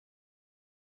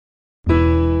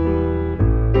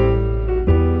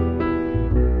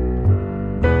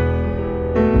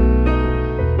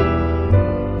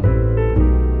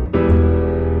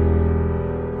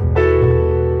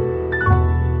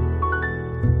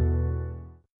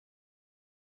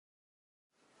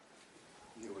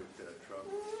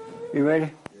You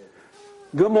ready?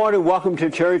 Good morning. Welcome to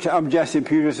church. I'm Jesse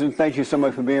Peterson. Thank you so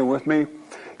much for being with me.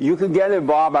 You can get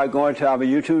involved by going to our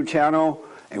YouTube channel,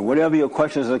 and whatever your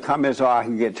questions or comments are, I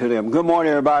can get to them. Good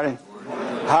morning, everybody. Good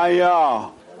morning. How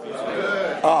y'all?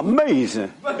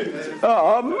 Amazing.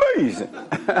 Amazing.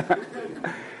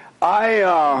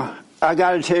 I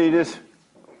got to tell you this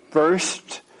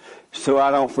first so I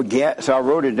don't forget. So I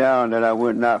wrote it down that I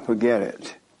would not forget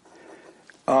it.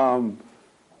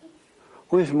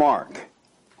 Where's Mark?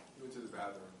 He went to the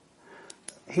bathroom.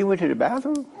 He went to the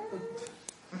bathroom?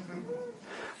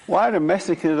 Why do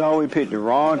Mexicans always pick the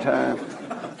wrong time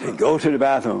to go to the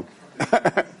bathroom?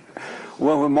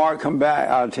 Well, when Mark come back,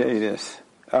 I'll tell you this.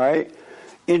 All right?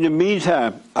 In the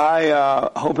meantime, I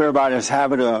hope everybody's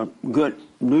having a good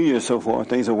New Year so far.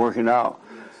 Things are working out.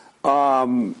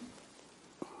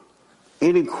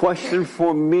 Any question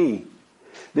for me?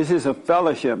 This is a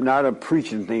fellowship, not a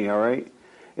preaching thing, all right?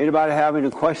 Anybody have any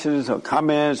questions or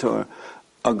comments or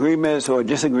agreements or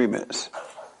disagreements?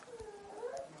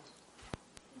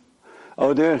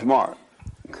 Oh, there's Mark.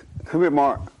 Come here,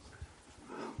 Mark.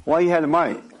 Why you had the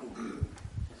mic?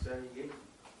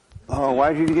 Oh,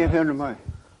 why did you give him the mic?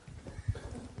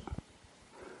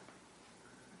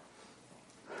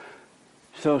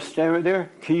 So stand right there.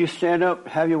 Can you stand up?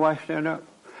 Have your wife stand up.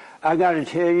 I got to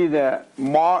tell you that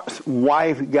Mark's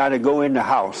wife got to go in the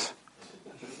house.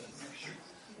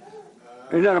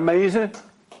 Isn't that amazing?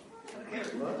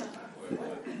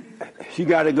 She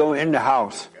got to go in the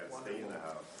house.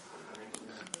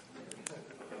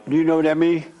 Do you know what that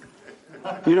means?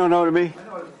 You don't know what it means?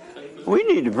 We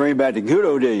need to bring back the good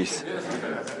old days.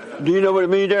 Do you know what it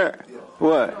means there?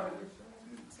 What?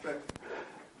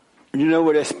 You know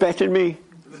what expecting means?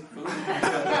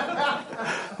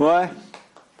 What?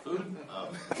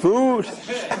 Food?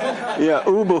 Yeah,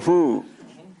 Uber food.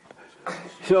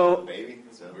 So,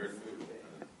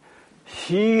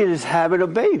 she is having a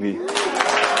baby.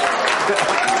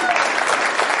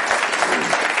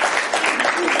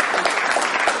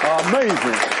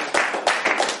 Amazing.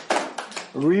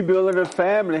 Rebuilding a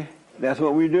family. That's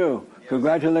what we do.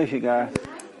 Congratulations, guys.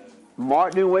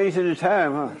 Mark didn't waste any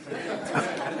time, huh?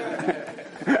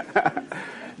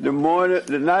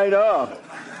 The night off.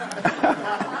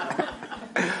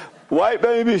 White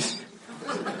babies.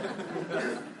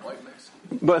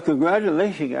 But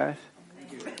congratulations, guys.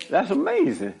 That's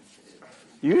amazing.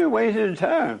 You didn't waste any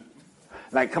time.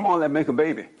 Like, come on, let's make a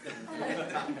baby.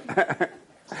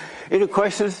 Any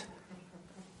questions?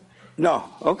 No.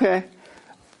 Okay.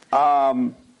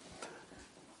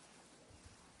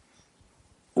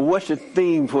 What's the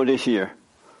theme for this year,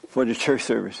 for the church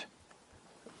service?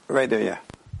 Right there, yeah.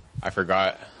 I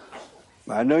forgot.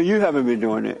 I know you haven't been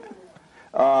doing it.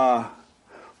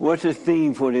 What's the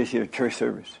theme for this year, church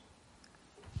service?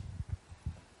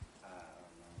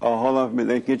 Oh, hold on a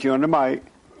minute. Let's get you on the mic.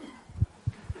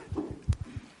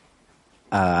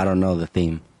 I don't know the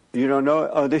theme. You don't know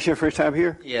it? Oh, this your first time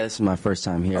here? Yeah, this is my first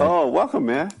time here. Oh, welcome,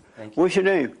 man. Thank you. What's your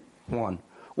name? Juan.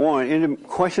 Juan. Any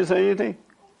questions or anything?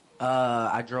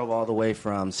 I drove all the way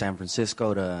from San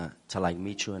Francisco to like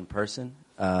meet you in person.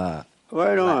 Right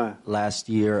on. Last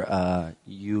year,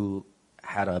 you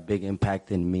had a big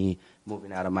impact in me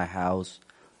moving out of my house,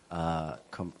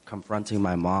 confronting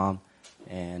my mom,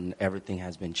 and everything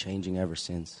has been changing ever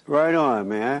since. Right on,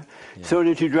 man. Yeah. So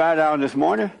did you drive down this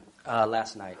morning?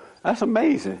 Last night. That's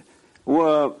amazing.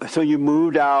 Well, so you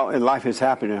moved out and life is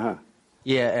happening, huh?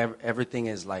 Yeah, everything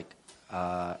is like,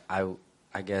 I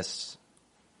guess,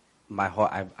 my whole,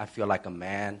 I feel like a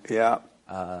man. Yeah.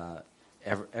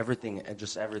 Everything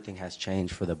has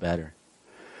changed for the better.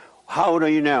 How old are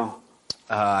you now?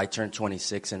 I turned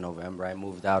 26 in November. I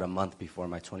moved out a month before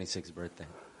my 26th birthday.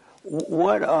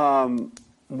 What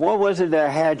was it that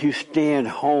had you staying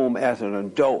home as an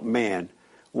adult man?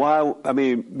 Why? I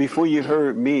mean, before you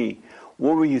heard me,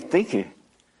 what were you thinking?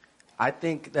 I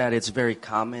think that it's very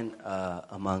common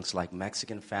amongst like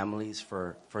Mexican families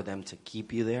for them to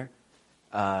keep you there.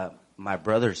 My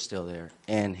brother's still there,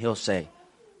 and he'll say,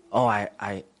 "Oh,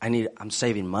 I'm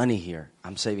saving money here.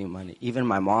 I'm saving money." Even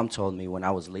my mom told me when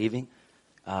I was leaving,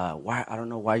 "Why? I don't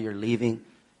know why you're leaving."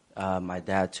 My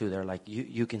dad too. They're like,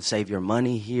 "You can save your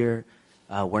money here.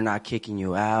 We're not kicking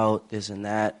you out. This and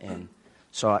that."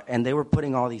 And they were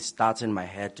putting all these thoughts in my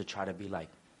head to try to be like,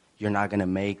 "You're not gonna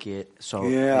make it." So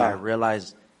yeah. I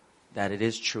realized that it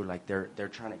is true. Like they're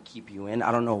trying to keep you in.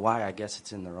 I don't know why. I guess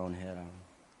it's in their own head. I don't know.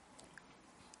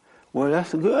 Well,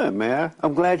 that's good, man.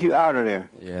 I'm glad you're out of there.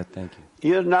 Yeah, thank you.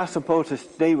 You're not supposed to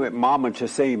stay with mama to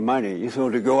save money. You're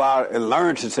supposed to go out and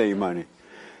learn to save money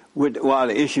while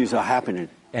the issues are happening.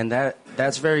 And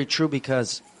that's very true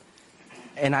because,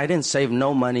 and I didn't save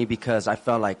no money because I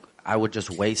felt like I would just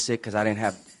waste it because I didn't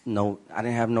have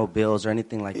no bills or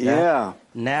anything like that. Yeah.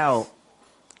 Now,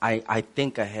 I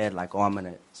think ahead, like,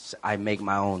 oh, I make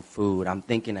my own food. I'm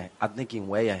thinking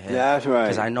way ahead. That's right.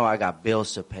 Because I know I got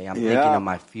bills to pay. I'm thinking of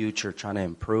my future, trying to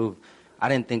improve. I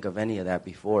didn't think of any of that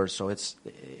before, so it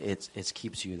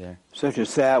keeps you there. Such a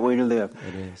sad way to live.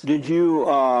 It is. Did you,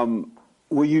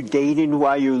 were you dating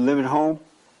while you were living home?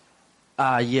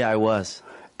 Yeah, I was.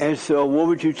 And so what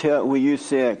would you tell, when you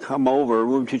said come over,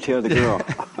 what would you tell the girl?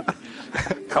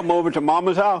 Come over to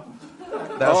Mama's house?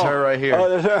 That's her right here. Oh,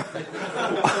 that's her.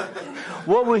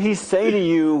 What would he say to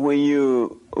you when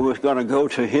you was going to go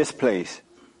to his place?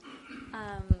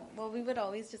 Well, we would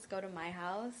always just go to my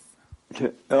house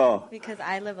Oh. because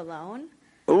I live alone.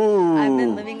 Ooh. I've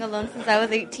been living alone since I was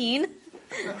 18.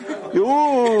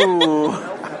 Ooh.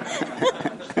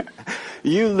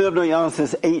 You lived on your own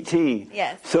since 18.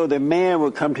 Yes. So the man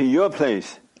would come to your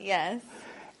place. Yes.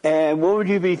 And what would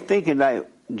you be thinking? Like,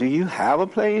 do you have a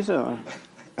place? Or?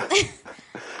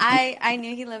 I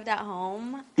knew he lived at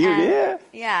home. You and- did?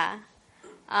 Yeah.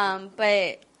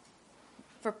 But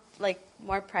for like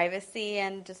more privacy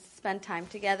and just spend time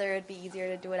together, it'd be easier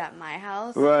to do it at my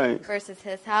house Right. versus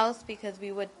his house because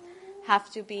we would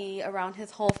have to be around his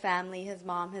whole family, his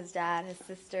mom, his dad, his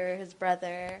sister, his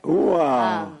brother.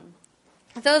 Wow.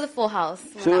 So it was a full house.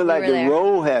 when So we like were the there.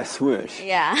 role has switched.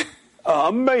 Yeah.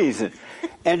 Amazing.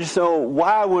 And so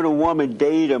why would a woman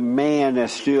date a man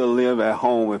that still live at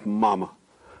home with mama?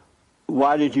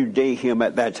 Why did you date him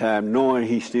at that time knowing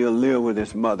he still lived with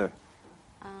his mother?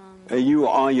 And you were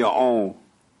on your own?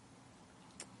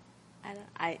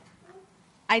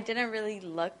 I didn't really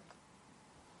look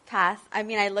past. I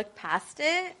mean, I looked past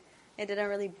it. It didn't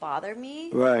really bother me.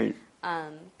 Right.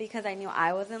 Because I knew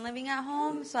I wasn't living at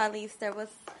home, so at least there was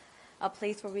a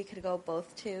place where we could go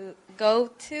to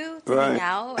Right. hang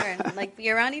out or like be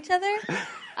around each other.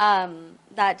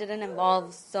 That didn't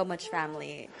involve so much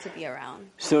family to be around.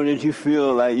 So did you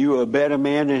feel like you were a better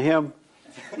man than him?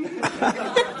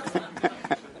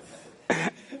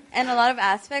 In a lot of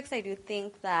aspects, I do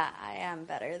think that I am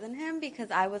better than him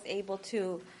because I was able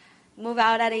to move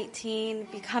out at 18,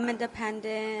 become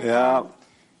independent, Yeah.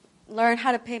 learn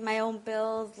how to pay my own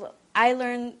bills. I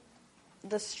learned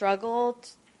the struggle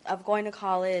of going to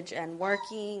college and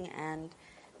working and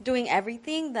doing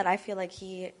everything that I feel like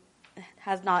he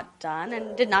has not done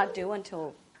and did not do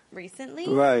until recently.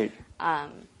 Right.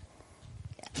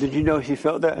 Did you know she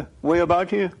felt that way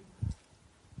about you?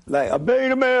 Like a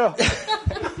beta male?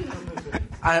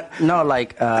 I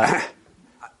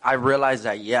realized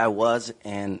that, I was,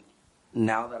 and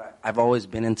now that I've always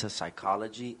been into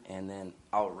psychology, and then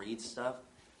I'll read stuff,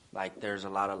 like there's a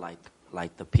lot of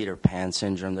like the Peter Pan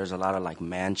syndrome, there's a lot of like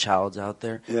man-childs out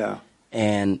there. Yeah.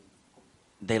 And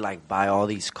they like buy all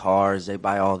these cars, they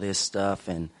buy all this stuff,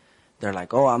 and they're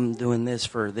like, oh, I'm doing this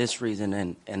for this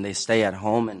reason, and they stay at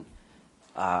home, and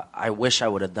I wish I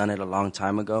would have done it a long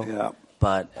time ago. Yeah.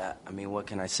 But, I mean, what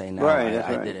can I say now? Right,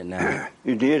 I right. did it now.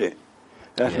 You did it.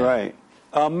 That's Yeah. right.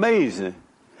 Amazing.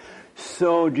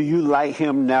 So do you like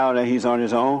him now that he's on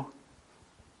his own?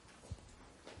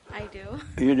 I do.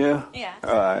 You do? Yeah.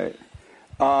 All right.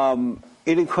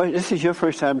 Any questions? This is your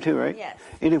first time too, right? Yes.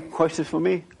 Any questions for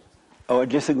me? Or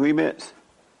disagreements?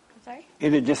 I'm sorry?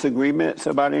 Any disagreements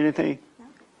about anything? No.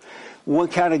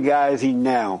 What kind of guy is he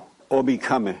now or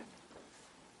becoming?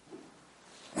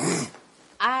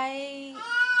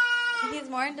 He's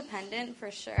more independent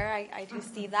for sure. I do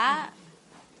see that.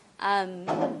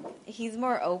 He's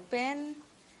more open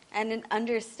and it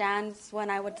understands when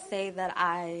I would say that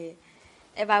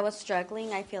if I was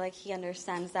struggling, I feel like he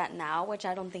understands that now, which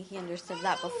I don't think he understood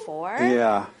that before.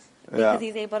 Yeah. Because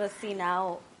he's able to see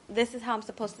now, this is how I'm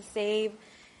supposed to save.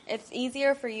 It's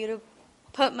easier for you to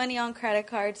put money on credit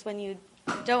cards when you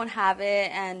don't have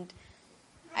it, and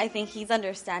I think he's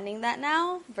understanding that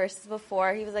now versus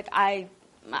before. He was like, I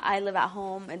live at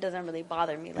home. It doesn't really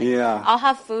bother me. Like, Yeah. I'll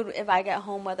have food if I get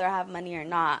home, whether I have money or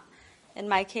not. In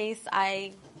my case,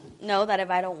 I know that if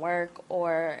I don't work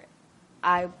or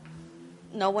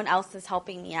no one else is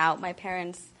helping me out, my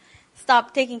parents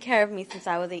stopped taking care of me since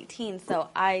I was 18, so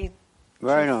I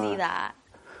Right can on. see that.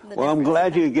 the Well, I'm difference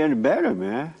glad in you're getting better,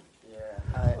 man.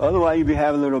 Yeah. Otherwise, you'd be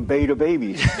having little beta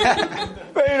babies.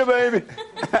 Beta baby.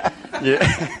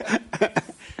 Yeah.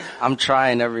 I'm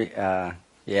trying I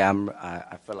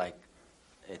feel like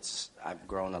I've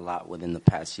grown a lot within the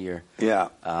past year. Yeah.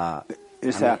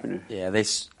 It's happening. Yeah, they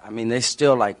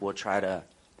still like will try to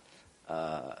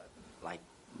like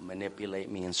manipulate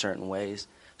me in certain ways.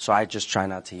 So I just try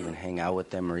not to even hang out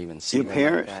with them or even see Your them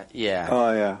parents? like that. Yeah.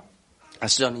 Oh, yeah. I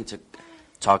still need to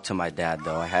talk to my dad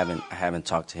though. I haven't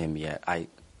talked to him yet. I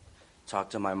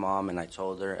talked to my mom, and I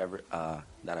told her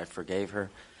that I forgave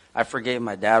her. I forgave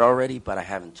my dad already, but I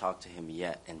haven't talked to him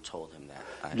yet and told him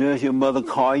that. Does your mother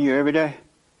call you every day?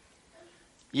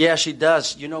 Yeah, she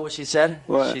does. You know what she said?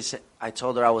 What? She said, I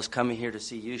told her I was coming here to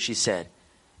see you. She said,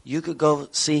 you could go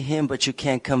see him, but you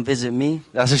can't come visit me.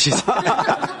 That's what she said.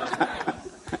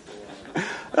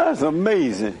 That's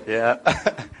amazing. Yeah.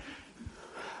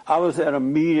 I was at a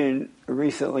meeting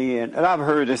recently, and I've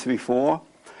heard this before.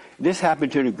 This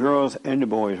happened to the girls and the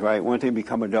boys, right? Once they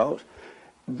become adults,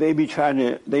 they try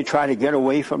to get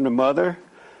away from the mother,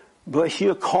 but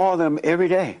she'll call them every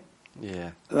day.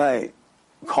 Yeah. Like,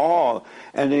 call,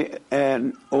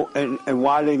 and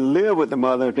while they live with the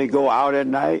mother, if they go out at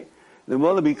night, the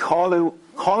mother be calling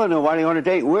them while they're on a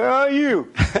date. Where are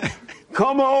you?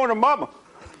 Come on to mama.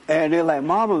 And they're like,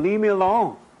 Mama, leave me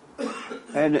alone.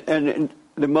 And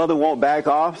the mother won't back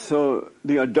off, so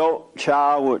the adult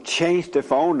child would change the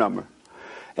phone number.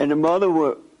 And the mother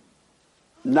would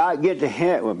not get the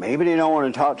hint, well, maybe they don't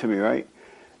want to talk to me, right?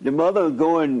 The mother would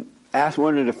go and ask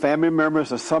one of the family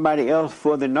members or somebody else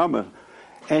for the number,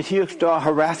 and she'll start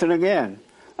harassing again.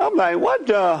 I'm like, what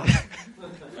the?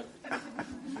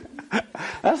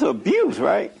 That's abuse,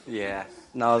 right? Yeah.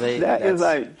 No, That is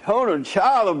like total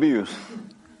child abuse,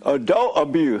 adult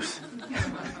abuse.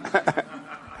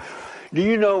 Do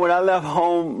you know when I left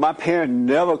home, my parents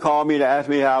never called me to ask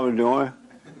me how I was doing.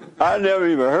 I never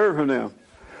even heard from them.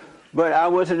 But I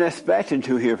wasn't expecting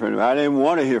to hear from them. I didn't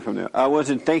want to hear from them. I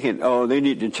wasn't thinking, oh, they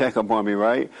need to check up on me,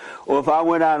 right? Or if I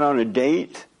went out on a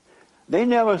date, they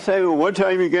never say, well, what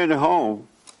time you getting home?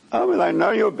 I'll be like,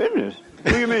 none of your business.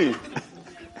 What do you mean?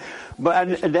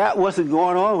 But that wasn't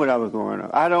going on when I was growing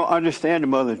up. I don't understand the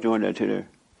mothers doing that to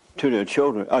their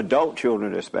children, adult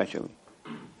children especially.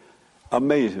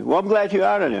 Amazing. Well, I'm glad you're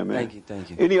out of there, man. Thank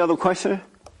you. Any other questions?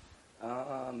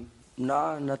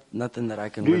 No, nothing that I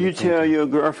can. Do really you tell your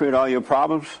girlfriend all your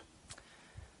problems?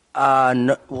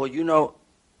 No. Well, you know.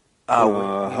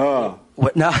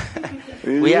 What? No.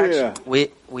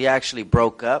 we actually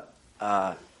broke up.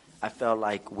 I felt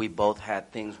like we both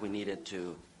had things we needed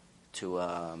to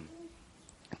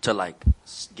like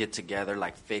get together,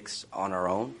 like fix on our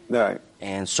own. Right.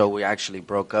 And so we actually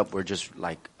broke up. We're just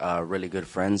like really good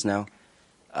friends now.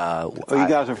 You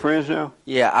guys are friends now?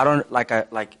 Yeah, I don't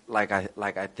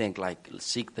I think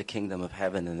seek the kingdom of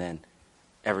heaven, and then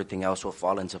everything else will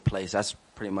fall into place. That's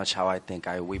pretty much how I think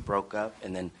we broke up.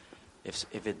 And then if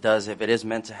it is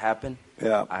meant to happen,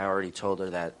 yeah, I already told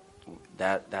her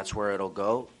that's where it'll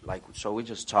go. Like, so we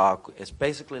just talk. It's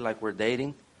basically like we're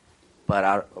dating,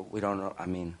 but we don't know. I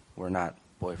mean, we're not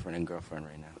boyfriend and girlfriend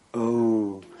right now.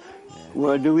 Oh. Yeah.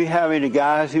 Well, do we have any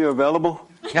guys here available?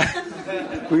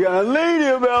 We got a lady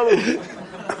available.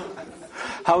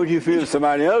 How would you feel if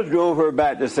somebody else drove her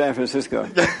back to San Francisco?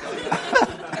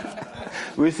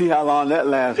 We'll see how long that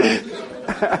lasts.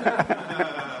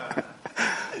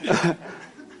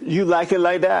 You like it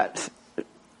like that?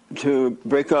 To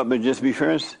break up and just be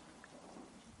friends?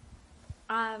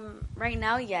 Right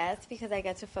now, yes, because I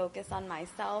get to focus on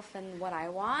myself and what I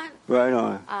want. Right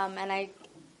on. And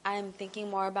I'm thinking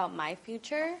more about my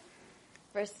future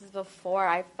versus before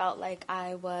I felt like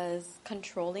I was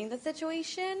controlling the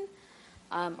situation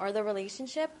or the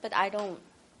relationship, but I don't.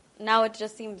 Now it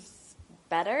just seems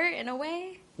better in a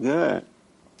way. Good.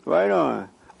 Right on.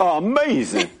 Oh,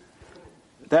 amazing.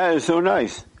 That is so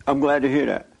nice. I'm glad to hear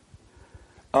that.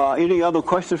 Any other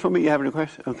questions for me? You have any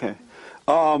questions? Okay.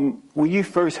 When you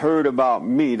first heard about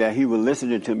me, that he was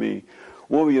listening to me,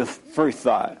 what were your first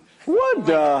thought? What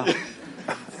the?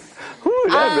 Who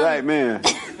is that black man?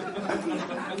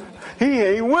 He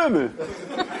ain't women.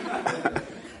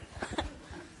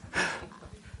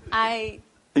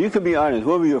 You can be honest.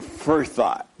 What was your first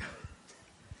thought?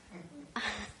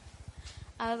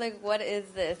 I was like, what is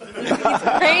this? He's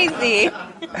crazy.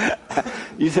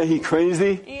 You said he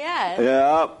crazy? Yes.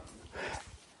 Yeah.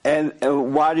 And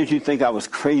why did you think I was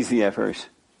crazy at first?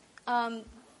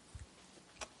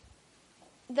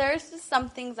 There's just some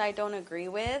things I don't agree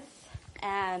with,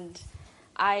 and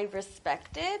I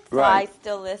respect it, so right. I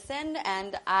still listen,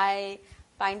 and I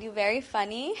find you very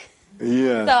funny.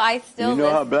 Yeah. So I still You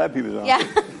know how black people are. Yeah.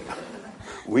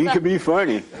 We could be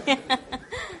funny.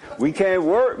 We can't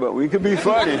work, but we could be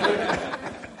funny.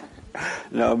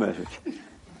 No message.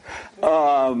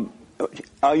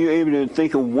 Are you able to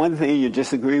think of one thing you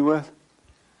disagree with?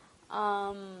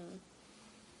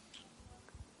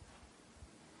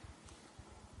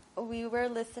 We were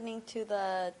listening to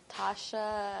the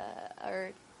Tasha,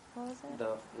 or what was it?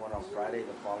 The one on Friday,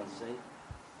 the Fallen State.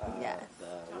 Yes.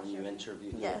 When you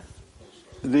interviewed. Yes.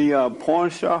 The porn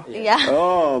star? Yeah.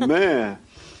 Oh, man.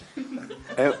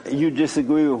 You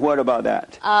disagree with what about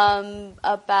that?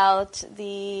 About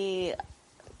the,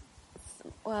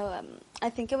 well, I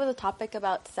think it was a topic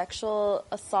about sexual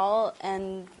assault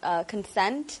and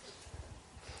consent.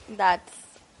 That's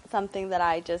something that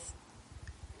I just.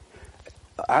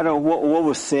 I don't. What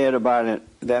was said about it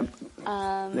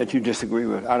that you disagree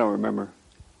with? I don't remember.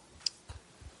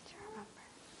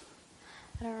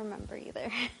 I don't remember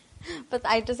either. But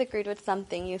I disagreed with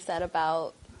something you said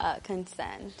about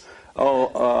consent.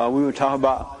 Oh, we were talking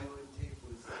about.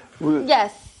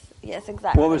 Yes,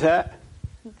 exactly. What was that?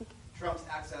 Trump's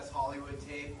Access Hollywood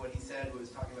tape, what he said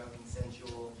was talking about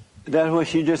consensual. That's what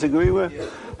she disagreed with? Yeah.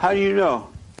 How do you know?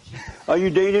 Are you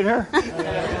dating her?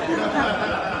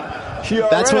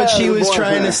 That's what she was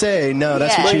trying to say. No,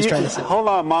 that's what she was trying to say. Hold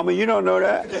on, Mama. You don't know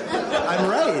that.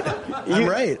 I'm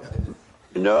right.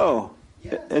 No.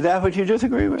 Is that what you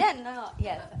disagree with? Yeah, no.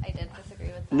 Yes, I did disagree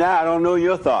with that. Now I don't know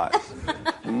your thoughts.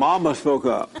 Mama spoke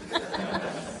up.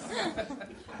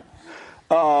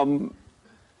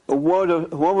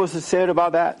 What was it said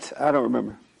about that? I don't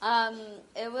remember.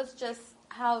 It was just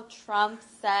how Trump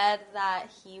said that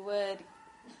he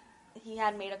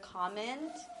had made a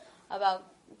comment about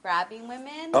grabbing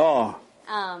women. Oh.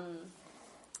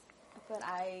 But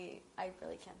I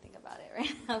really can't think about it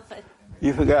right now. But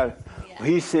you forgot. Yeah.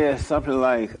 He said something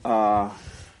like,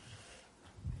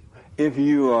 if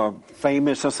you are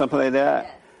famous or something like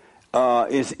that, yes.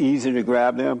 It's easy to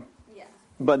grab them. Yes.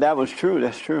 But that was true.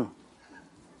 That's true.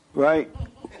 Right?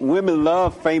 Women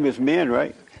love famous men,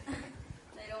 right?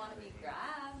 They don't want to be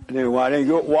grabbed. Then why they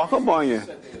go walk up on you?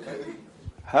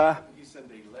 Huh? He said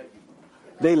they let you.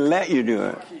 They let you do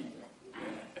it.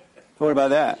 What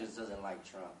about that? He just doesn't like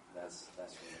Trump. That's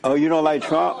Oh, you don't like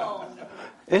Trump?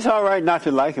 It's all right not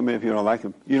to like him if you don't like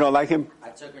him. You don't like him? I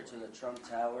took her to the Trump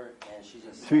Tower, and she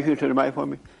just... Speak into the mic for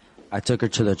me. I took her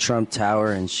to the Trump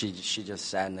Tower, and she just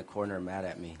sat in the corner mad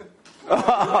at me.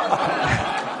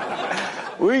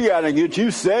 We got to get you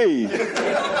saved.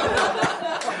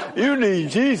 You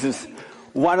need Jesus.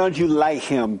 Why don't you like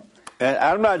him? And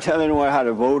I'm not telling anyone how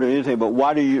to vote or anything, but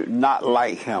why do you not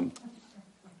like him?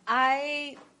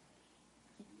 I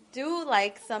do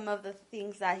like some of the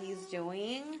things that he's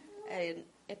doing,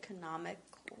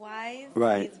 economic-wise.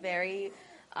 Right. He's very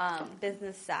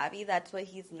business savvy. That's what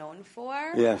he's known for.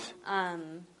 Yes.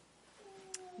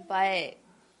 But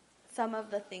some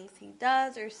of the things he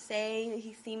does or say,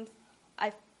 he seems.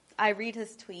 I read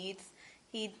his tweets.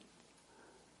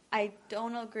 I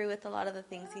don't agree with a lot of the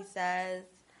things he says.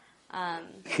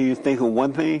 Can you think of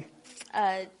one thing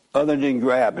other than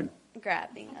grabbing? Other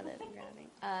than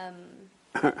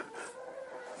grabbing.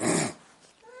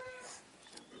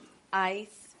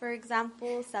 ICE, for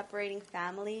example, separating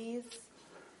families.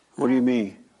 What do you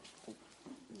mean?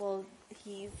 Well,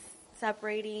 he's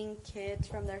separating kids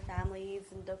from their families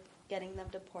and getting them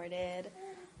deported.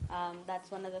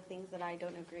 That's one of the things that I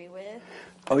don't agree with.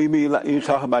 Oh, you mean like you're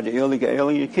talking about the illegal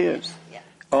alien kids? Yeah.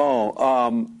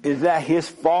 Oh, is that his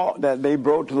fault that they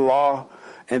broke the law,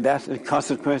 and that's the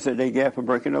consequence that they get for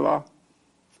breaking the law?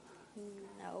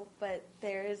 No, but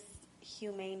there's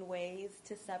humane ways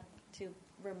to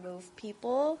remove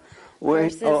people.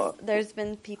 Versus there's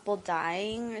been people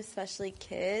dying, especially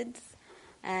kids,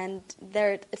 and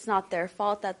it's not their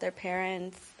fault that their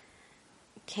parents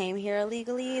came here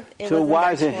illegally. So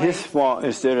why is it his fault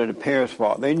instead of the parents'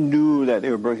 fault? They knew that they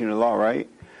were breaking the law, right?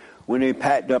 When they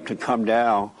packed up to come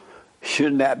down,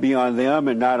 shouldn't that be on them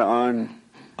and not on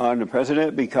the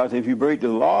president? Because if you break the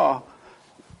law,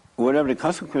 whatever the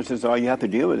consequences are, you have to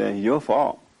deal with it. It's your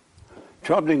fault.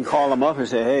 Trump didn't call them up and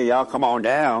say, hey, y'all come on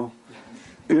down.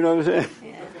 You know what I'm saying?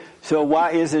 Yeah. So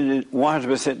why isn't it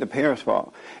 100% the parents'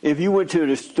 fault? If you went to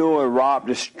the store and robbed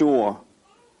the store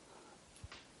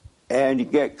and you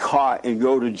get caught and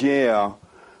go to jail,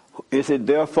 is it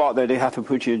their fault that they have to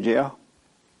put you in jail?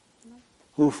 No.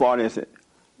 Whose fault is it?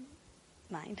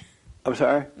 Mine. I'm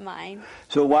sorry? Mine.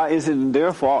 So why isn't it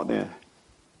their fault then?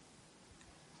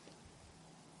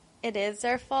 It is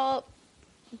their fault,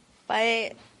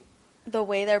 but the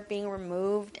way they're being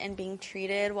removed and being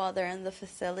treated while they're in the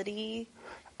facility.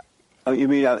 Oh, you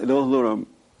mean those little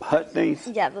hut things?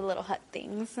 Yeah, the little hut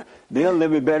things. They're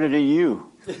living better than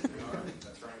you.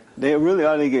 They really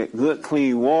ought to get good,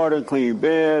 clean water, clean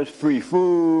beds, free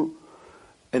food,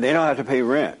 and they don't have to pay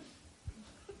rent.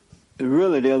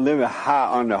 Really, they're living high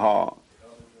on the hog.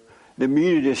 The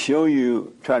media just show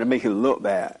you, try to make it look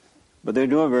bad, but they're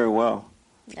doing very well.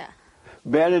 Yeah.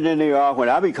 Better than they are when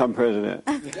I become president.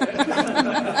 I'm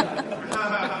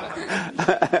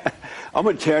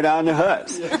going to tear down the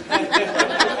huts.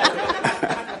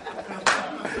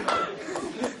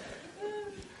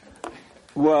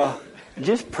 Well,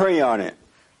 Just pray on it.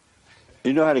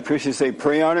 You know how the Christians say,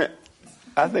 pray on it?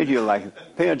 I think you'll like it.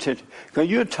 Pay attention. Because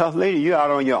you're a tough lady. You're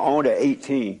out on your own at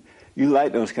 18. You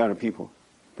like those kind of people,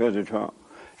 President Trump.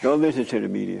 Don't listen to the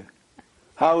media.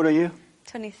 How old are you?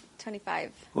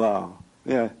 25. Wow.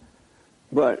 Yeah.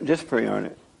 But just pray on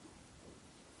it.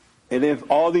 And if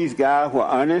all these guys were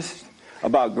honest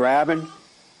about grabbing,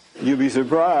 you'd be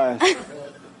surprised.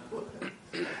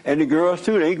 And the girls,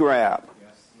 too, they grab.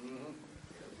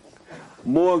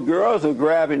 More girls are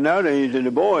grabbing nowadays than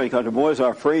the boys because the boys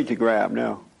are afraid to grab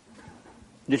now.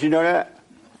 Did you know that?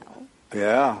 No.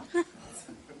 Yeah.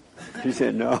 She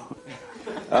said no.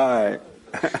 All right.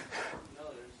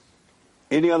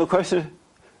 Any other questions?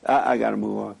 I got to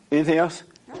move on. Anything else?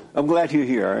 No. I'm glad you're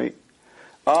here, all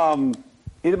right?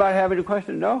 Anybody have any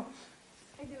questions? No?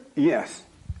 I do. Yes.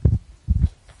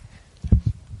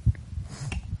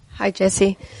 Hi,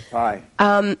 Jesse. Hi.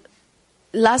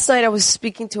 Last night I was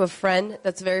speaking to a friend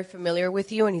that's very familiar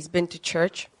with you, and he's been to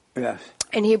church. Yes.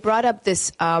 And he brought up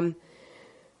this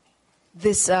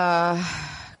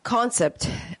concept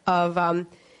of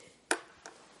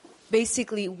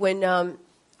basically when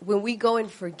we go and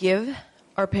forgive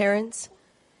our parents,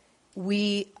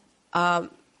 we are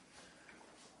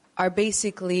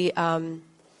basically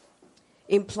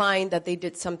implying that they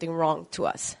did something wrong to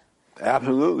us.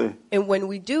 Absolutely. And when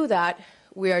we do that,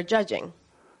 we are judging.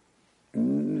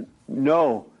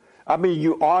 No. I mean,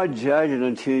 you are judging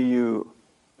until you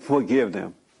forgive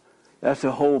them. That's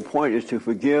the whole point, is to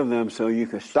forgive them so you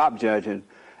can stop judging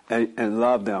and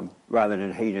love them rather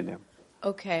than hating them.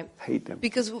 Okay. Hate them.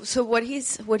 Because so what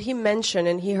he mentioned,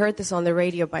 and he heard this on the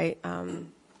radio by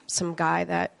some guy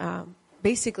that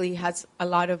basically has a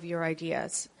lot of your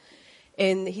ideas.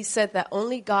 And he said that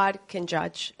only God can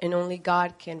judge, and only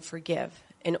God can forgive,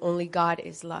 and only God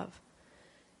is love.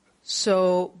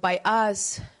 So by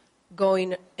us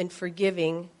going and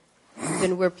forgiving,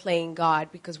 then we're playing God,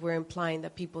 because we're implying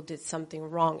that people did something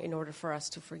wrong in order for us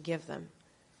to forgive them.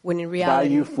 When in reality...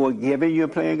 By you forgiving, you're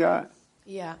playing God?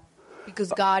 Yeah,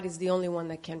 because God is the only one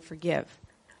that can forgive.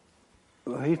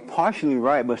 Well, he's partially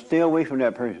right, but stay away from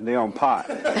that person. They're on pot.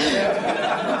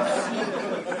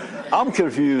 I'm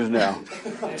confused now.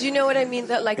 Do you know what I mean?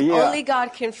 That Yeah. only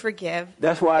God can forgive.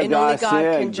 That's why and only God God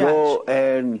said, can judge. go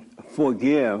and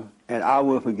forgive, and I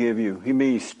will forgive you. He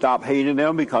means stop hating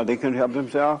them because they couldn't help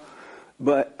themselves.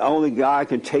 But only God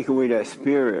can take away that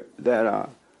spirit, that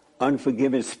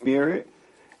unforgiving spirit,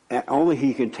 and only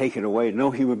He can take it away. No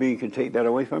human being can take that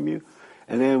away from you.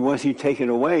 And then once He takes it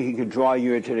away, He can draw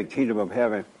you into the kingdom of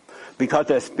heaven. Because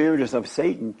that spirit is of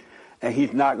Satan, and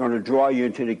He's not going to draw you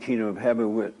into the kingdom of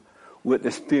heaven with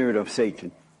the spirit of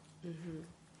Satan. Mm-hmm.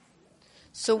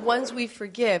 So once we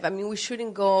forgive, I mean, we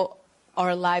shouldn't go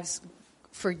our lives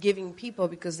forgiving people,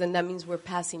 because then that means we're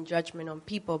passing judgment on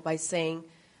people by saying,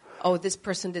 oh, this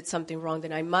person did something wrong,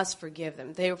 then I must forgive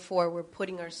them. Therefore, we're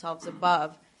putting ourselves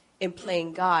above and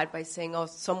playing God by saying, oh,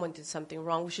 someone did something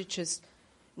wrong. We should just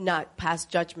not pass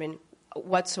judgment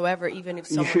whatsoever, even if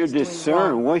someone is doing wrong. You should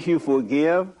discern. Once you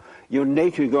forgive, your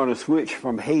nature is going to switch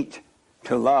from hate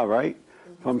to love, right?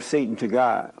 Mm-hmm. From Satan to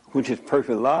God, which is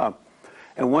perfect love.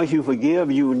 And once you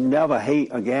forgive, you will never hate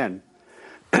again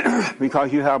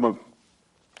because you have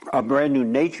a brand new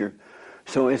nature.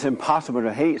 So it's impossible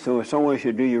to hate. So if someone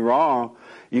should do you wrong,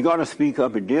 you're going to speak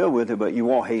up and deal with it, but you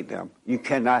won't hate them. You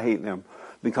cannot hate them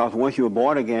because once you're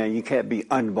born again, you can't be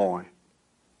unborn.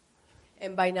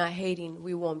 And by not hating,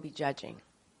 we won't be judging.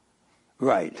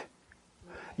 Right.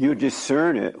 You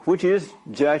discern it, which is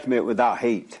judgment without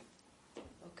hate.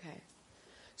 Okay.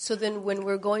 So then when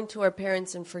we're going to our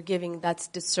parents and forgiving, that's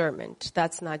discernment.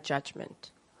 That's not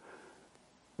judgment.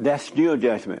 That's still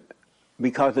judgment.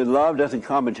 Because the love doesn't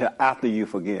come until after you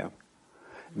forgive.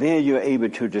 Then you're able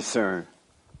to discern.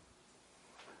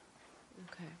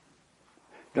 Okay.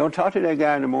 Don't talk to that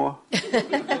guy anymore.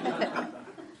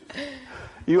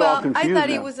 You all confused I thought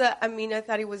now. I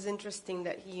thought it was interesting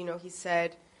that he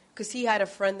said, because he had a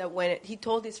friend that went. He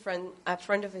told a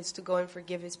friend of his, to go and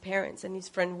forgive his parents, and his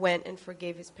friend went and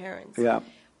forgave his parents. Yeah.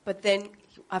 But then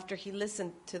after he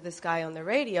listened to this guy on the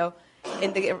radio,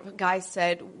 and the guy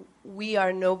said, we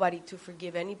are nobody to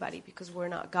forgive anybody because we're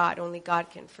not God. Only God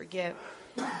can forgive.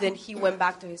 Then he went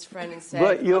back to his friend and said,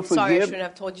 I'm sorry, I shouldn't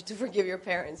have told you to forgive your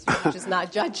parents. You should just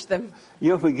not judge them.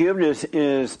 Your forgiveness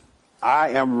is, I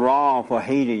am wrong for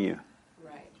hating you.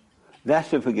 Right. That's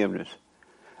the forgiveness.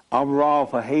 I'm wrong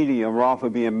for hating you. I'm wrong for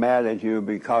being mad at you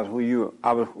because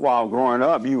while growing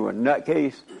up, you were a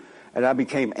nutcase, and I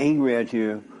became angry at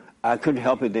you. I couldn't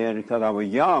help it then because I was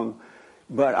young,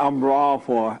 but I'm wrong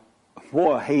for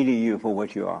hating you for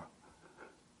what you are.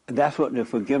 That's what the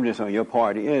forgiveness on your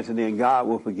part is, and then God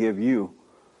will forgive you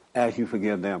as you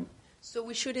forgive them. So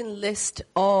we shouldn't list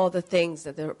all the things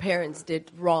that their parents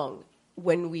did wrong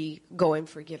when we go and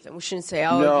forgive them. We shouldn't say,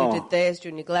 oh, No. you did this,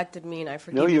 you neglected me, and I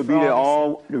forgive No, you you'll for be there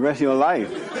all all the rest of your life.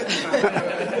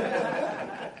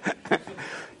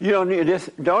 You don't need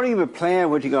don't even plan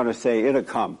what you're going to say. It'll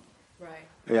come. this. Right.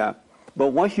 Yeah. But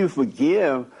once you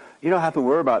forgive, you don't have to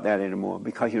worry about that anymore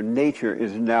because your nature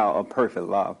is now a perfect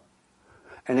love.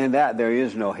 And in that, there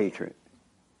is no hatred.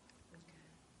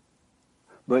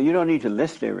 But you don't need to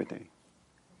list everything.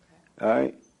 All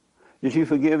right? Did you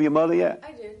forgive your mother yet?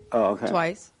 I did. Oh, okay.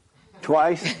 Twice.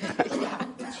 Twice?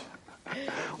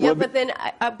 Yeah, but then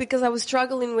because I was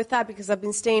struggling with that because I've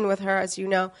been staying with her, as you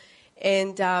know,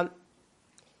 and I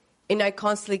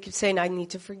constantly keep saying I need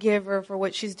to forgive her for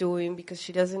what she's doing because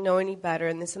she doesn't know any better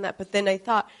and this and that. But then I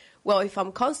thought, well, if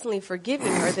I'm constantly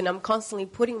forgiving her, then I'm constantly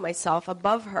putting myself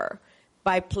above her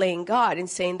by playing God and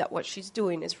saying that what she's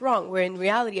doing is wrong. Where in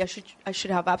reality, I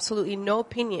should have absolutely no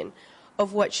opinion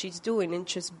of what she's doing and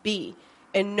just be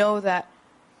and know that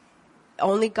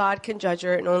only God can judge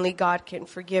her and only God can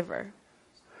forgive her.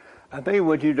 I think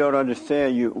what you don't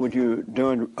understand, what you're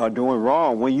doing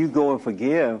wrong, when you go and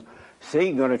forgive,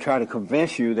 Satan's going to try to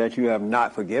convince you that you have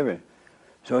not forgiven.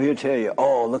 So he'll tell you,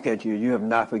 oh, look at you, you have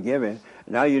not forgiven.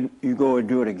 Now you go and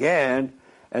do it again,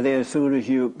 and then as soon as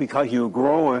because you're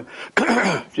growing,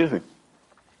 excuse me,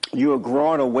 you are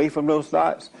growing away from those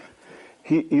thoughts,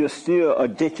 you're still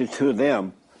addicted to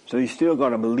them. So you're still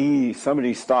going to believe some of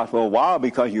these thoughts for a while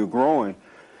because you're growing.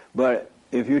 But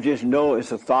if you just know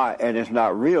it's a thought and it's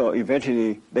not real,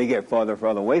 eventually they get further and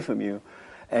further away from you,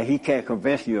 and he can't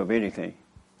convince you of anything.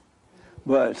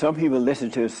 But some people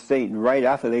listen to Satan right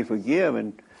after they forgive,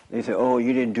 and they say, oh,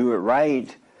 you didn't do it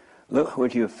right. Look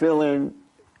what you're feeling.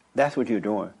 That's what you're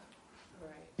doing.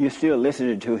 Right. You're still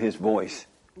listening to his voice.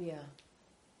 Yeah.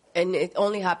 And it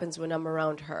only happens when I'm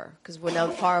around her, because when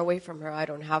I'm far away from her, I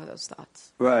don't have those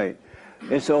thoughts. Right.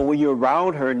 And so when you're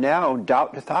around her now,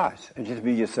 doubt the thoughts and just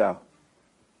be yourself.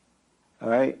 All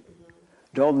right? Mm-hmm.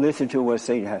 Don't listen to what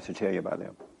Satan has to tell you about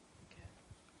them.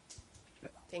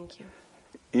 Okay. Thank you.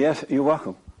 Yes, you're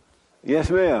welcome. Yes,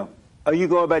 ma'am. Are you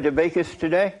going back to Vegas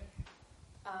today?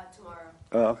 Tomorrow.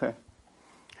 Oh, okay.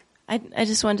 I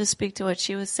just wanted to speak to what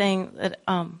she was saying, that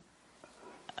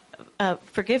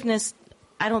forgiveness,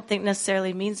 I don't think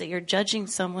necessarily means that you're judging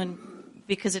someone,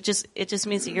 because it just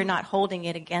means that you're not holding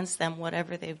it against them,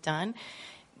 whatever they've done.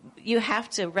 You have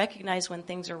to recognize when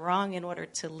things are wrong in order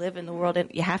to live in the world, and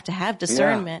you have to have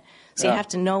discernment. Yeah. So you have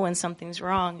to know when something's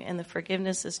wrong, and the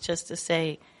forgiveness is just to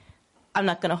say, I'm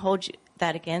not going to hold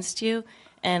that against you.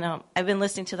 And I've been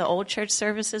listening to the old church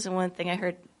services, and one thing I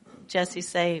heard Jesse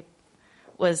say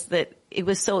was that it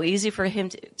was so easy for him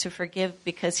to forgive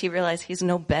because he realized he's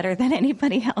no better than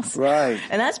anybody else. Right.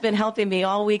 And that's been helping me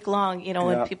all week long,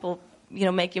 when people,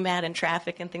 make you mad in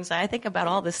traffic and things. I think about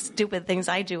all the stupid things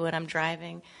I do when I'm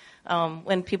driving.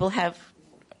 When people have,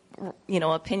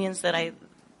 opinions that I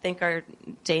think are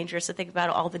dangerous, I think about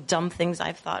all the dumb things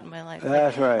I've thought in my life.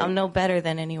 That's right. I'm no better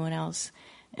than anyone else.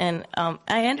 And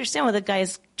I understand what the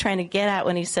guy's trying to get at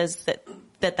when he says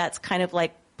that's kind of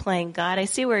like playing God. I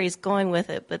see where he's going with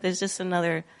it, but there's just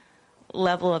another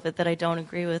level of it that I don't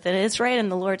agree with. And it's right in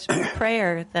the Lord's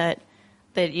Prayer that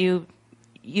you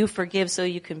forgive so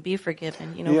you can be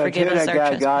forgiven. Forgive us our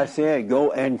trespasses. God said,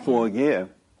 go and forgive.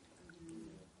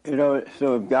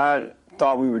 So if God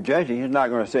thought we were judging, he's not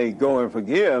going to say, go and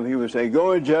forgive. He would say,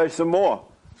 go and judge some more.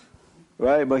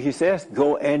 Right? But he says,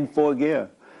 go and forgive.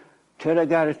 Tell that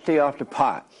guy to stay off the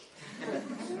pot.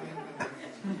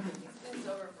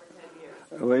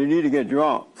 Well, you need to get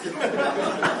drunk.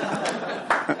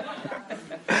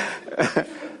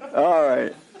 All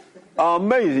right.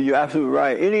 Amazing. You're absolutely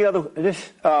right. Any other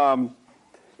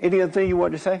thing you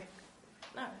want to say?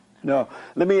 No.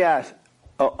 Let me ask.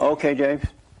 Okay, James.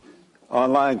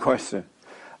 Online question.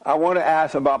 I want to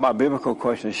ask about my biblical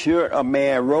question. Should a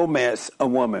man romance a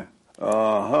woman?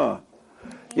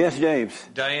 Yes, James.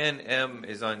 Diane M.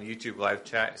 is on YouTube live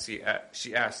chat.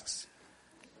 She asks,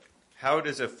 how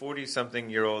does a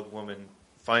 40-something-year-old woman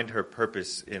find her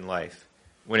purpose in life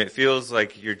when it feels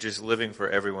like you're just living for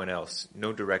everyone else,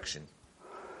 no direction?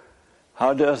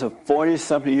 How does a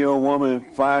 40-something-year-old woman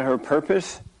find her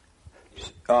purpose?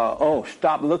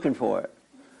 Stop looking for it.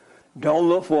 Don't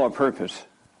look for a purpose.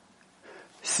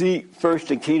 Seek first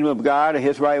the kingdom of God and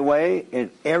his right way, and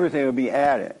everything will be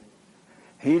added.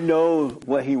 He knows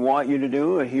what he wants you to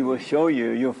do, and he will show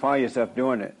you. You'll find yourself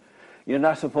doing it. You're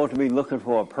not supposed to be looking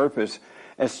for a purpose.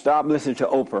 And stop listening to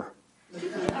Oprah.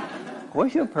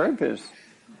 What's your purpose?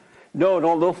 No,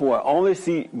 don't look for it. Only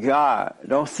see God.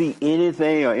 Don't see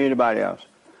anything or anybody else,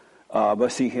 but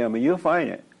see Him, and you'll find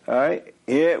it. All right?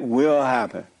 It will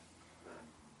happen.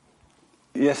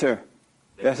 Yes, sir.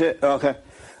 That's it? Okay.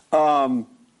 Who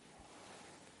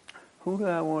do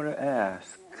I want to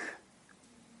ask?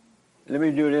 Let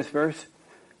me do this first.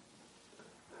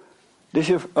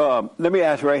 Let me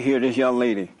ask right here, this young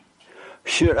lady.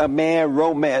 Should a man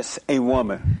romance a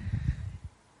woman?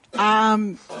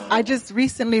 I just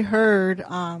recently heard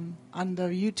on the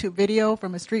YouTube video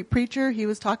from a street preacher, he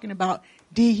was talking about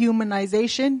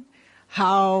dehumanization,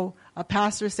 how a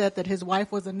pastor said that his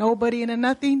wife was a nobody and a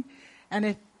nothing, and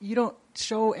if you don't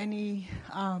show any,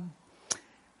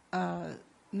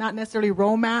 not necessarily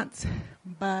romance,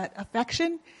 but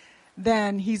affection,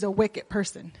 then he's a wicked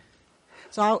person.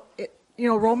 So,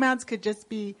 romance could just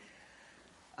be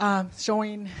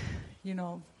showing,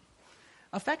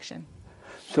 affection.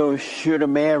 So should a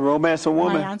man romance a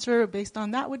woman? My answer based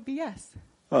on that would be yes.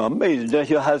 Oh, amazing. Does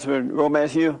your husband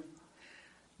romance you?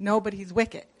 No, but he's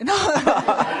wicked.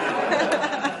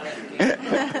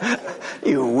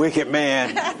 You wicked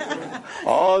man.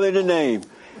 All in the name.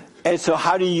 And so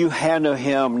how do you handle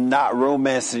him not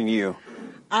romancing you?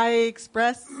 I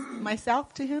express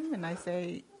myself to him and I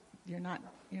say, you're not,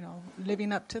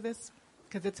 living up to this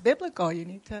because it's biblical. You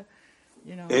need to,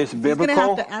 It's biblical? He's going to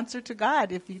have to answer to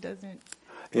God if he doesn't.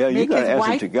 Yeah, you got to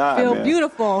answer to God, feel man.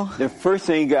 Beautiful. The first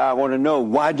thing God want to know,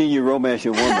 why did you romance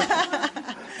your woman?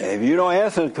 If you don't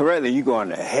answer correctly, you're going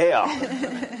to hell.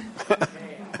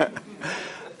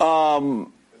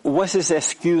 What's his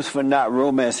excuse for not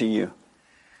romancing you?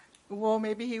 Well,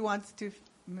 maybe he wants to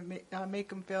make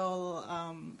him feel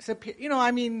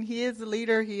superior. He is the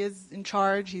leader. He is in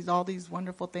charge. He's all these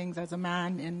wonderful things as a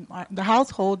man in the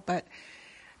household, but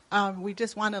we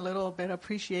just want a little bit of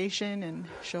appreciation and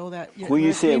show that. When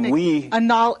you said we,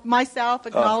 myself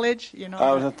acknowledge.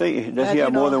 I was thinking, does he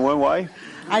have more than one wife?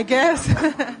 I guess,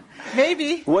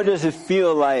 maybe. What does it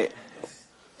feel like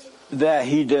that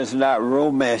he does not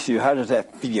romance you? How does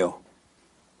that feel?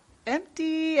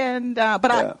 Empty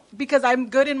because I'm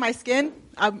good in my skin.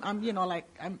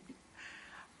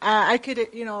 I could,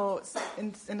 in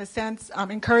a sense,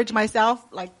 encourage myself,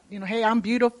 like, hey, I'm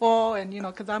beautiful, and,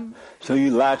 because I'm... So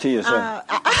you lie to yourself.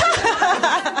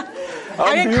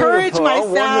 I encourage myself.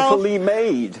 I'm wonderfully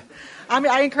made.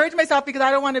 I encourage myself because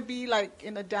I don't want to be, like,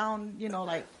 in a down,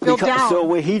 feel down. So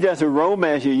when he doesn't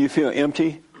romance you, you feel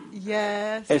empty?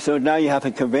 Yes. And so now you have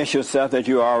to convince yourself that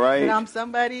you're all right? And I'm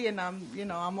somebody, and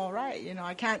I'm all right.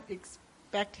 I can't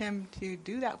expect him to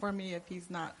do that for me if he's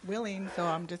not willing, so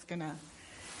I'm just going to...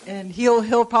 And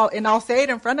he'll probably, and I'll say it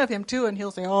in front of him too, and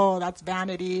he'll say, "Oh, that's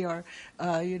vanity," or,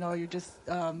 you're just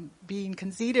being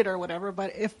conceited or whatever.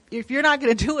 But if you're not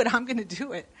going to do it, I'm going to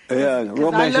do it. Yeah,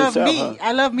 romance I love yourself, me. huh?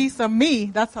 I love me some me.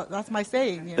 That's my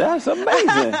saying. That's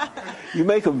amazing. You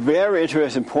make a very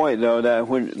interesting point, though, that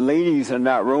when ladies are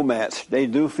not romanced, they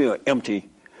do feel empty,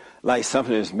 like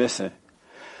something is missing.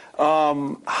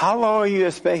 How long do you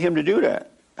expect him to do that?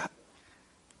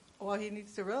 Well, he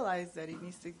needs to realize that he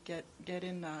needs to get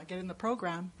in the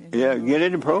program. Yeah, get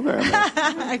in the program.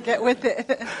 Get with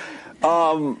it.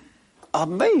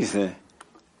 Amazing.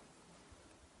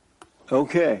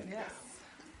 Okay. Yes.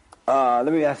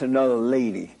 Let me ask another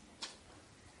lady.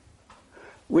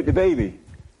 With the baby,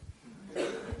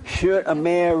 should a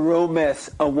man romance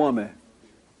a woman?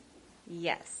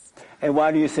 Yes. And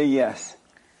why do you say yes?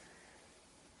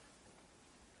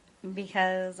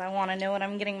 Because I want to know what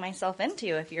I'm getting myself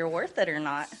into, if you're worth it or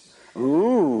not.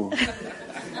 Ooh.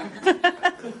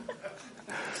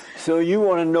 So you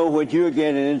want to know what you're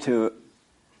getting into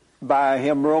by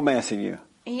him romancing you?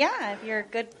 Yeah, if you're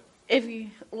good,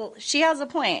 she has a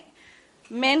point.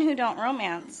 Men who don't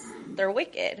romance, they're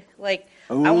wicked. Like,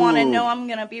 Ooh. I want to know I'm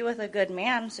going to be with a good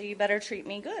man, so you better treat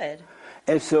me good.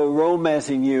 And so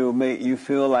romancing you make you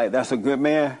feel like that's a good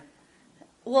man?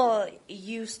 Well,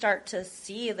 you start to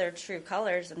see their true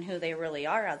colors and who they really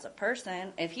are as a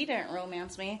person. If he didn't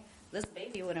romance me, this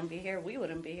baby wouldn't be here. We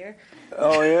wouldn't be here.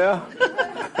 Oh, yeah?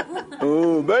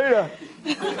 Ooh, beta.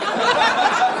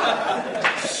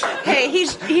 Hey,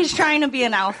 he's trying to be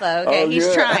an alpha, okay? Oh, he's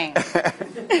good. trying.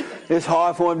 It's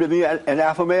hard for him to be an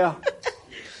alpha male?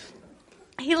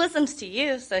 He listens to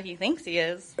you, so he thinks he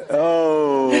is.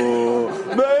 Oh,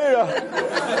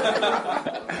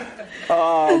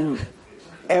 beta.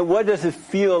 And what does it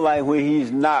feel like when he's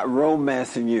not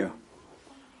romancing you?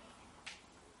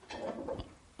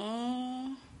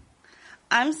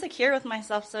 I'm secure with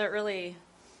myself, so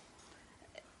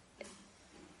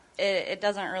it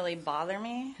doesn't really bother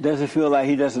me. Does it feel like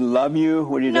he doesn't love you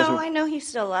when he doesn't? No, I know he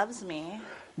still loves me.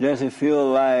 Does it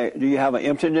feel like, do you have an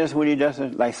emptiness when he does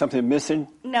it, like something missing?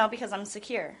 No, because I'm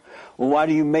secure. Well, why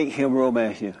do you make him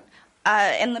romance you?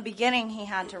 In the beginning, he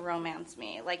had to romance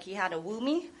me. Like, he had to woo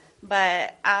me.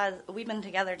 But we've been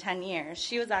together 10 years.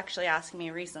 She was actually asking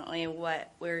me recently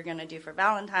what we were going to do for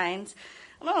Valentine's.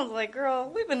 And I was like,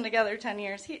 girl, we've been together 10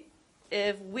 years.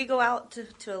 If we go out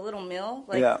to a little meal,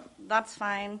 like, that's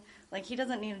fine. Like, he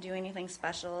doesn't need to do anything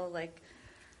special. Like,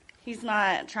 he's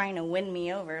not trying to win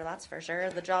me over, that's for sure.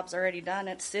 The job's already done.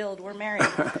 It's sealed. We're married.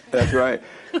 That's right.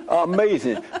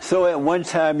 Amazing. So at one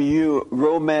time you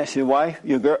romanced your wife,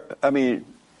 your girl,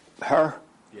 her?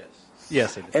 Yes.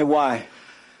 Yes, I did. And why?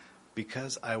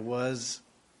 Because I was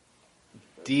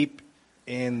deep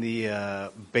in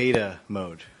the beta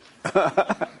mode.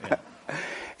 Yeah.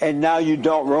 And now you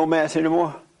don't romance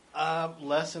anymore?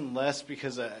 Less and less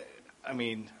because,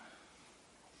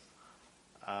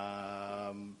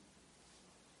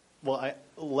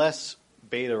 less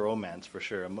beta romance for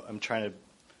sure. I'm trying to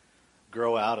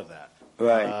grow out of that.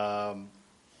 Right.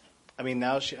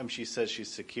 Now she says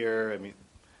she's secure. I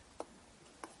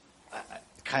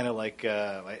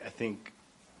think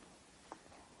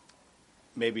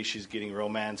maybe she's getting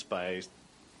romanced by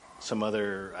some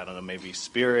other, I don't know, maybe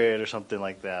spirit or something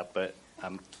like that. But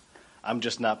I'm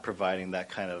just not providing that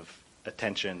kind of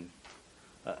attention,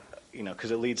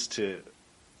 because it leads to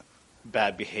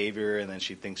bad behavior, and then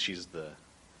she thinks she's the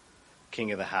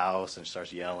king of the house and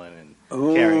starts yelling and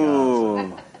carrying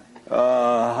on.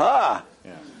 Uh-huh.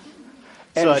 Yeah.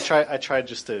 So I try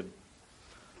just to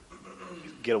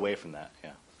get away from that.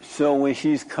 Yeah. So when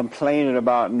she's complaining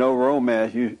about no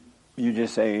romance, you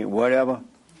just say whatever?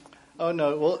 Oh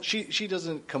no. Well, she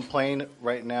doesn't complain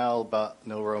right now about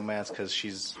no romance because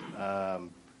she's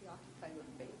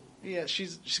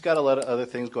she's got a lot of other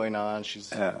things going on.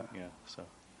 So.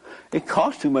 It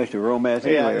costs too much to romance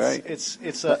anyway, right? It's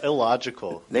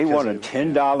illogical. They want a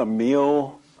 $10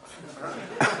 meal.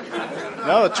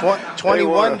 No,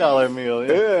 $21 meal.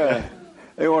 Yeah.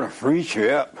 They want a free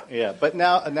trip. Yeah, but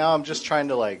now I'm just trying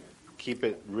to keep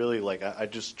it really I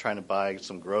just trying to buy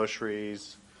some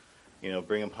groceries,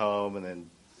 bring them home, and then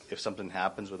if something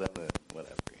happens with them, then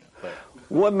whatever. But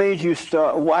what made you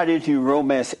start? Why did you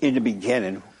romance in the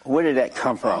beginning? Where did that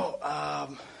come from?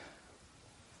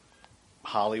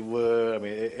 Hollywood.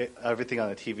 Everything on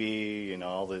the TV,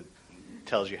 all the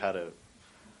tells you how to.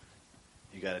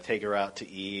 You got to take her out to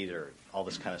eat or all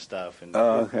this kind of stuff, and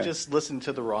just listen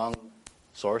to the wrong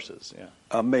sources. Yeah.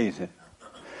 Amazing.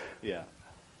 Yeah.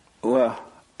 Well,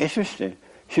 interesting.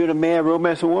 Should a man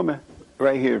romance a woman?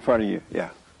 Right here in front of you.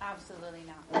 Yeah. Absolutely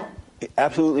not.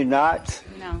 Absolutely not?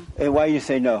 No. And why you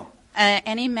say no?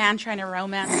 Any man trying to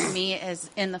romance me is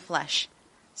in the flesh.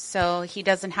 So he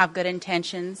doesn't have good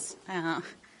intentions.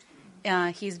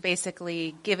 He's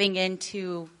basically giving in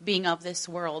to being of this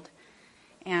world.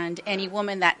 And any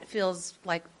woman that feels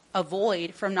like a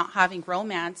void from not having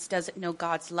romance doesn't know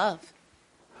God's love.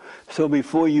 So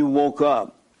before you woke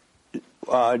up,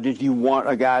 did you want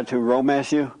a guy to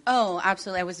romance you? Oh,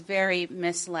 absolutely. I was very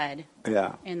misled.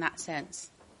 Yeah. In that sense.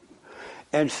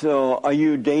 And so are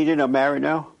you dating or married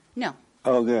now? No.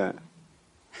 Oh, good.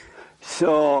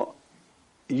 So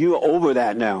you're over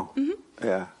that now? Mm-hmm.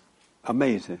 Yeah.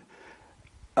 Amazing.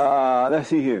 Let's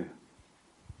see here.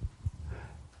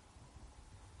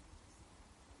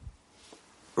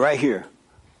 Right here.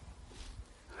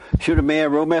 Should a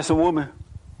man romance a woman?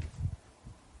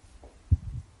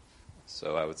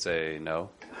 So I would say no,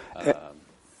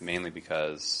 mainly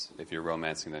because if you're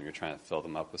romancing them, you're trying to fill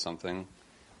them up with something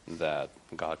that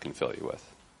God can fill you with.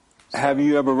 So, have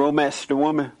you ever romanced a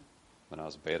woman? When I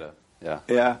was a beta, yeah.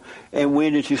 Yeah. And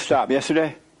when did you stop?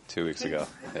 Yesterday? 2 weeks ago,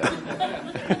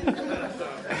 yeah.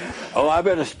 Oh, I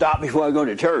better stop before I go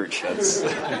to church.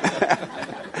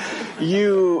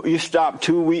 You stopped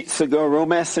 2 weeks ago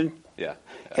romancing? Yeah.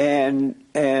 And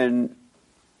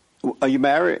are you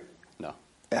married? No.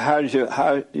 How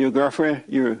your girlfriend?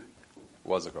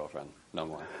 Was a girlfriend. No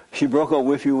more. She broke up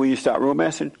with you when you stopped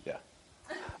romancing? Yeah.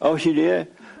 Oh, she did?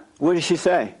 What did she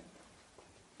say?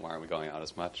 Why aren't we going out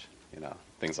as much?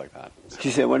 Things like that. She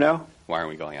said, what now? Why aren't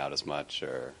we going out as much?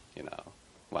 Or,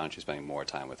 why aren't you spending more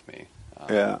time with me?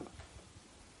 Yeah.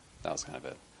 That was kind of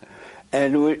it.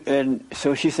 And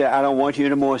so she said, I don't want you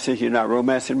anymore since you're not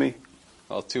romancing me?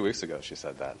 Well, 2 weeks ago she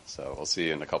said that. So we'll see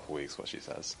in a couple weeks what she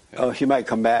says. Yeah. Oh, she might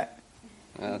come back?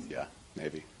 Yeah,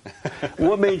 maybe.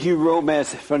 What made you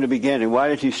romance from the beginning? Why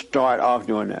did you start off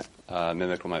doing that?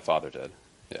 Mimic what my father did.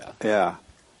 Yeah. Yeah,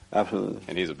 absolutely.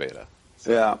 And he's a beta.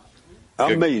 So. Yeah.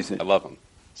 Amazing. I love him.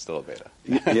 Still a beta.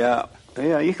 Yeah.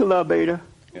 Yeah, you can love beta.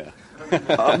 Yeah.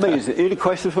 Amazing. Any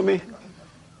questions for me?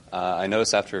 I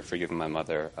noticed after forgiving my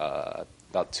mother,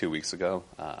 about 2 weeks ago.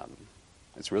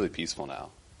 It's really peaceful now,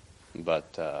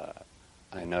 but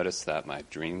I noticed that my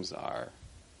dreams are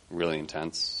really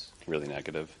intense, really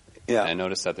negative. Yeah. And I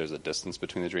noticed that there's a distance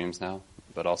between the dreams now,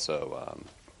 but also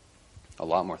a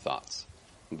lot more thoughts,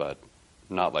 but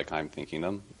not like I'm thinking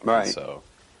them. Right. And so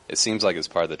it seems like it's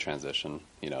part of the transition.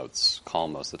 It's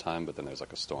calm most of the time, but then there's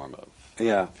like a storm of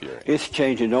fury. It's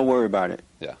changing. Don't worry about it.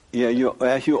 Yeah. Yeah.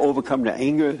 As you overcome the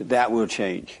anger, that will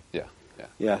change. Yeah.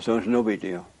 Yeah. So it's no big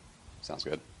deal. Sounds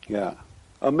good. Yeah.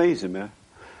 Amazing, man.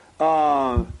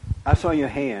 I saw your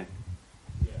hand.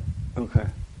 Yeah. Okay.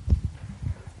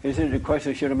 Is it the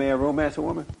question, should a man romance a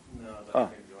woman? No,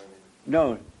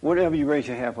 no. Whatever you raise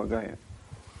your hand for, go ahead.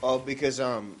 Oh, because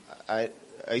I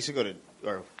used to go to,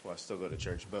 I still go to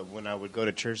church, but when I would go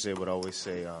to church, they would always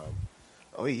say,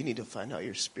 oh, you need to find out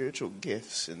your spiritual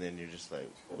gifts. And then you're just like,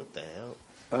 what the hell?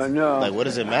 No. Like, what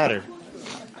does it matter?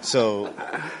 So.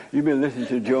 You've been listening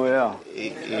to Joel.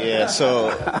 Yeah,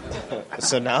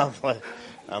 so now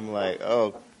I'm like,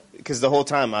 oh, because the whole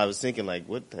time I was thinking, like,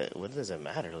 what does it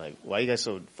matter? Like, why are you guys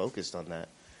so focused on that?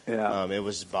 Yeah. It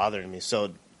was bothering me.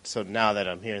 So now that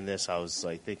I'm hearing this, I was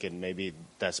like thinking maybe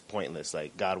that's pointless.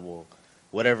 Like, God will,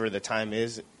 whatever the time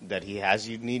is that He has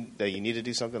you need to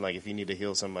do something. Like if you need to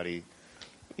heal somebody,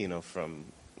 from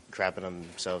crapping on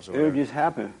themselves or whatever. It'll just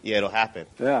happen. Yeah, it'll happen.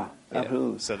 Yeah,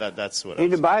 absolutely. So that's what. In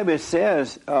the Bible, it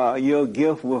says your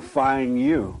gift will find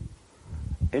you.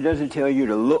 It doesn't tell you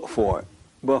to look for it.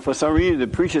 But for some reason, the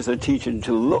preachers are teaching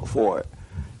to look for it.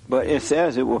 But it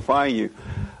says it will find you.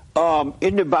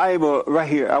 In the Bible, right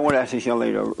here, I want to ask this young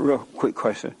lady a real quick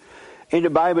question. In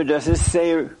the Bible, does it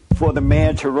say for the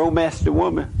man to romance the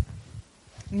woman?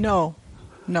 No.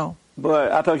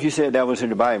 But I thought you said that was in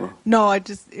the Bible. No,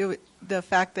 the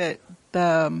fact that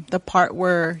the part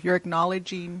where you're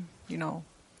acknowledging,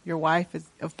 your wife is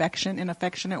in an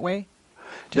affectionate way.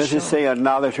 Does it say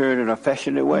acknowledge her in an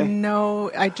affectionate way?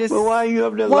 No, I just. Well, why are you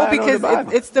up there lying on the Bible?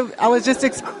 Because I was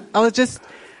just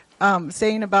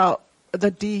saying about the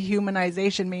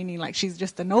dehumanization, meaning like she's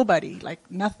just a nobody, like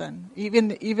nothing.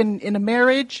 Even in a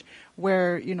marriage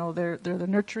where they're the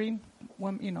nurturing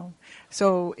one,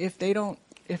 So if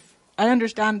I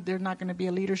understand there's not going to be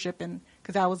a leadership,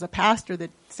 because I was a pastor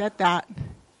that said that,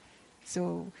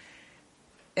 so.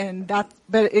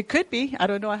 But it could be. I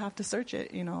don't know. I have to search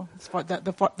it. As far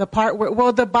the part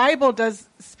where the Bible does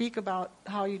speak about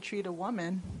how you treat a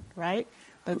woman, right?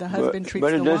 That the husband treats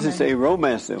the woman. But it doesn't say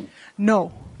romance them.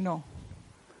 No.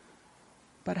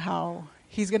 But how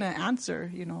he's going to answer?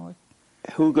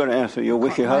 Who's going to answer? Your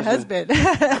wicked husband. My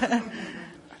husband.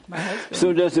 My husband.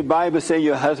 So does the Bible say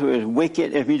your husband is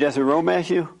wicked if he doesn't romance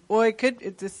you? Well, it could.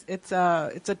 It's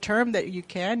a term that you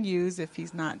can use if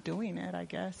he's not doing it, I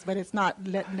guess. But it's not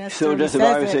necessarily. So does the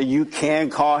Bible say you can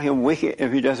call him wicked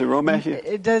if he doesn't romance you?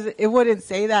 It does. It wouldn't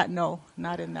say that. No,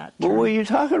 not in that term. Well, what are you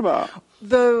talking about?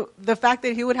 The fact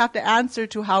that he would have to answer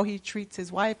to how he treats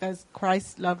his wife as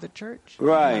Christ loved the church.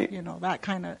 Right. That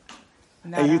kind of.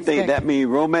 And you think that means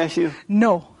romance you?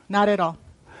 No, not at all.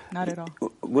 Not at all.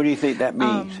 What do you think that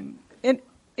means?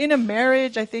 In a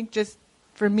marriage, I think just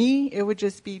for me, it would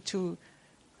just be to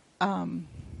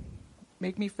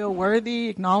make me feel worthy,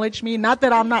 acknowledge me. Not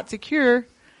that I'm not secure.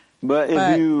 But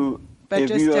if you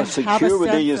are secure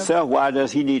within yourself, why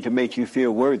does he need to make you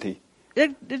feel worthy?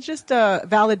 It's just a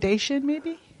validation,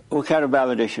 maybe. What kind of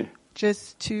validation?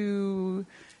 Just to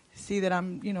see that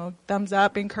I'm, thumbs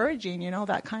up, encouraging,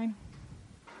 that kind.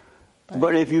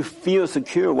 But if you feel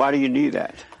secure, why do you need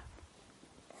that?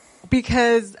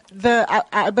 Because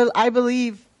I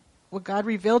believe what God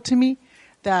revealed to me,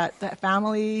 that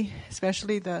family,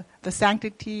 especially the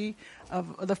sanctity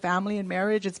of the family and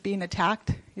marriage, it's being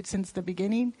attacked. It's since the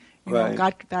beginning.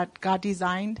 God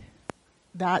designed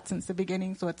that since the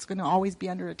beginning, so it's going to always be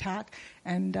under attack.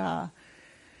 And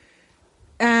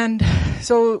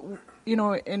so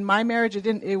in my marriage,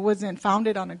 it wasn't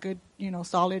founded on a good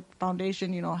solid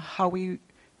foundation. How we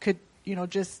could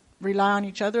just rely on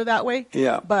each other that way.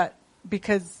 Yeah. But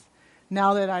because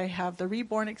now that I have the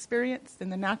reborn experience in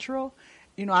the natural,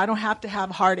 I don't have to have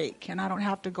heartache, and I don't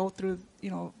have to go through,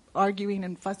 arguing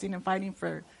and fussing and fighting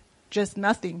for just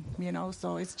nothing,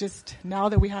 So it's just now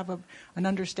that we have an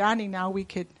understanding, now we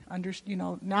could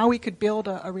now we could build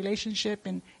a relationship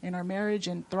in our marriage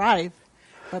and thrive.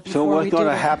 But so what's going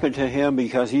to happen to him,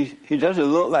 because he doesn't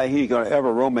look like he's going to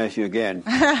ever romance you again?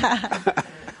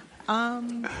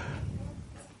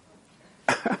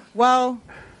 Well,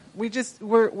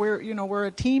 we're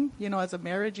a team, as a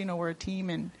marriage, we're a team,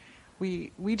 and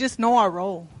we just know our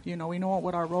role, we know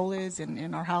what our role is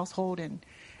in our household, and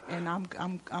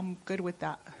I'm good with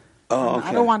that. Oh,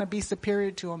 I don't want to be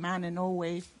superior to a man in no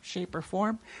way, shape, or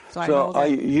form. So I know that.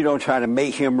 You don't try to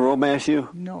make him romance you?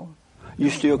 No. You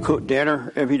still cook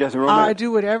dinner if he doesn't romance? I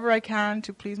do whatever I can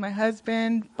to please my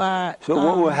husband, but... So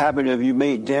what would happen if you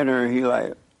made dinner and he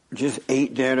like just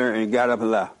ate dinner and got up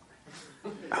and left?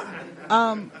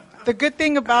 The good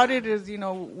thing about it is,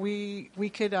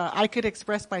 I could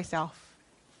express myself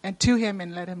and to him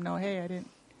and let him know, hey, I didn't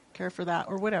care for that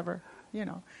or whatever,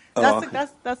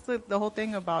 That's the whole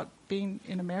thing about being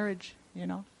in a marriage,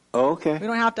 Okay. We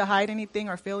don't have to hide anything,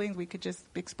 our feelings. We could just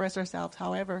express ourselves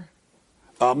however.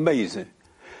 Amazing.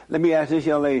 Let me ask this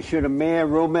young lady, should a man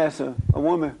romance a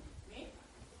woman?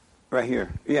 Right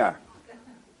here. Yeah.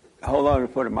 Hold on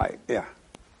for the mic. Yeah.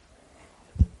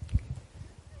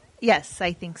 Yes,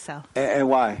 I think so. And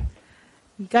why?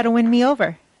 You got to win me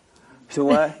over. So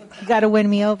what? You got to win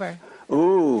me over.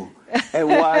 Ooh. And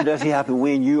why does he have to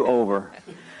win you over?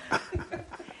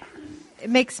 It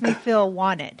makes me feel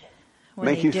wanted.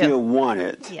 Make you feel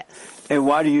wanted? Yes. And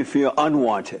why do you feel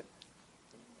unwanted?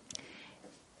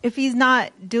 If he's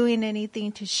not doing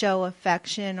anything to show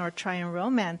affection or try and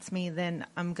romance me, then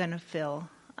I'm going to feel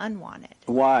unwanted.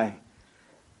 Why?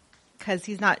 Because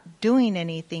he's not doing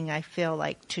anything, I feel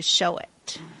like, to show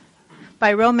it.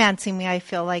 By romancing me, I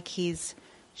feel like he's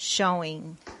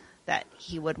showing that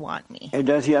he would want me. And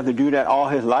does he have to do that all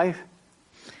his life?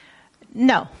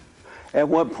 No. At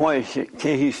what point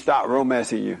can he stop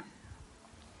romancing you?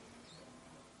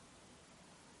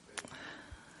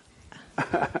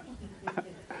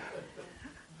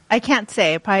 I can't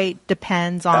say. It probably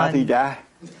depends on... After he die?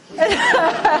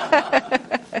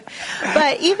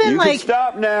 But even you like... You can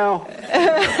stop now.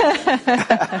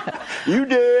 You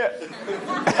did.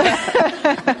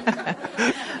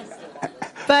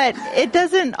 But it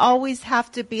doesn't always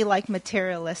have to be like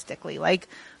materialistically. Like,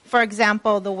 for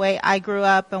example, the way I grew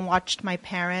up and watched my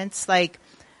parents, like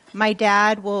my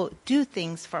dad will do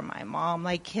things for my mom.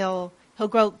 Like he'll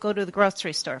go to the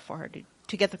grocery store for her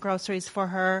to get the groceries for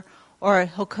her, or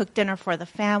he'll cook dinner for the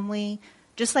family.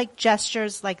 Just like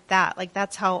gestures like that. Like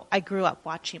that's how I grew up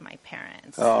watching my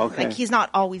parents. Oh, okay. Like he's not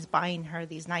always buying her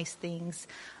these nice things.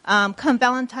 Come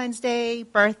Valentine's Day,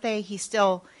 birthday, he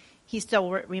still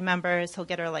remembers. He'll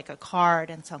get her like a card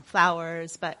and some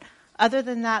flowers. But other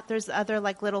than that, there's other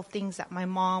like little things that my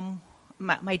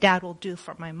dad will do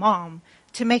for my mom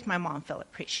to make my mom feel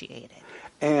appreciated.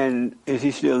 And is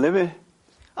he still living?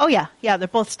 Oh yeah, they're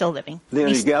both still living. They're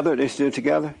together? They're still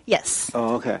together? Yes.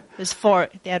 Oh, okay. There's four.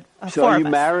 They had so four are of you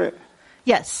us. married?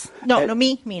 Yes. No,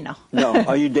 me no. No.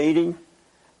 Are you dating?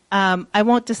 I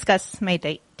won't discuss my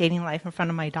dating life in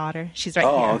front of my daughter. She's right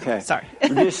here. Oh, okay. Sorry.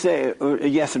 Just say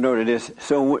yes or no to this.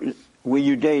 So when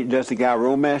you date, does the guy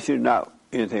romance you? Not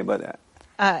anything about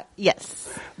that?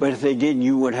 Yes. But if they didn't,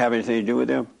 you wouldn't have anything to do with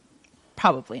them?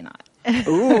 Probably not.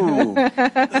 Ooh.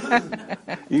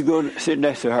 You go sit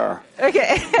next to her.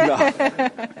 Okay. No.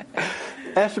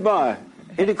 Esteban,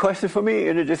 any question for me?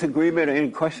 Any disagreement or any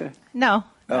question? No.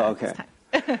 Oh, okay.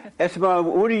 Esteban,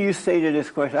 what do you say to this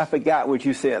question? I forgot what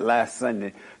you said last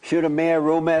Sunday. Should a man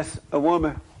romance a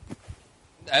woman?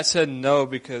 I said no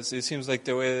because it seems like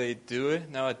the way they do it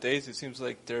nowadays, it seems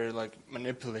like they're like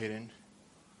manipulating.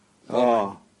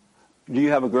 Oh. Do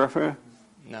you have a girlfriend?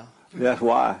 No. That's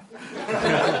why.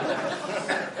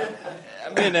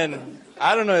 I mean, and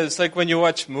I don't know, it's like when you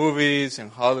watch movies in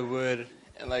Hollywood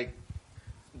and like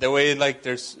the way like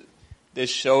they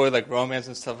show it like romance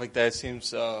and stuff like that, it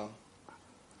seems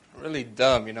really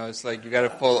dumb, it's like you gotta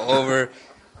fall over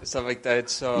and stuff like that.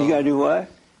 So you gotta do what?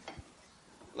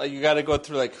 Like you gotta go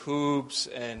through like hoops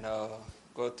and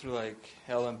go through like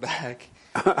hell and back.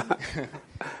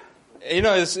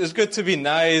 It's good to be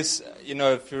nice,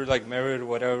 if you're like married or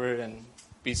whatever, and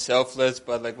be selfless.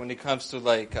 But like when it comes to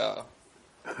like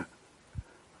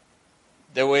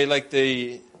the way like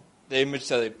the image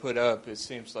that they put up, it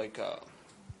seems like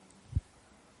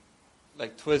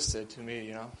twisted to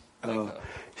me,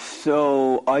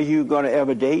 So are you gonna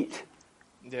ever date?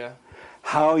 Yeah.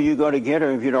 How are you gonna get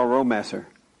her if you don't romance her?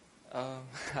 I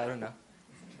don't know.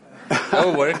 That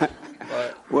would work.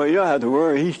 But well, you don't have to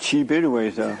worry. He's cheap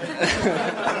anyway, so.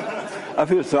 I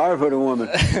feel sorry for the woman.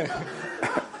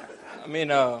 I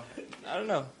mean, I don't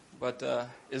know. But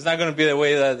it's not going to be the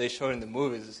way that they show it in the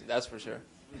movies, that's for sure.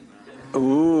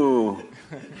 Ooh.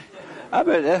 I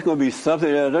bet that's going to be something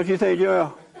else. Don't you think,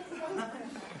 Joel?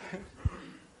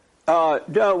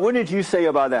 Doug, what did you say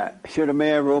about that? Should a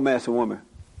man romance a woman?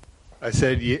 I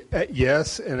said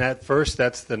yes, and at first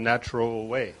that's the natural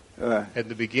way. At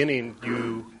the beginning,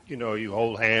 you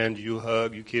hold hands, you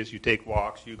hug, you kiss, you take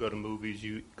walks, you go to movies,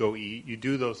 you go eat, you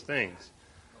do those things.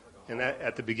 And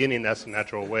at the beginning, that's the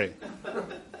natural way.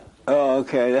 Oh, Oh,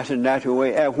 okay. That's a natural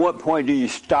way. At what point do you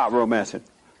stop romancing?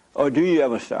 Or do you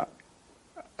ever stop?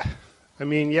 I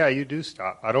mean, yeah, you do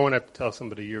stop. I don't want to have to tell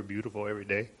somebody you're beautiful every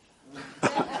day.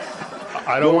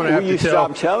 I don't want to have to tell. Will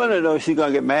you stop telling her, though, she's going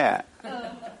to get mad?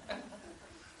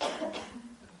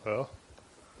 Well,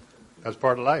 that's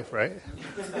part of life, right?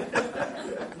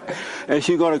 And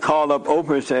she's going to call up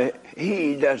Oprah and say,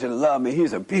 he doesn't love me.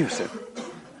 He's abusive.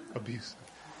 Abusive.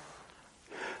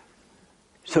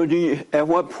 So at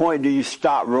what point do you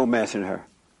stop romancing her?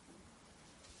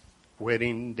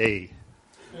 Wedding day.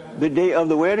 The day of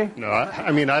the wedding? No,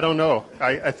 I mean, I don't know.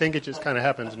 I think it just kind of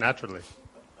happens naturally.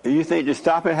 You think to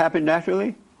stop it happened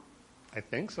naturally? I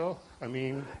think so. I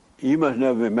mean... You must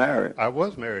never been married. I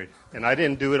was married, and I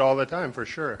didn't do it all the time, for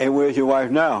sure. And where's your wife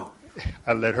now?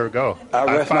 I let her go. I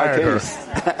rest my fired case.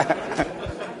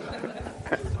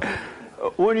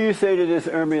 What do you say to this,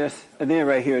 Ermias? And then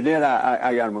right here, then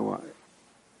I got to move on.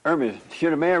 Ermias,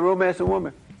 should a man romance a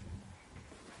woman?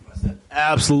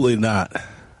 Absolutely not.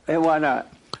 And why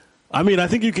not? I mean, I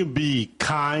think you can be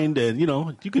kind and,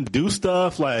 you can do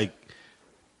stuff like,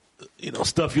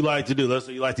 stuff you like to do. Let's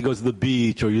say you like to go to the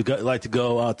beach or you like to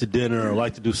go out to dinner or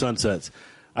like to do sunsets.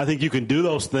 I think you can do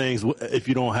those things if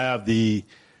you don't have the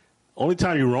only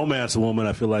time you romance a woman,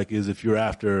 I feel like, is if you're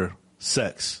after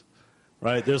sex,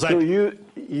 right? There's like. So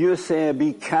you're saying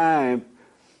be kind.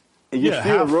 You're yeah,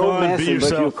 still have fun, romancing, be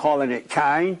yourself. but you're calling it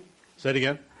kind? Say it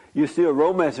again. You're still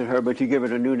romancing her, but you give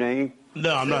it a new name?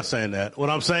 No, I'm not saying that. What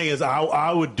I'm saying is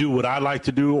I would do what I like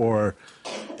to do,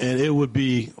 and it would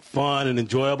be fun and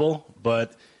enjoyable.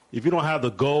 But if you don't have the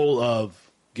goal of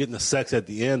getting the sex at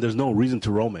the end, there's no reason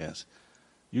to romance.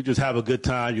 You just have a good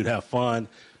time. You'd have fun.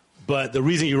 But the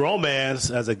reason you romance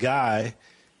as a guy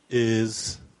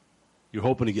is you're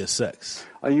hoping to get sex.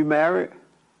 Are you married?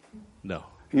 No.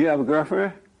 You have a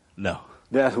girlfriend? No.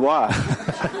 That's why.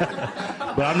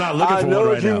 But I'm not looking for one right now. I know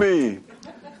what you mean.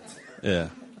 Yeah.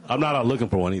 I'm not out looking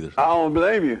for one either. I don't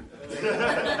blame you.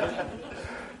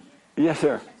 Yes,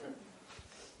 sir.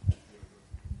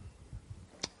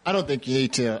 I don't think you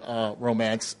need to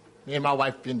romance. Me and my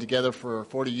wife have been together for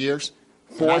 40 years.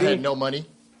 40? I had no money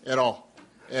at all.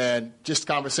 And just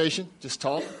conversation, just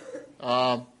talk.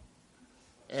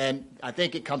 And I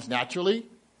think it comes naturally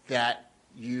that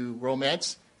you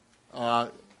romance.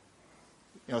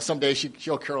 Some days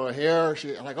she'll curl her hair.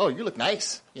 I'm like, oh, you look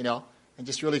nice, and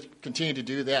just really continue to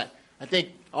do that. I think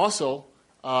also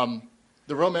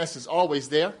the romance is always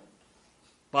there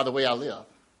by the way I live,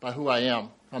 by who I am.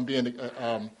 I'm being.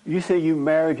 You say you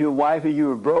married your wife and you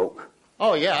were broke?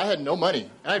 Oh yeah, I had no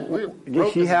money.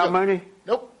 Did she have money?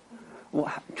 Nope.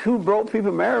 Well, two broke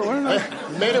people married, weren't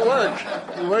they? We made it work.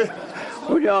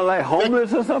 Were y'all like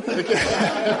homeless or something?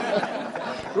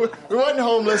 We wasn't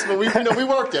homeless, but we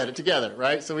worked at it together,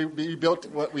 right? So we built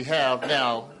what we have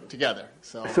now together.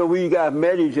 So when you guys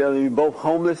met each other, you both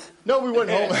homeless? No, we weren't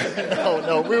homeless.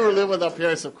 No, we were living with our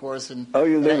parents, of course. And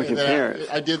you lived with your parents?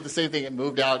 I did the same thing and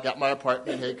moved out, got my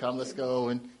apartment. Hey, come, let's go,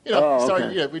 and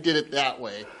we did it that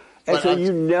way. And but so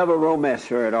you never romanced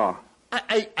her at all?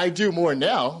 I do more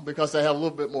now because I have a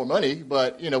little bit more money,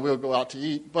 but we'll go out to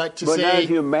eat. But now if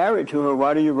you're married to her,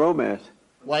 why do you romance?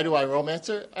 Why do I romance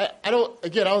her? I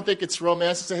don't think it's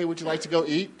romance to say, hey, would you like to go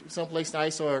eat someplace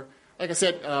nice? Or, like I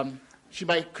said, she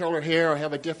might curl her hair or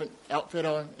have a different outfit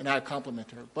on, and I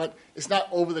compliment her. But it's not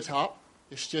over the top.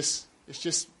 It's just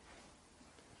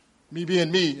me being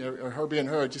me or her being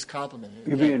her, just complimenting.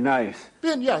 You're being nice.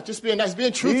 Just being nice,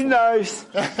 being truthful. Be nice.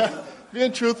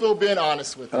 Being truthful, being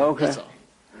honest with her. Okay. That's all.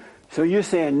 So you're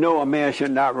saying no, a man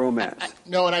should not romance?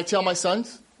 No, and I tell my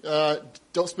sons,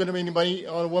 don't spend any money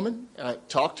on a woman.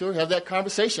 Talk to her, have that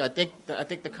conversation. I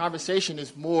think the conversation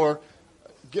is more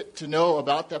get to know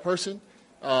about that person.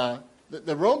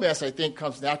 The romance, I think,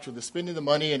 comes natural. The spending the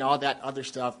money and all that other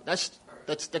stuff,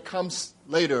 that comes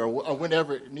later or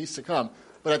whenever it needs to come.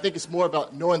 But I think it's more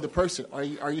about knowing the person. Are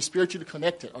you spiritually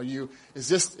connected? Is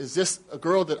this a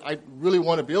girl that I really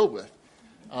want to build with?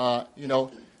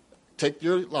 Take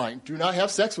your line. Do not have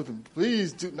sex with him.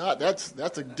 Please do not. That's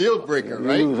a deal breaker,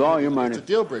 right? You lose all your money. It's a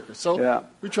deal breaker. So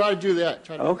we try to do that.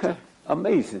 Okay.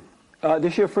 Amazing.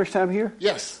 This your first time here?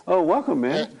 Yes. Oh, welcome,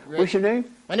 man. What's your name?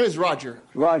 My name is Roger.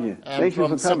 Roger. Thank you for coming.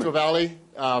 From Central Valley.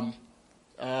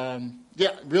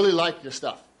 Really like your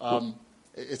stuff.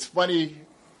 It's funny.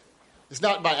 It's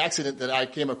not by accident that I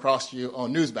came across you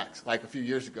on Newsmax like a few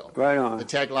years ago. Right on. The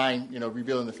tagline,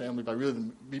 rebuilding the family by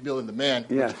rebuilding the man.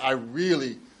 Yes.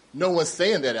 No one's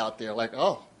saying that out there. Like,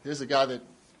 oh, here's a guy that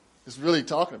is really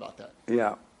talking about that.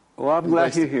 Yeah. Well, I'm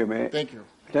glad you're here, man. Thank you.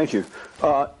 Thank you.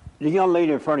 The young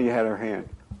lady in front of you had her hand.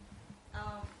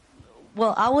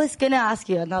 Well, I was gonna ask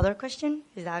you another question.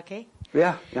 Is that okay?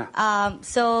 Yeah.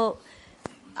 So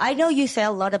I know you say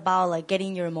a lot about like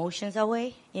getting your emotions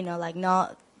away. Like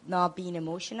not being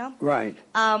emotional. Right.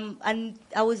 And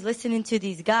I was listening to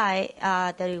this guy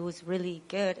that it was really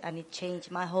good, and it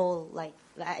changed my whole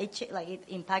it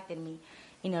impacted me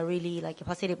in a really a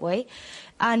positive way.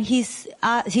 And he's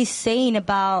saying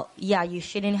about you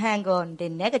shouldn't hang on the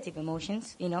negative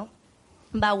emotions,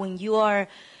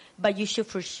 but you should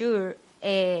for sure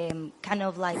kind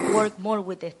of work more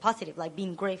with the positive, like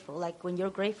being grateful. Like when you're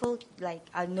grateful,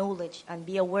 acknowledge and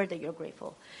be aware that you're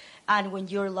grateful. And when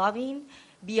you're loving,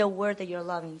 be aware that you're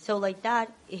loving. So like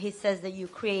that, he says that you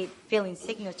create feeling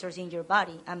signatures in your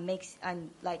body and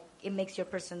it makes your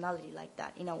personality like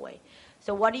that in a way.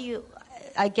 So what do you?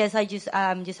 I guess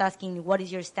I'm just asking, what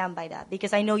is your stand by that?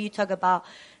 Because I know you talk about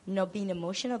not being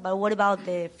emotional, but what about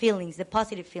the feelings, the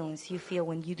positive feelings you feel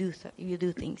when you do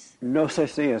things? No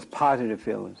such thing as positive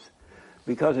feelings,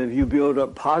 because if you build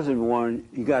up positive one,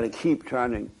 you got to keep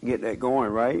trying to get that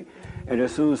going, right? And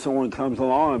as soon as someone comes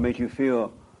along and makes you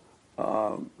feel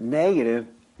negative,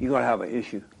 you're gonna have an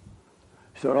issue.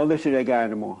 So don't listen to that guy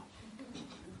anymore.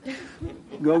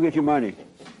 Go get your money.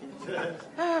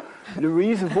 The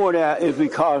reason for that is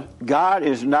because God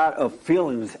is not of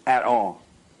feelings at all.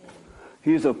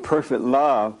 He's of perfect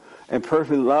love, and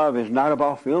perfect love is not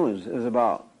about feelings. It's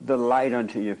about the light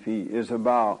unto your feet. It's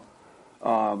about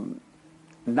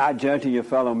not judging your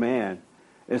fellow man.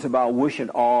 It's about wishing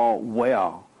all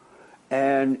well.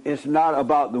 And it's not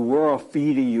about the world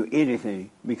feeding you anything,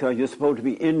 because you're supposed to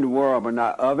be in the world but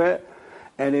not of it.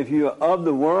 And if you're of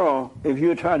the world, if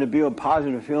you're trying to build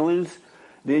positive feelings,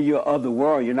 then you're of the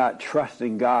world. You're not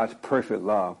trusting God's perfect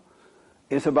love.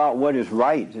 It's about what is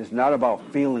right. It's not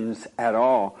about feelings at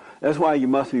all. That's why you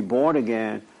must be born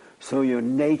again, so your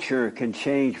nature can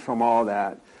change from all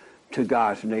that to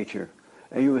God's nature.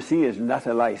 And you will see it's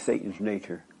nothing like Satan's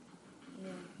nature.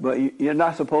 But you're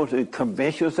not supposed to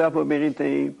convince yourself of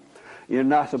anything. You're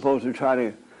not supposed to try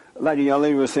to, like the young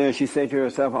lady was saying, she said to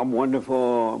herself, I'm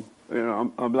wonderful, I'm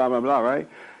blah, blah, blah, right?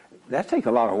 That takes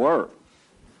a lot of work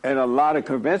and a lot of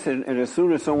convincing. And as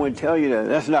soon as someone tells you that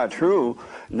that's not true,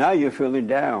 now you're feeling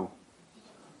down.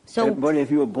 But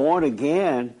if you're born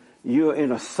again, you're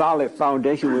in a solid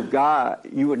foundation with God,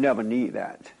 you would never need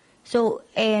that. So,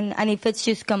 and if it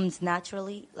just comes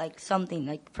naturally, like something,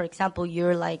 like, for example,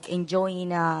 you're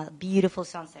enjoying a beautiful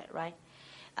sunset, right?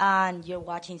 And you're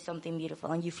watching something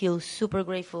beautiful and you feel super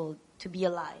grateful to be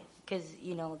alive because,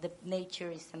 the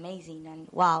nature is amazing and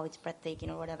wow, it's breathtaking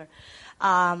or whatever.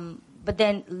 But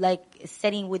then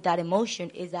setting with that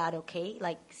emotion, is that okay?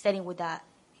 Setting with that,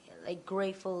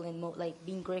 grateful and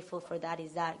being grateful for that,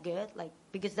 is that good?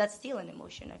 Because that's still an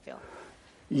emotion, I feel.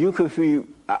 You could feel,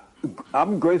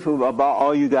 I'm grateful about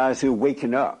all you guys who are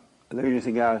waking up. Ladies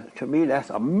and guys, to me, that's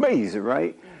amazing,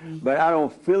 right? Mm-hmm. But I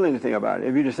don't feel anything about it.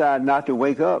 If you decide not to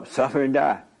wake up, suffer and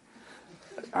die.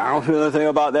 I don't feel anything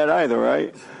about that either,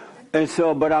 right? And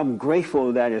so, but I'm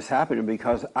grateful that it's happening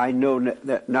because I know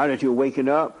that now that you're waking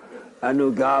up, I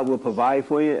know God will provide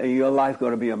for you and your life's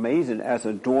going to be amazing as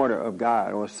a daughter of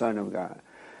God or a son of God.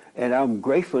 And I'm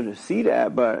grateful to see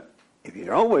that, but if you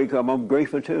don't wake up, I'm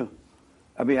grateful too.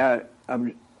 I mean,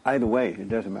 I'm either way, it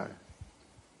doesn't matter.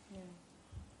 Yeah.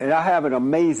 And I have an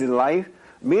amazing life,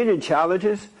 many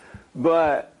challenges,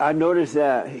 but I notice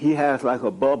that he has like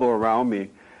a bubble around me,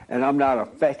 and I'm not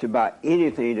affected by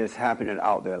anything that's happening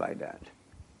out there like that.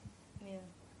 Yeah.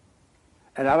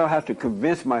 And I don't have to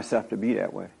convince myself to be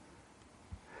that way.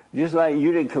 Just like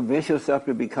you didn't convince yourself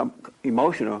to become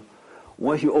emotional,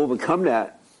 once you overcome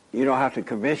that, you don't have to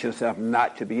convince yourself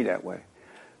not to be that way.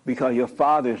 Because your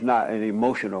father is not an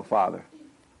emotional father.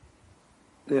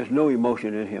 There's no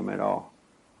emotion in him at all.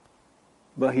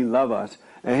 But he loves us.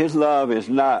 And his love is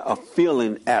not a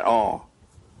feeling at all.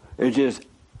 It's just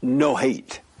no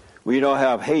hate. When you don't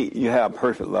have hate, you have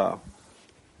perfect love.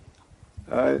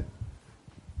 All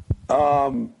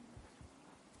right?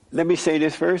 Let me say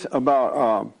this first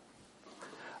about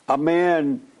a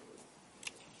man.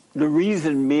 The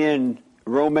reason men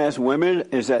romance women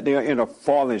is that they're in a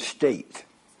fallen state.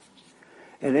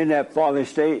 And in that fallen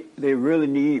state, they really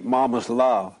need mama's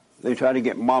love. They try to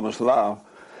get mama's love.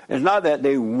 It's not that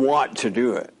they want to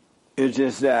do it. It's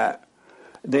just that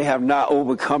they have not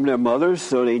overcome their mothers,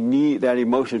 so they need that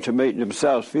emotion to make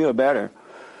themselves feel better.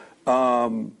 A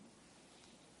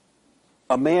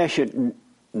man should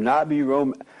not be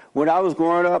romantic. When I was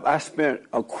growing up, I spent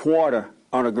a quarter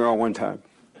on a girl one time.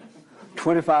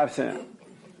 25 cents.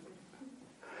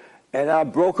 And I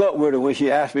broke up with her when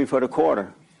she asked me for the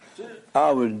quarter.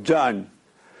 I was done.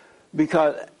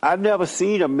 Because I've never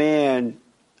seen a man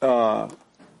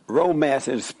romance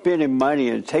and spending money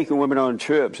and taking women on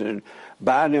trips and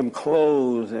buying them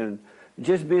clothes and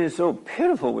just being so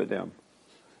pitiful with them.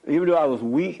 Even though I was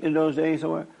weak in those days,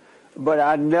 but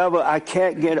I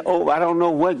can't get over, I don't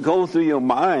know what goes through your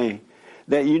mind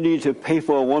that you need to pay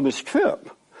for a woman's trip,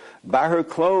 buy her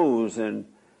clothes and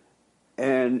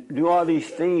do all these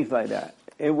things like that.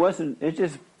 It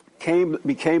just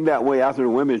became that way after the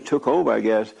women took over, I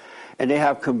guess, and they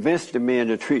have convinced the men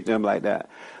to treat them like that.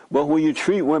 But when you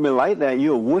treat women like that,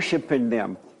 you're worshiping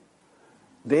them.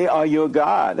 They are your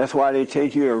God. That's why they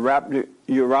take you and wrap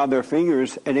you around their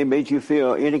fingers, and they make you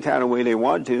feel any kind of way they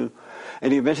want to,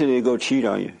 and eventually they go cheat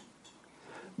on you.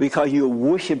 Because you're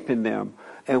worshiping them.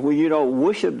 And when you don't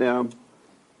worship them,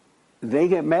 they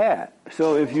get mad.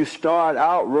 So if you start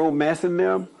out romancing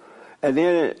them, and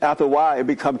then after a while it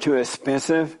becomes too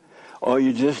expensive, or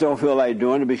you just don't feel like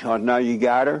doing it because now you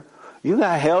got her, you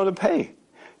got hell to pay.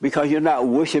 Because you're not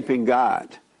worshiping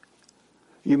God.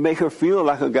 You make her feel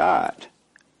like a god.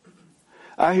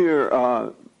 I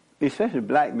hear, especially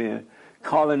black men,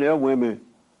 calling their women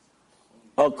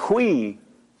a queen.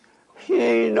 She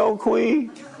ain't no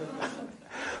queen.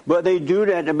 But they do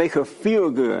that to make her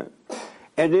feel good.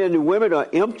 And then the women are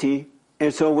empty,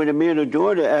 and so when the men are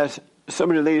doing it, as some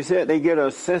of the ladies said, they get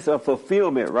a sense of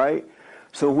fulfillment, right?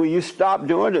 So when you stop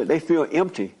doing it, they feel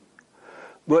empty.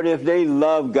 But if they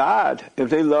love God,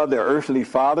 if they love their earthly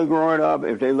father growing up,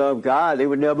 if they love God, they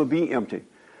would never be empty.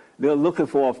 They're looking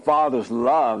for a father's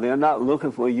love. They're not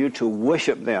looking for you to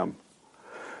worship them,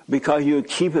 because you're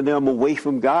keeping them away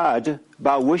from God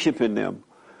by worshiping them.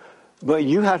 But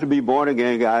you have to be born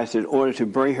again, guys, in order to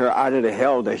bring her out of the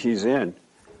hell that she's in.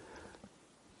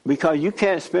 Because you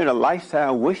can't spend a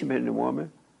lifetime worshiping the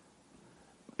woman.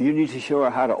 You need to show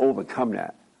her how to overcome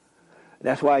that.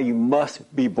 That's why you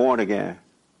must be born again.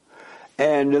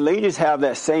 And the ladies have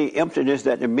that same emptiness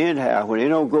that the men have. When they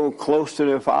don't go close to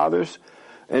their fathers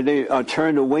and they are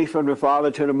turned away from the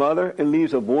father to the mother, it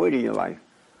leaves a void in your life.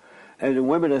 And the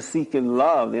women are seeking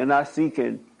love. They're not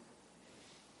seeking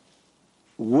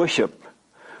worship.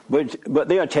 But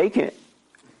they are taking it.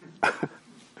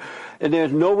 And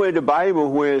there's nowhere in the Bible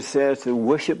where it says to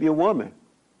worship your woman.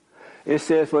 It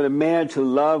says for the man to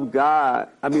love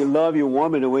love your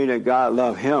woman the way that God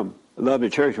loved him. Love the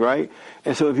church, right?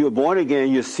 And so if you're born again,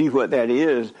 you see what that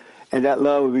is, and that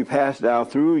love will be passed down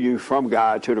through you from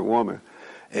God to the woman.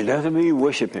 It doesn't mean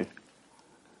worshiping.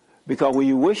 Because when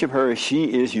you worship her, she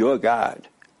is your God.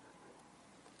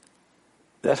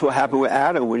 That's what happened with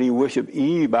Adam when he worshiped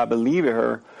Eve by believing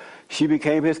her. She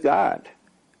became his God.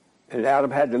 And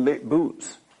Adam had to lick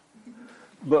boots.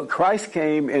 But Christ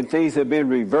came and things have been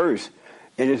reversed.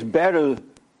 And it's better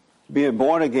being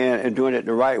born again and doing it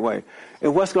the right way.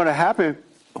 And what's going to happen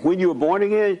when you're born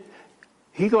again,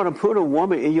 he's going to put a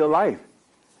woman in your life.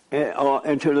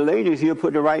 And to the ladies, he'll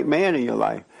put the right man in your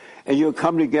life. And you'll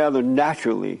come together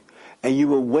naturally. And you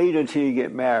will wait until you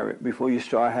get married before you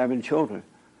start having children.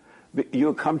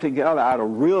 You'll come together out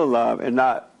of real love and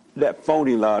not that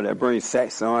phony love that brings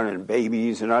sex on and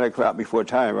babies and all that crap before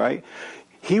time, right?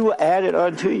 He will add it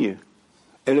unto you.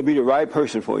 It'll be the right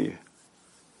person for you.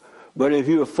 But if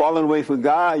you are falling away from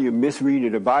God, you're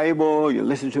misreading the Bible, you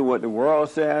listen to what the world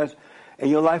says, and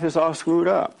your life is all screwed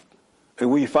up. And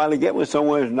when you finally get with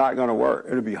someone, it's not going to work.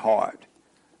 It'll be hard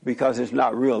because it's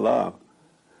not real love.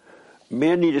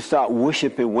 Men need to stop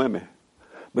worshiping women.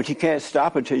 But you can't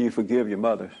stop until you forgive your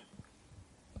mothers.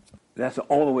 That's the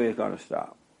only way it's going to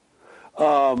stop.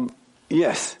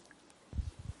 Yes.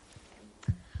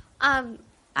 I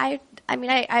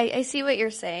see what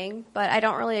you're saying, but I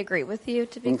don't really agree with you,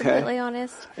 to be completely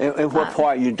honest. And what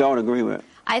part you don't agree with?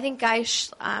 I think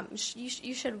guys,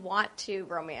 you should want to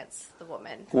romance the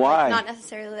woman. Why? Like, not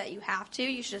necessarily that you have to.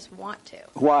 You should just want to.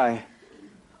 Why?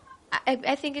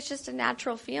 I think it's just a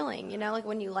natural feeling, like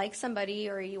when you like somebody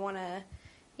or you want to,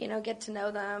 get to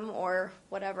know them or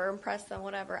whatever, impress them,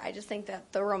 whatever. I just think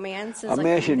that the romance is a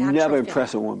man should never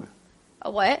impress a woman.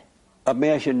 A what? A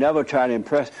man should never try to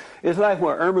impress. It's like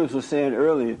what Irma was saying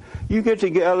earlier. You get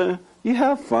together, you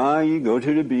have fun, you go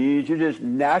to the beach, you just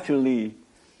naturally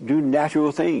do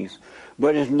natural things.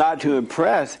 But it's not to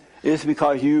impress. It's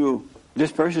because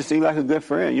this person seems like a good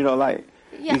friend. You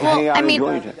can hang out and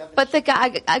enjoy each other. But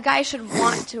a guy should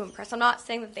want to impress. I'm not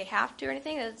saying that they have to or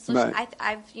anything. It's just, right.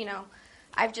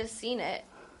 I've just seen it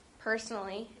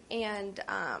personally, and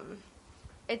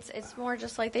it's more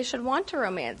just like they should want to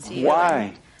romance you.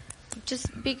 Why? Just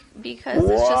because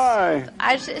Why?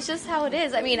 It's just how it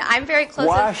is. I mean, I'm very close.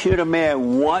 Why should a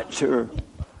man want to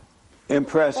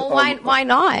impress? Well, why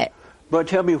not? But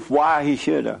tell me why he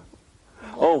should have.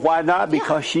 Oh, why not?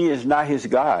 Because she is not his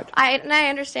God. I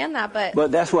understand that,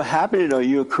 But that's what happened, though.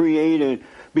 You're created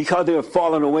because they're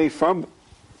falling away from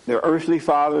their earthly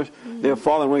fathers. Mm-hmm. They're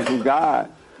falling away from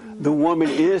God. The woman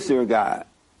is their God.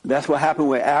 That's what happened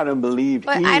when Adam believed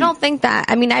But Eve. I don't think that.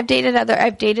 I mean, I've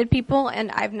dated people,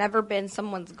 and I've never been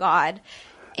someone's God.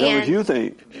 That's what you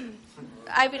think.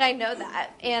 I mean, I know that,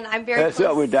 and I'm very That's close.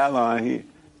 up with that line here.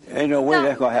 Ain't no way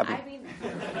that's going to happen. I mean,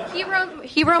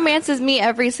 he romances me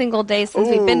every single day since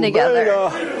we've been together.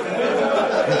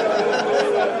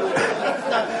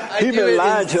 He's been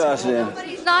lying to us then.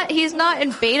 But he's not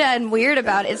in beta and weird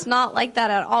about it. It's not like that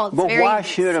at all. It's But very, why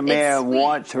should a it's man sweet.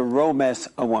 want to romance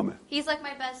a woman? He's like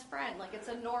my best friend. Like, it's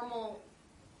a normal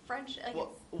friendship. Like,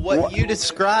 What you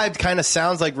described kind of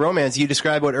sounds like romance. You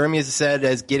described what Ermias said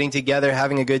as getting together,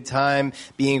 having a good time,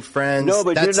 being friends. No,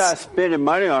 but That's- you're not spending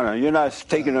money on her. You're not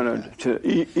taking her to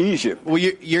Egypt. Well,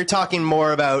 you're talking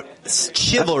more about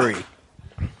chivalry.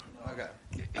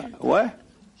 What?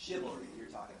 Chivalry, you're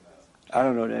talking about. I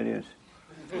don't know what that is.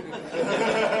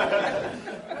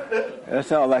 That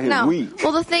sounds like it's no. weak.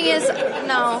 Well, the thing is,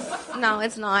 no,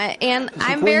 it's not. And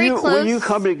I'm When very you- close. When you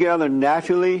come together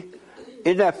naturally,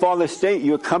 in that fallen state,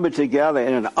 you're coming together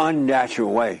in an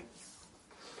unnatural way.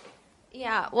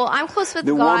 Yeah, well, I'm close with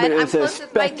The God. woman I'm is close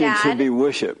with my expected to dad. be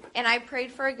worshipped. And I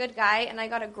prayed for a good guy, and I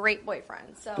got a great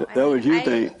boyfriend. So That's what you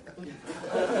think.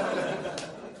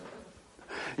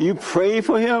 You prayed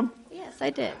for him? Yes, I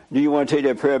did. Do you want to take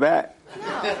that prayer back?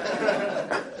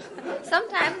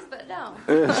 Sometimes, but no.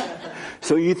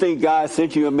 So you think God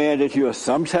sent you a man that you're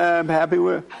sometime happy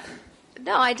with?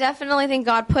 No, I definitely think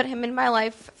God put him in my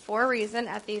life for a reason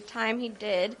at the time he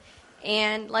did.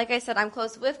 And like I said, I'm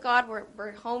close with God.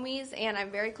 We're homies, and I'm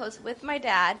very close with my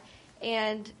dad.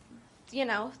 And, you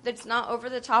know, it's not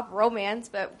over-the-top romance,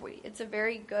 but it's a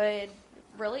very good,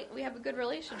 we have a good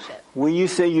relationship. When you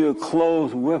say you're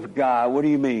close with God, what do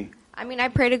you mean? I mean, I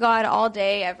pray to God all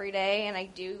day, every day, and I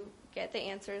do get the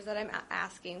answers that I'm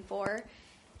asking for.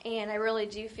 And I really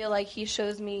do feel like he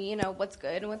shows me, you know, what's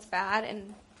good and what's bad.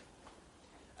 And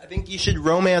I think you should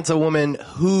romance a woman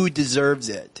who deserves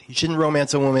it. You shouldn't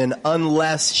romance a woman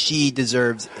unless she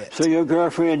deserves it. So your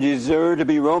girlfriend deserves to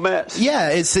be romanced? Yeah,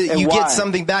 it's And you why? get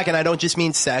something back, and I don't just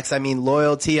mean sex. I mean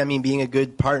loyalty. I mean being a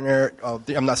good partner. Oh,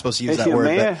 I'm not supposed to use Is that she a word.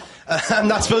 man? But, I'm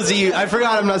not supposed to use. I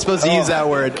forgot I'm not supposed to use that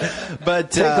word.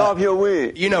 But Take off your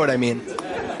wig. You know what I mean.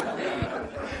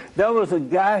 There was a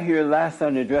guy here last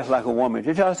Sunday dressed like a woman.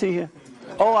 Did y'all see him?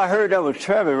 Oh, I heard that was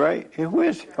Trevor, right? And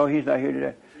where's? Oh, he's not here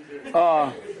today.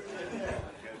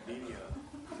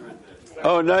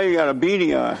 Oh, now you got a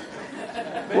beanie on.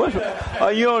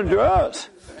 Are you on drugs?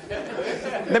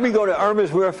 Let me go to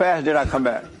Irma's real fast, then I come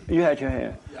back. You had your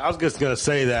hand. I was just going to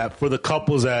say that for the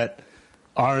couples that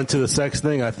are into the sex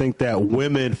thing, I think that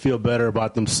women feel better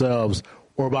about themselves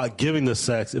or about giving the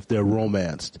sex if they're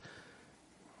romanced.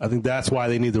 I think that's why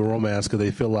they need the romance, because they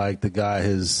feel like the guy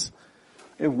is...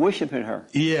 They're worshiping her.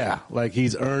 Yeah, like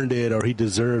he's earned it or he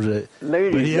deserves it.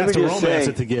 Ladies, but he let has me to just romance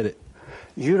say, it to get it.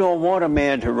 You don't want a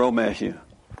man to romance you.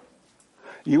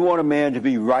 You want a man to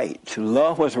be right, to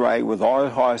love what's right with all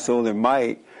his heart, soul, and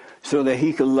might, so that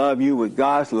he can love you with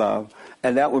God's love,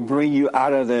 and that will bring you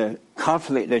out of the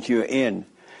conflict that you're in.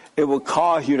 It will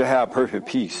cause you to have perfect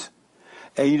peace.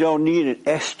 And you don't need an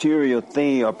exterior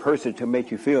thing or person to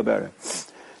make you feel better.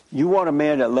 You want a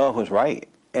man that loves what's right,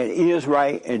 and is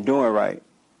right, and doing right.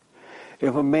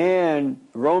 If a man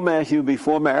romances you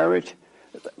before marriage,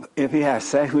 if he has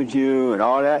sex with you and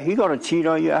all that, he's going to cheat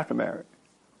on you after marriage.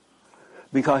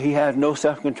 Because he has no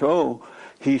self-control.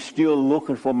 He's still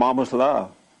looking for mama's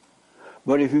love.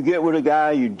 But if you get with a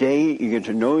guy, you date, you get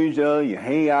to know each other, you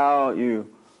hang out,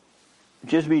 you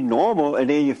just be normal, and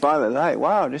then you finally like,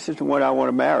 wow, this is the one I want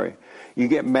to marry. You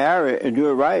get married and do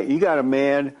it right. You got a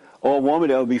man or a woman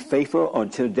that will be faithful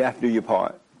until death do you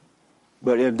part.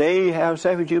 But if they have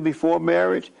sex with you before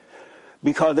marriage,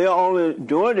 because they're only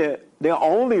doing it, they're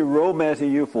only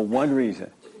romancing you for one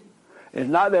reason. It's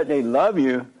not that they love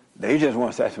you, they just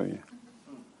want sex with you.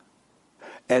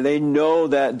 And they know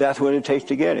that that's what it takes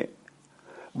to get it.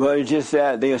 But it's just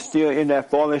that they are still in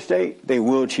that fallen state, they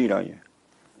will cheat on you.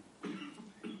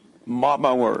 Mark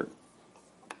my word.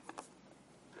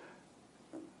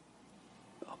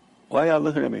 Why y'all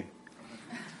looking at me?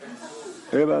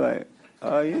 Everybody like,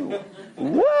 are you?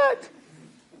 What?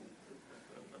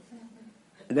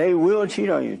 They will cheat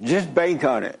on you. Just bank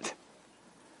on it.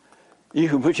 You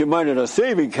can put your money in a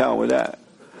saving account with that.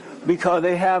 Because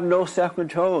they have no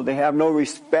self-control. They have no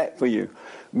respect for you.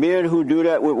 Men who do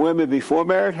that with women before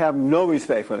marriage have no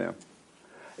respect for them.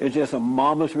 It's just a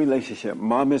mama's relationship,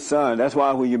 mama's son. That's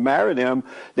why when you marry them,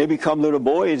 they become little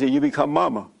boys and you become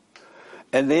mama.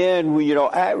 And then when you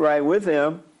don't act right with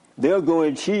them, they'll go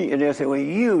and cheat, and they'll say, well,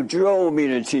 you drove me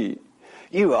to cheat.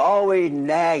 You were always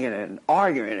nagging and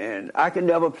arguing, and I could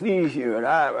never please you.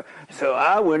 So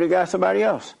I went and got somebody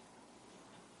else.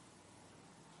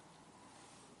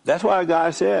 That's why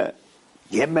God said,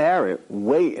 get married,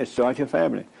 wait, and start your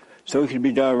family, so it can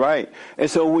be done right. And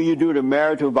so when you do the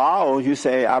marital vows, you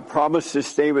say, I promise to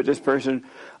stay with this person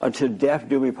until death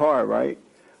do me part, right?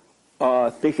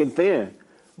 Thick and thin.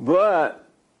 But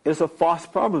it's a false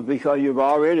promise because you've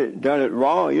already done it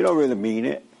wrong. You don't really mean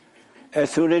it. As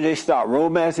soon as they start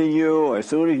romancing you, or as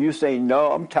soon as you say,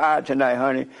 no, I'm tired tonight,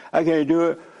 honey, I can't do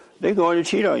it, they're going to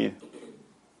cheat on you.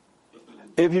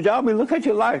 If you doubt me, look at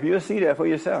your life. You'll see that for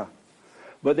yourself.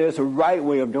 But there's a right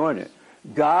way of doing it.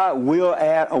 God will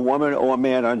add a woman or a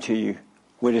man unto you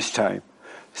when it's time.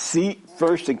 Seek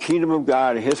first the kingdom of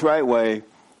God in his right way,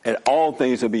 and all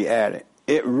things will be added.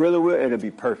 It really will. It'll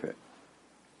be perfect.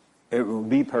 It will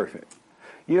be perfect.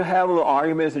 You'll have little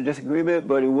arguments and disagreement,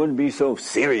 but it wouldn't be so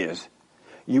serious.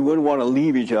 You wouldn't want to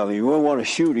leave each other. You wouldn't want to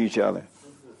shoot each other.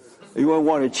 You wouldn't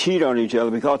want to cheat on each other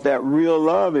because that real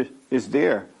love is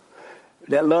there.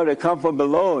 That love that comes from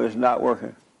below is not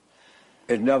working.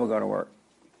 It's never going to work.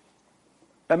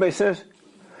 That makes sense?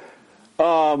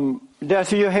 Did I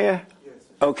see your hand? Yes.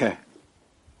 Okay.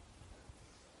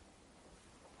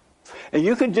 And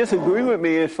you can disagree with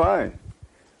me, it's fine.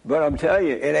 But I'm telling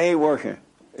you, it ain't working.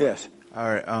 Yes. All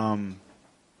right.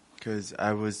 Because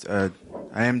I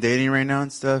am dating right now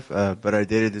and stuff, but I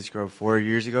dated this girl 4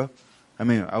 years ago. I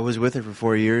mean, I was with her for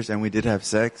 4 years, and we did have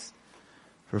sex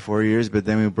for 4 years, but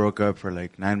then we broke up for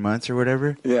like 9 months or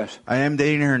whatever. Yes. I am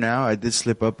dating her now. I did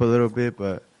slip up a little bit,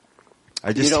 but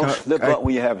I just... You don't slip up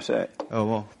when you have sex. Oh,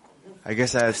 well, I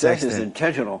guess I had sex is then.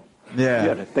 intentional. Yeah. You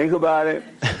got to think about it.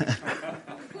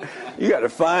 You got to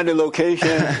find the location.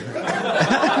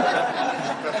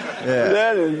 Yeah.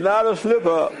 That is not a slip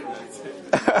up.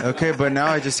 Okay, but now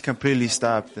I just completely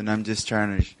stopped, and I'm just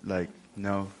trying to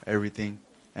know everything,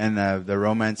 and the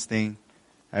romance thing.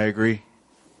 I agree.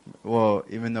 Well,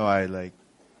 even though I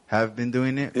have been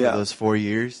doing it for those 4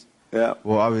 years. Yeah.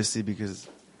 Well, obviously because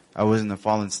I was in a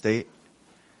fallen state,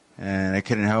 and I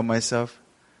couldn't help myself.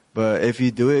 But if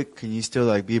you do it, can you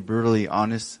still be brutally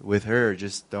honest with her, or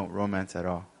just don't romance at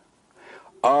all?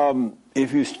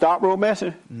 If you stop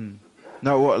romancing.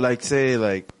 No, well, say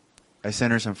I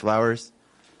sent her some flowers.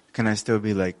 Can I still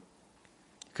be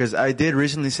because I did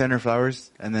recently send her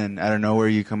flowers, and then out of nowhere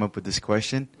you come up with this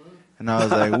question, and I was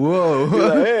like, whoa. You're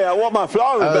like, hey, I want my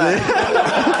flowers back.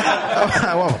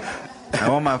 I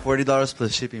want my $40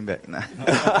 plus shipping back. Nah.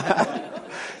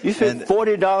 You spent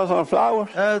 $40 on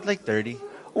flowers? Like 30.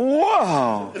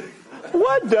 Wow.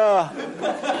 What the?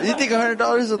 You think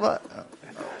 $100 is a lot?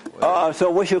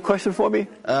 So what's your question for me?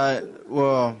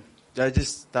 Well, I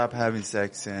just stopped having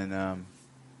sex, and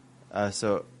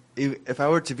so if I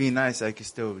were to be nice, I could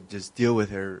still just deal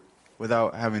with her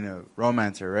without having to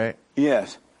romance her, right?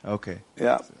 Yes. Okay.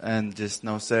 Yeah. And just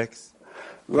no sex?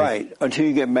 Right, until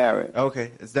you get married.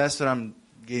 Okay, that's what I'm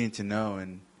getting to know,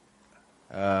 and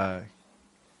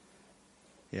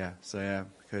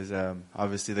because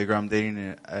obviously the girl I'm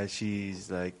dating,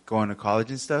 she's going to college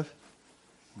and stuff,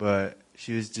 but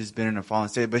she was just been in a fallen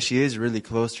state, but she is really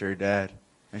close to her dad.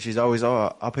 And she's always,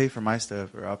 I'll pay for my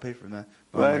stuff, or I'll pay for that.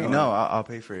 But I'm like, no, I'll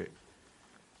pay for it.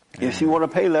 If she want to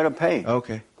pay, let her pay.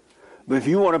 Okay. But if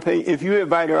you want to pay, if you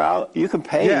invite her out, you can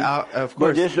pay. Yeah, of course.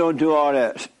 But just don't do all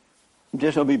that.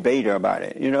 Just don't be beta about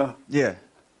it, you know? Yeah.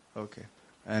 Okay.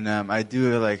 And I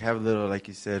do have little, like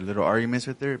you said, little arguments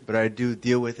with her, but I do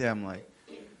deal with it. I'm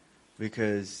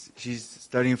because she's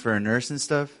studying for a nurse and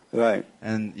stuff. Right.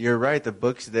 And you're right, the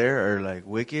books there are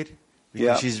wicked.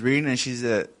 Because she's reading and she's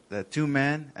that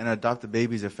 2-man and adopt the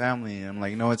baby's a family. And I'm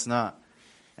like, no, it's not.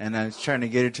 And I was trying to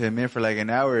get her to admit for an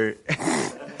hour.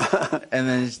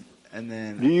 and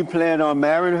then. Do you plan on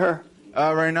marrying her?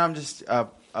 Right now I'm just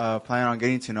planning on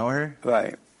getting to know her.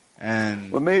 Right.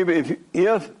 And well, maybe if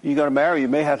you're going to marry, you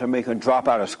may have to make her drop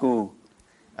out of school.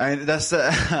 That's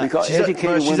because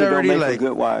educated women don't make for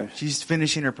good wives. She's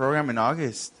finishing her program in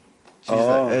August.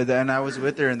 And I was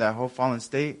with her in that whole fallen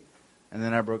state, and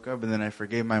then I broke up, and then I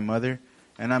forgave my mother,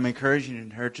 and I'm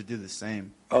encouraging her to do the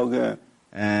same. Oh, good.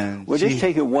 And just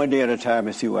take it one day at a time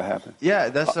and see what happens. Yeah,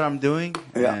 that's what I'm doing.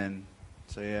 Yeah. And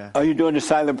so yeah. Are you doing the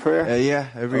silent prayer? Yeah,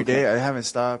 every day. I haven't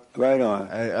stopped. Right on.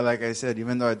 Like I said,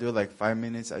 even though I do it 5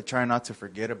 minutes, I try not to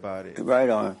forget about it. Right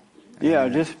on. Yeah,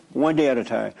 just one day at a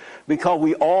time. Because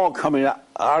we all coming out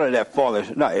of that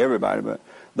fallen, not everybody, but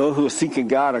those who are seeking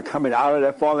God are coming out of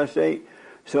that fallen state.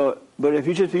 So, but if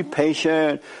you just be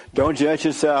patient, don't judge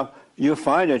yourself, you'll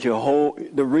find that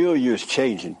the real you is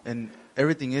changing. And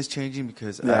everything is changing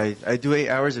because Yeah. I do 8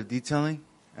 hours of detailing,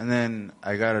 and then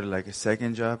I got a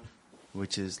second job,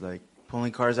 which is like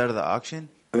pulling cars out of the auction.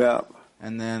 Yeah.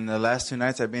 And then the last 2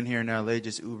 nights I've been here in LA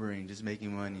just Ubering, just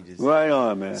making money. Just Right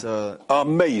on, man. So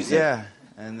amazing. Yeah.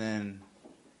 And then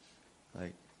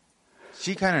like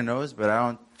she kind of knows, but I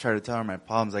don't try to tell her my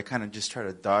problems. I kind of just try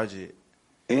to dodge it.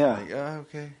 Yeah. Like, oh,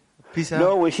 okay. Peace out.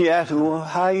 No, when she asks, well,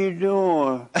 how you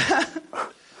doing?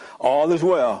 All is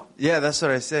well. Yeah, that's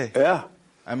what I say. Yeah.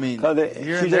 I mean,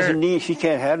 she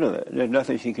can't handle it. There's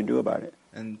nothing she can do about it.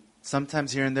 And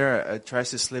sometimes here and there, I tries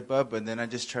to slip up, but then I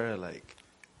just try to like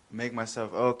make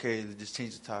myself okay. Just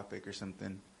change the topic or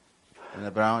something.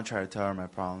 But I don't try to tell her my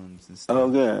problems and stuff. Oh,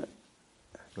 good.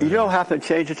 You don't have to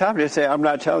change the topic. Just say, I'm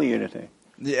not telling you anything.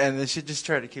 Yeah, and then she just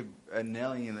try to keep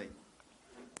nailing you like.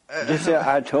 Just say,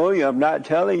 I told you, I'm not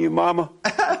telling you, mama.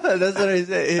 That's what I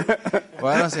say. Well,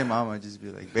 I don't say mama. I just be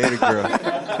like, beta girl.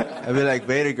 I be like,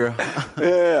 beta girl.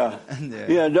 Yeah. Yeah.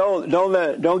 Yeah.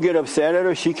 Don't get upset at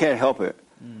her. She can't help it.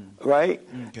 Right.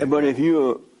 Okay. But if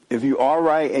you are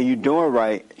right and you're doing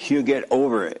right, she'll get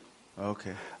over it.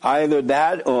 Okay. Either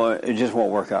that or it just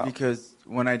won't work out. Because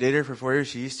when I dated her for 4 years,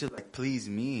 she used to like please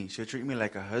me. She'll treat me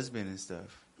like a husband and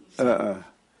stuff. So,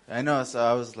 I know. So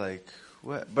I was like,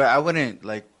 what? But I wouldn't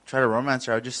like try to romance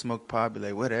her. I would just smoke pot, be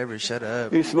like, whatever, shut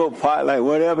up. You smoke pot, like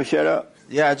whatever, shut up.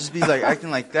 Yeah, I'd just be like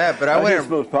acting like that. But I wouldn't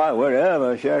smoke pot,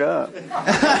 whatever, shut up.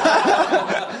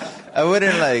 I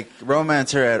wouldn't like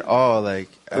romance her at all. Like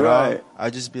at Right. all.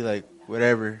 I'd just be like,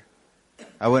 whatever.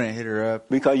 I wouldn't hit her up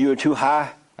because you were too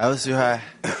high. I was too high.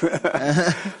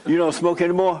 You don't smoke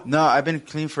anymore? No, I've been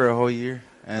clean for a whole year.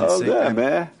 And Oh, good, and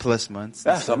man. Plus months.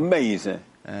 That's amazing.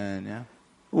 And yeah.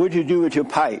 What'd you do with your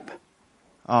pipe?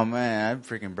 Oh man, I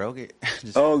freaking broke it.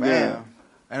 Just Oh, bam. good.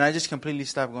 And I just completely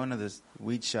stopped going to this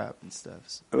weed shop and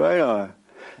stuff. Right on.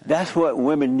 That's what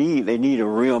women need. They need a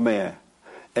real man.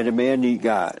 And the man need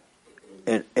God.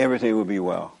 And everything will be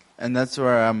well. And that's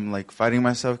where I'm like fighting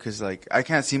myself because like I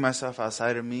can't see myself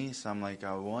outside of me. So I'm like,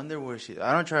 I wonder where she.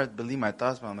 I don't try to believe my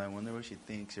thoughts, but I'm like, I wonder what she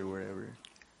thinks or whatever.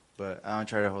 But I don't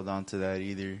try to hold on to that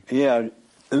either. Yeah.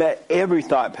 Let every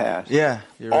thought pass. Yeah,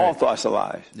 you're All right. thoughts are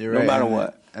lies. You're no right. matter And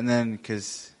what. And then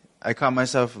because I caught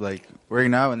myself like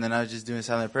working out, and then I was just doing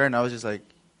silent prayer, and I was just like,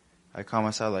 I caught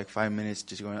myself like 5 minutes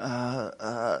just going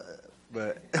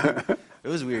but it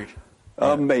was weird.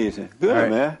 Amazing. Good, All right.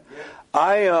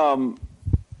 man.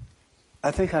 I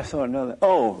think I saw another.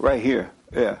 Oh, right here.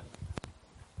 Yeah.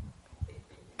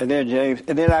 And then James.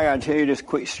 And then I got to tell you this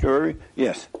quick story.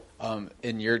 Yes.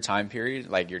 In your time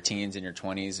period, like your teens and your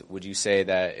 20s, would you say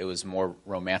that it was more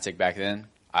romantic back then?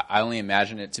 I only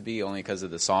imagine it to be only because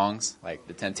of the songs, like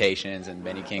The Temptations and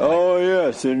Benny King. Oh,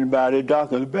 yes. Anybody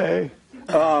Dawkins Bay.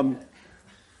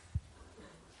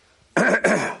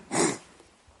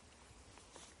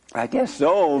 I guess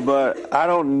so, but I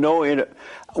don't know it.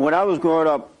 When I was growing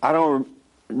up, I don't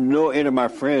know any of my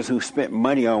friends who spent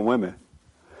money on women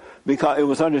because it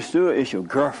was understood it's your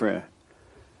girlfriend.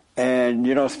 And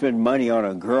you don't spend money on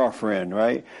a girlfriend,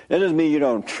 right? That doesn't mean you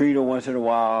don't treat her once in a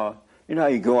while. You know how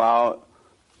you go out,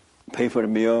 pay for the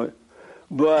meal.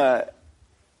 But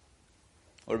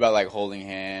What about like holding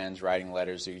hands, writing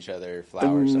letters to each other,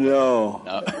 flowers? no.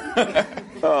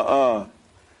 No.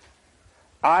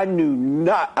 I knew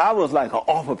not. I was like an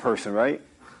awful person, right?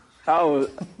 I was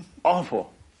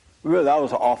awful. Really, I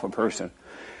was an awful person.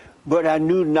 But I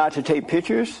knew not to take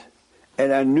pictures,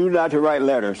 and I knew not to write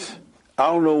letters. I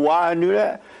don't know why I knew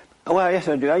that. Well, yes,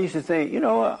 I do. I used to think, you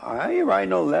know what? I ain't writing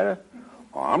no letter.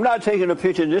 I'm not taking a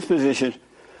picture in this position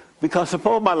because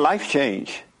suppose my life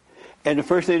changed. And the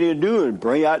first thing they do is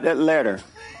bring out that letter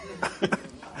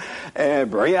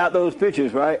and bring out those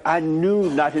pictures, right? I knew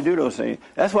not to do those things.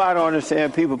 That's why I don't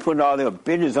understand people putting all their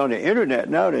business on the internet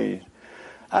nowadays.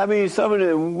 I mean, some of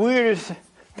the weirdest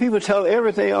people tell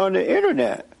everything on the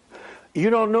internet.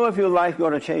 You don't know if your life's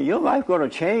going to change. Your life's going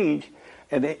to change,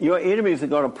 and your enemies are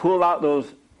going to pull out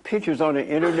those pictures on the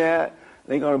internet.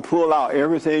 They're going to pull out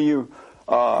everything you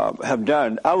have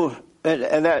done.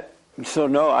 So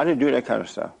no, I didn't do that kind of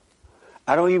stuff.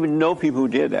 I don't even know people who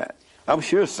did that. I'm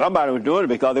sure somebody was doing it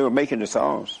because they were making the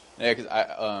songs. Yeah, because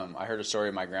I heard a story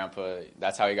of my grandpa.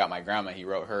 That's how he got my grandma. He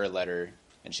wrote her a letter,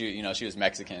 and she was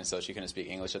Mexican, so she couldn't speak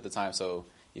English at the time. So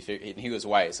he was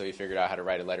white, so he figured out how to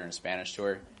write a letter in Spanish to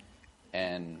her.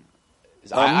 And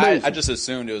I just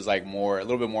assumed it was like a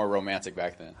little bit more romantic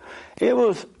back then. It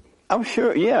was. I'm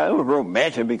sure, yeah, it was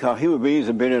romantic because human beings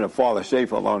have been in a fallen state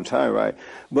for a long time, right?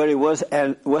 But it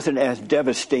wasn't as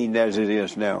devastating as it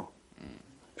is now.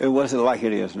 It wasn't like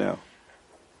it is now.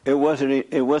 It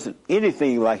wasn't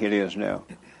anything like it is now.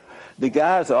 The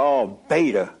guys are all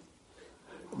beta.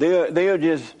 They'll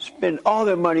just spend all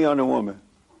their money on the woman.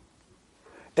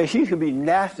 And she could be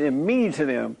nasty and mean to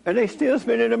them, and they still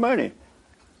spending the money.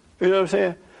 You know what I'm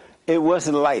saying? It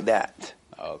wasn't like that.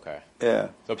 Oh, okay. Yeah.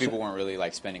 So people weren't really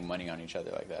like spending money on each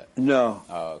other like that? No.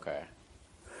 Oh, okay.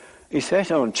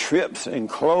 Especially on trips and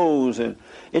clothes. And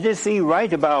it didn't seem right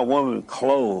to buy a woman with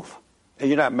clothes. And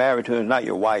you're not married to her, not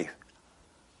your wife.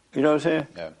 You know what I'm saying?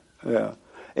 Yeah. Yeah.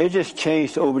 It just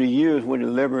changed over the years when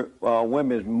the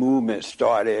women's movement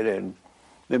started and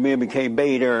the men became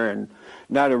beta and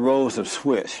now the roles have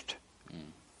switched.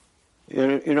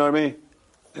 You know what I mean?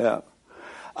 Yeah.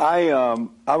 I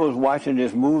was watching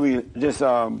this movie, this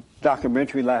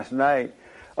documentary last night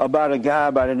about a guy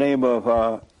by the name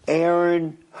of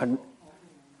Aaron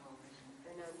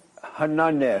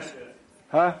Hernandez.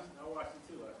 Huh?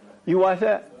 You watched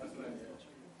that?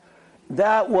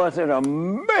 That was an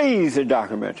amazing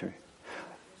documentary.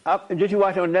 Did you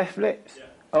watch it on Netflix? Yeah.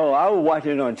 Oh, I was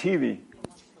watching it on TV.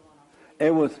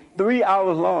 It was 3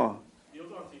 hours long. It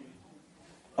was on TV.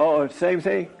 Oh, same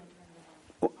thing?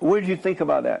 What did you think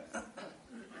about that? That's funny.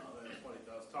 I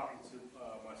was talking to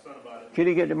my son about it. Can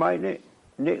you get the mic, Nick?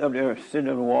 Nick up there sitting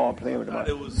on the wall playing with the mic.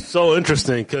 It was so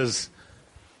interesting because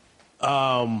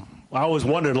I always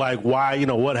wondered, like, why,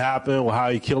 what happened, or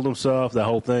how he killed himself, that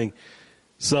whole thing.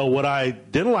 So what I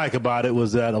didn't like about it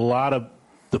was that a lot of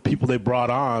the people they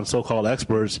brought on, so-called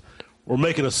experts, were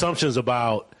making assumptions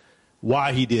about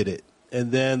why he did it.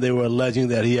 And then they were alleging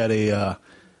that he had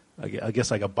I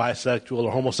guess like a bisexual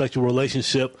or homosexual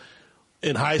relationship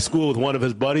in high school with one of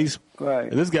his buddies. Right.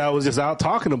 And this guy was just out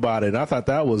talking about it. And I thought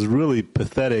that was really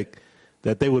pathetic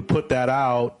that they would put that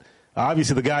out.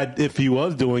 Obviously, the guy, if he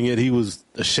was doing it, he was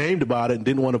ashamed about it and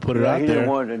didn't want to put it out he there.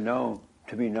 Didn't want to know,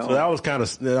 to be known. So that was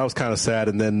kind of sad.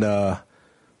 And then,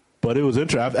 but it was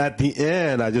interesting. At the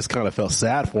end, I just kind of felt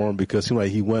sad for him because it seemed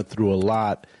like he went through a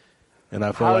lot. And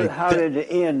I felt how did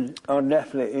it end on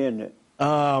Netflix end it?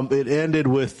 It ended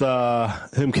with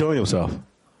him killing himself.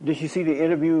 Did you see the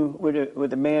interview with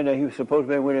the man that he was supposed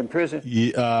to be with in prison?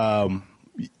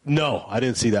 No, I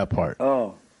didn't see that part.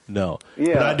 Oh. No.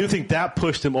 Yeah. But I do think that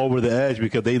pushed him over the edge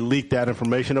because they leaked that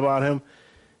information about him.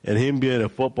 And him being a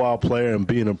football player and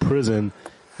being in prison,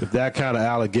 if that kind of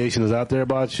allegation is out there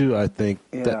about you, I think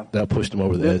that pushed him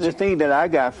over the edge. The thing that I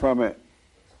got from it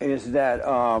is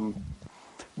that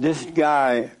this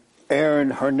guy, Aaron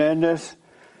Hernandez,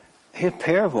 his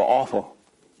parents were awful.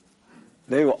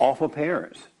 They were awful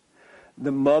parents.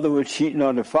 The mother was cheating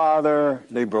on the father.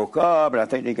 They broke up, and I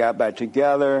think they got back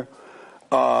together.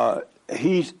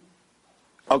 He's,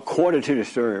 according to the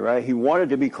story, right, he wanted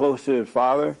to be close to his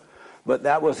father, but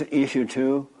that was an issue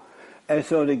too. And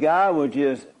so the guy was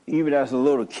just, even as a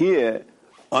little kid,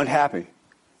 unhappy.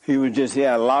 He was just, he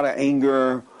had a lot of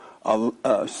anger,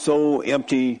 soul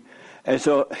empty. And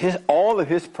so all of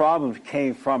his problems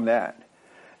came from that.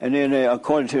 And then,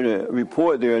 according to the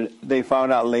report there, they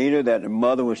found out later that the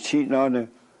mother was cheating on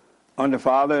the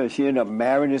father, and she ended up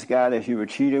marrying this guy that she was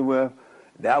cheating with.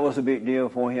 That was a big deal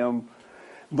for him.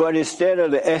 But instead of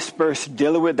the experts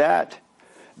dealing with that,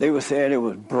 they were saying it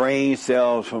was brain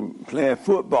cells from playing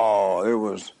football.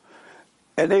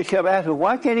 And they kept asking,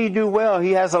 why can't he do well?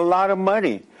 He has a lot of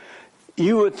money.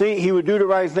 You would think he would do the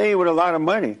right thing with a lot of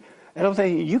money. And I'm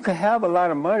thinking, you can have a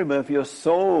lot of money, but if your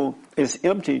soul is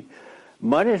empty,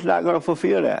 money is not going to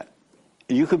fulfill that.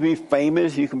 You could be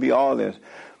famous, you can be all this.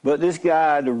 But this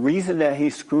guy, the reason that he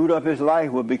screwed up his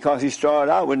life was because he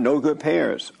started out with no good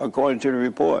parents, according to the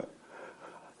report.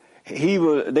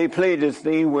 They played this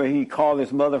thing where he called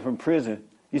his mother from prison.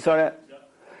 You saw that?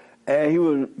 Yeah. And he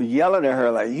was yelling at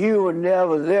her like, you were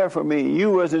never there for me.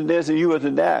 You wasn't this and you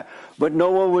wasn't that. But no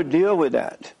one would deal with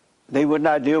that. They would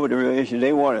not deal with the real issue.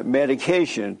 They wanted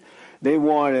medication. They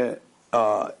blame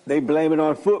it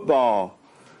on football.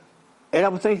 And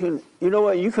I'm thinking, you know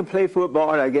what, you can play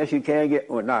football and I guess you can get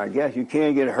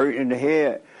hurt in the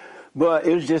head. But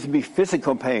it'll just be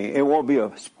physical pain. It won't be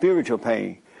a spiritual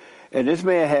pain. And this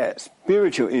man had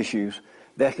spiritual issues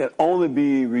that could only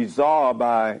be resolved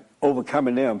by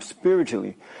overcoming them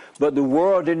spiritually. But the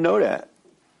world didn't know that.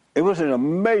 It was an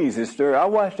amazing story. I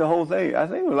watched the whole thing. I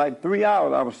think it was like 3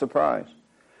 hours. I was surprised.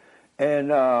 And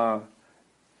you're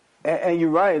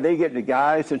right. They get the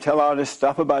guys to tell all this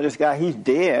stuff about this guy. He's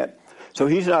dead. So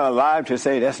he's not alive to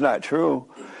say that's not true.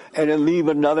 And then leave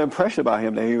another impression about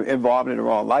him that he was involved in the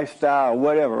wrong lifestyle or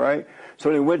whatever, right? So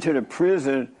they went to the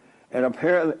prison, and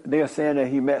apparently they're saying that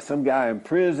he met some guy in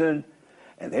prison,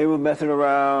 and they were messing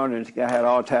around, and this guy had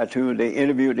all tattoos. They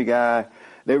interviewed the guy.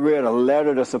 They read a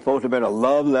letter that's supposed to have been a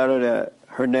love letter that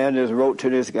Hernandez wrote to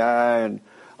this guy and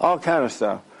all kind of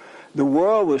stuff. The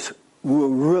world will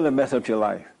really mess up your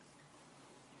life.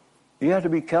 You have to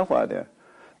be careful out there.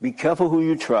 Be careful who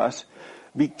you trust.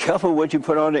 Be careful what you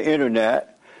put on the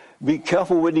internet. Be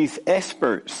careful with these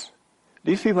experts.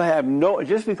 These people have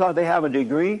just because they have a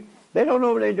degree, they don't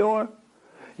know what they're doing.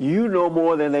 You know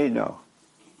more than they know.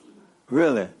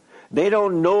 Really. They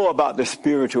don't know about the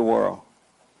spiritual world.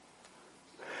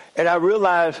 And I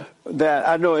realized that,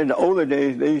 I know in the older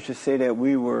days, they used to say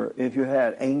that if you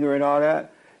had anger and all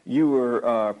that, you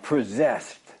were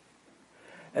possessed.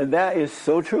 And that is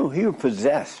so true. He was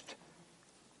possessed.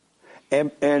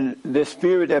 And the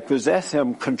spirit that possessed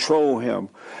him controlled him.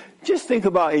 Just think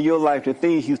about in your life the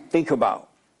things you think about.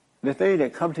 The things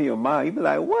that come to your mind. You be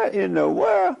like, what in the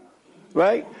world?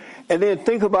 Right? And then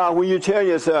think about when you tell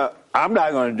yourself, I'm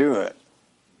not going to do it.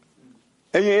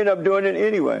 And you end up doing it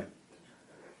anyway.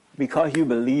 Because you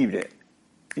believed it.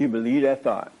 You believe that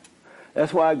thought.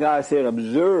 That's why God said,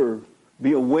 observe,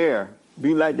 be aware,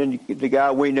 be like the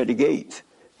guy waiting at the gates.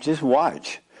 Just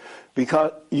watch.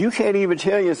 Because you can't even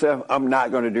tell yourself, I'm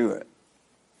not going to do it.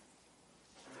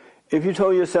 If you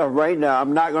told yourself right now,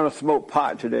 I'm not going to smoke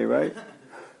pot today, right?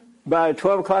 By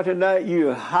 12 o'clock tonight,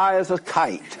 you're high as a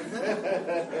kite.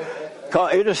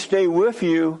 Because it'll stay with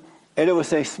you, and it will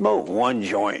say, smoke one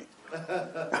joint.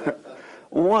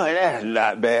 One, that's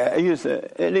not bad.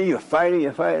 And then you're fighting,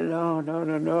 no.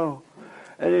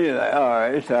 And then you're like, all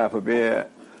right, it's time for bed.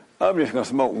 I'm just going to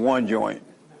smoke one joint.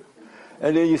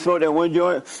 And then you smoke that one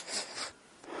joint,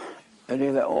 and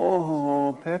they're like,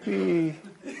 oh, Peppy,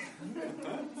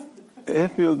 it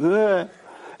feels good.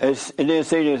 And then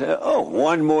say this, oh,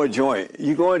 one more joint.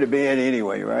 You're going to bed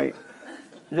anyway, right?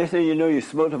 Next thing you know, you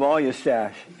smoked up all your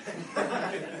stash.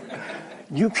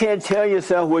 You can't tell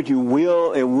yourself what you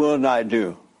will and will not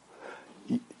do.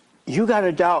 You got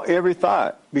to doubt every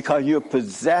thought because you're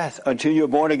possessed until you're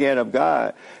born again of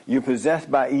God. You're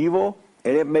possessed by evil,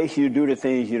 and it makes you do the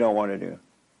things you don't want to do.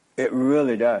 It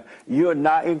really does. You're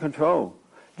not in control.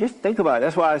 Just think about it.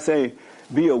 That's why I say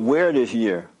be aware this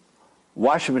year.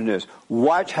 Watch for this.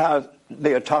 Watch how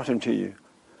they are talking to you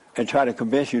and try to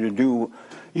convince you to do.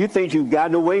 You think you've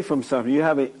gotten away from something. You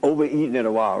haven't overeaten in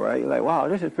a while, right? You're like, wow,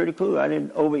 this is pretty cool. I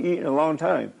didn't overeat in a long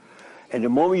time. And the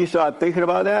moment you start thinking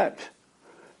about that,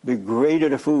 the greater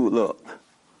the food look.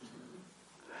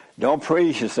 Don't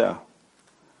praise yourself.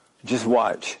 Just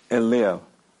watch and live.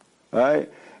 All right?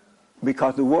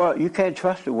 Because the world, you can't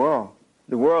trust the world.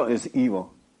 The world is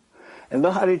evil. And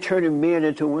look how they're turning men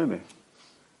into women.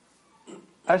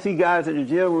 I see guys at the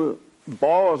gym with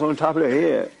balls on top of their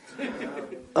head.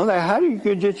 I'm like, how do you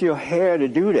get your hair to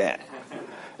do that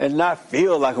and not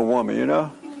feel like a woman, you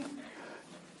know?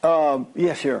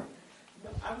 Yeah, sure.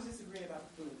 I was just agreeing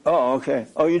about the food. Oh, okay.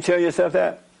 Oh, you tell yourself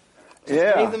that?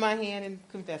 Yeah. Raising my hand and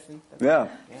confessing. Yeah.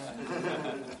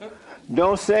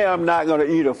 Don't say I'm not going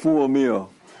to eat a full meal.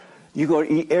 You're going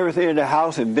to eat everything in the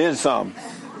house and then some.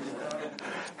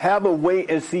 Have a wait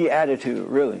and see attitude,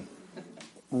 really.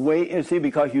 Wait and see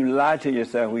because you lie to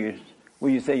yourself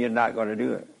when you say you're not going to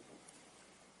do it.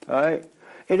 All right?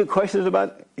 Any questions about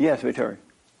it? Yes, Victoria.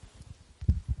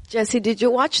 Jesse, did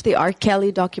you watch the R.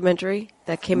 Kelly documentary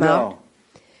that came out?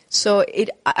 So it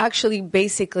actually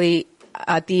basically,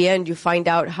 at the end, you find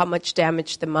out how much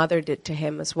damage the mother did to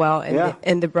him as well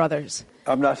and the brothers.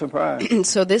 I'm not surprised.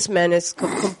 So this man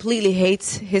completely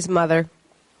hates his mother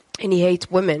and he hates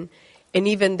women. And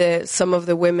even some of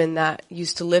the women that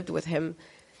used to live with him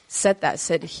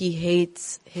said he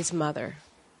hates his mother.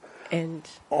 And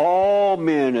all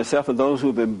men, except for those who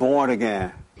have been born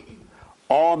again,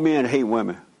 all men hate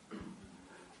women.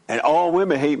 And all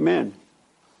women hate men.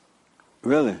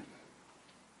 Really.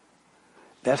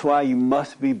 That's why you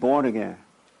must be born again.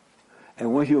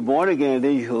 And once you're born again,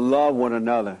 then you can love one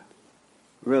another.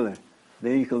 Really.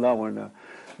 Then you can love one another.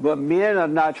 But men are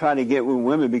not trying to get with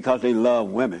women because they love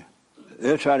women.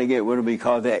 They're trying to get with them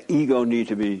because their ego needs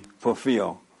to be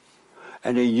fulfilled.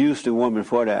 And they use the woman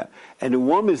for that. And the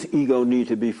woman's ego needs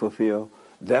to be fulfilled.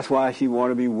 That's why she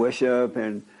want to be worshipped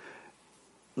and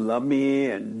love me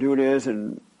and do this.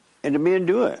 And the men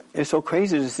do it. It's so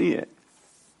crazy to see it.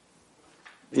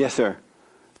 Yes, sir.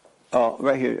 Oh,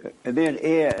 right here. And then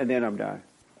Ed, and then I'm done.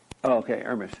 Oh, okay,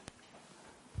 Ernest.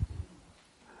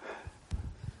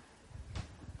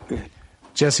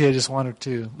 Jesse, I just wanted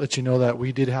to let you know that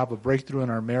we did have a breakthrough in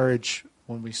our marriage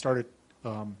when we started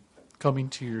coming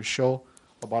to your show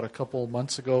about a couple of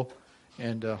months ago,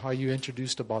 and how you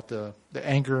introduced about the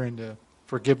anger and the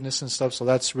forgiveness and stuff. So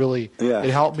that's really, it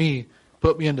helped me,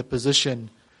 put me in the position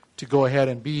to go ahead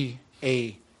and be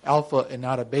a alpha and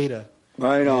not a beta.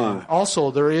 Right on. And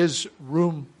also, there is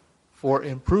room for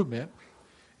improvement.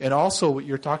 And also,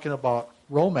 you're talking about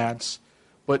romance,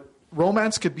 but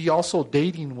romance could be also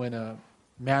dating when a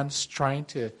man's trying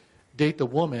to date the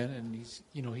woman, and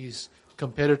he's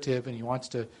competitive, and he wants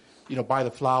to, buy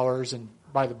the flowers and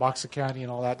buy the box of candy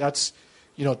and all that. That's,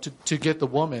 to get the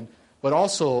woman. But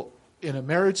also in a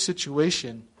marriage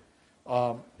situation,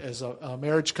 as a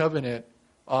marriage covenant,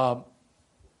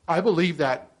 I believe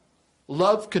that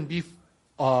love can be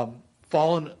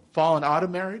fallen out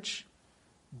of marriage,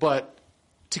 but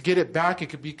to get it back, it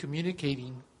could be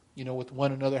communicating, with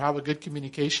one another, have a good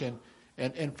communication,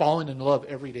 and falling in love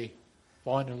every day,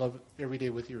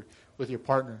 with your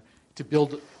partner, to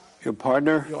build your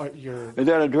partner. Your is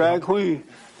that a drag queen?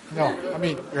 No, I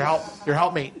mean your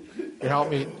helpmate. Your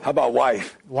helpmate. How about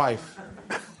wife? Wife.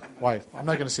 I'm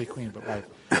not going to say queen, but wife.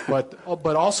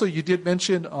 But also you did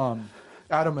mention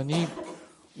Adam and Eve.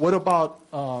 What about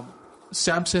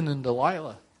Samson and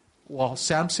Delilah? Well,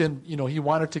 Samson, he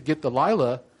wanted to get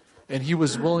Delilah, and he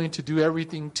was willing to do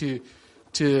everything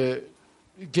to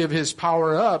give his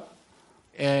power up,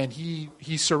 and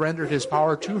he surrendered his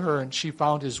power to her, and she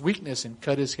found his weakness and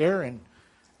cut his hair, and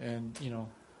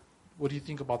what do you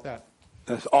think about that?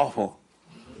 That's awful.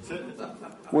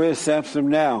 Where's Samson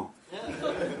now?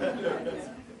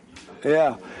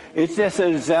 Yeah, it's just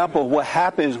an example of what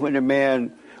happens when a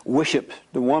man worships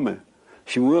the woman.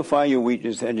 She will find your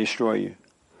weakness and destroy you.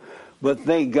 But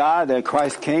thank God that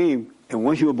Christ came, and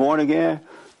once you were born again,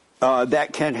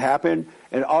 that can happen.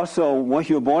 And also, once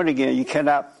you're born again, you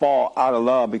cannot fall out of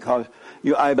love, because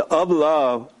you're either of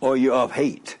love or you're of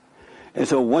hate. And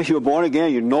so once you're born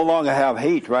again, you no longer have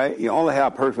hate, right? You only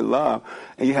have perfect love.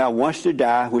 And you have once to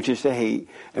die, which is to hate,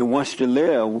 and once to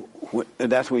live, and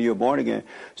that's when you're born again.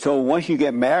 So once you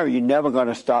get married, you're never going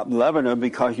to stop loving her,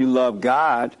 because you love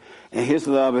God, and his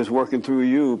love is working through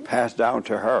you, passed down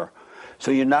to her.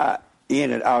 So you're not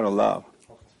in and out of love.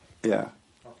 Yeah.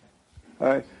 All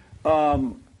right.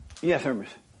 Yes, Hermes.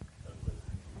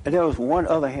 And there was one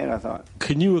other hand, I thought.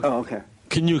 Can you? Oh, okay.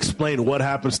 Can you explain what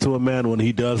happens to a man when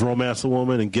he does romance a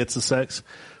woman and gets the sex?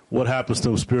 What happens to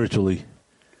him spiritually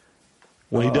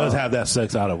when he does have that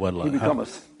sex out of wedlock? He become a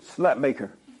slut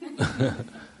maker.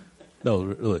 No,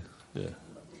 really. Yeah.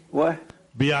 What?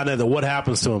 Beyond that, what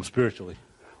happens to him spiritually?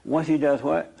 Once he does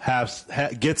what?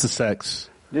 Gets the sex.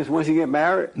 Just once you get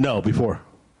married? No, before.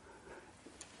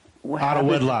 What out happens?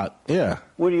 of wedlock. Yeah.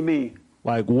 What do you mean?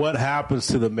 Like, what happens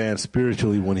to the man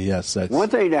spiritually when he has sex? One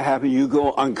thing that happens, you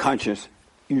go unconscious.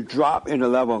 You drop in the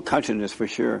level of consciousness for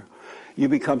sure. You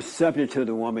become subject to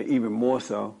the woman even more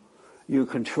so. You're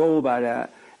controlled by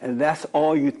that, and that's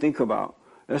all you think about.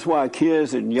 That's why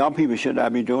kids and young people should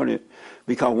not be doing it,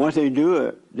 because once they do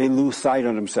it, they lose sight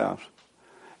of themselves.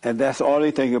 And that's all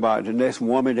they think about, the next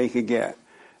woman they can get.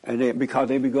 And because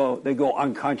they go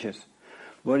unconscious.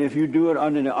 But if you do it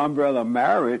under the umbrella of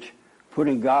marriage,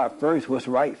 putting God first, what's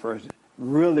right first,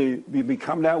 really you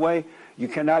become that way, you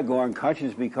cannot go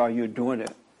unconscious, because you're doing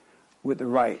it with the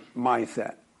right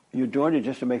mindset. You're doing it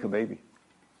just to make a baby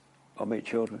or make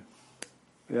children.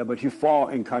 Yeah, but you fall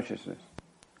in consciousness.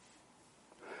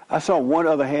 I saw one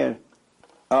other hand.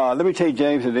 Let me take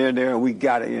James and there, and we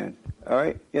got it in. All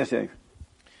right? Yes, James.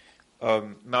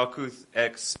 Malkuth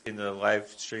X in the live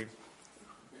stream,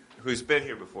 who's been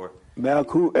here before.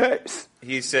 Malkuth X.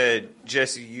 He said,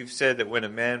 Jesse, you've said that when a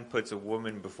man puts a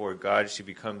woman before God, she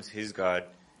becomes his God.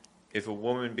 If a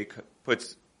woman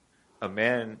puts a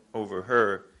man over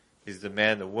her, is the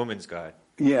man the woman's God?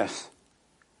 Yes.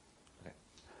 Okay.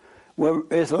 Well,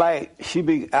 it's like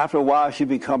after a while, she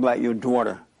become like your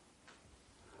daughter.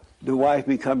 The wife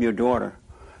become your daughter.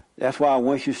 That's why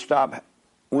once you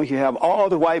have all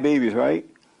the white babies, right?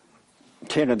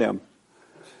 10 of them.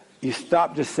 You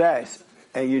stop the sex,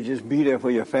 and you just be there for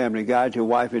your family, guide your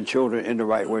wife and children in the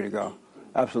right way to go.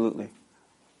 Absolutely.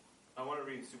 I want to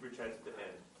read Super Chats at the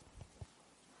end.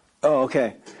 Oh,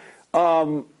 okay.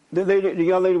 The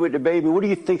young lady with the baby, what do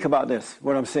you think about this,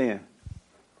 what I'm saying?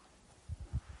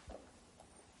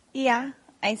 Yeah,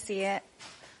 I see it.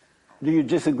 Do you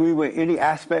disagree with any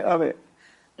aspect of it?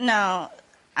 No,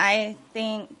 I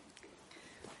think,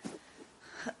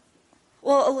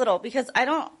 well, a little, because I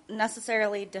don't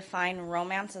necessarily define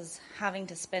romance as having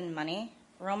to spend money.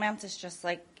 Romance is just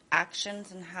like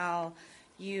actions and how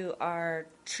you are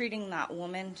treating that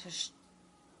woman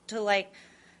to like,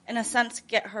 in a sense,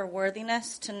 get her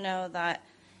worthiness, to know that,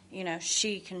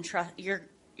 she can trust, you're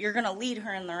going to lead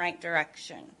her in the right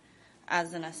direction,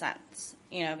 as in a sense,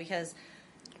 because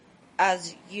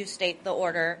as you state, the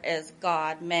order is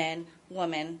God, men,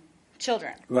 woman,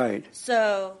 children. Right.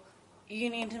 So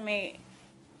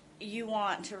you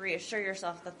want to reassure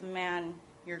yourself that the man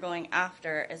you're going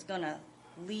after is going to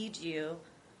lead you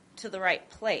to the right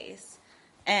place.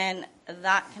 And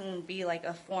that can be like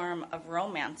a form of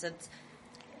romance.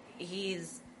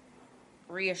 He's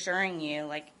reassuring you,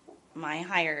 like, my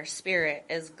higher spirit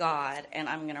is God, and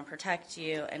I'm going to protect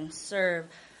you and serve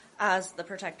as the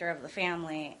protector of the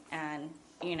family and,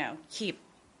 keep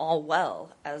all well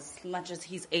as much as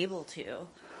he's able to.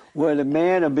 Well, the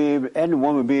man will be able, and the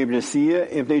woman will be able to see it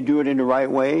if they do it in the right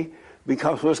way,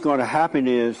 because what's going to happen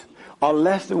is,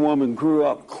 unless the woman grew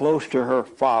up close to her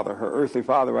father, her earthly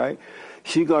father, right,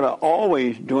 she's going to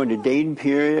always, during the dating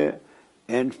period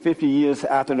and 50 years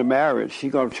after the marriage,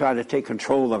 she's going to try to take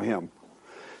control of him.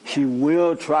 She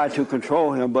will try to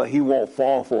control him, but he won't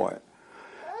fall for it.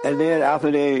 And then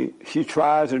after she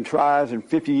tries and tries, and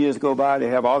 50 years go by, they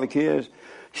have all the kids,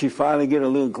 she finally get a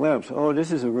little glimpse. Oh,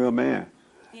 this is a real man.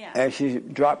 Yeah. And she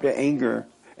dropped the anger,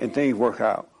 and things work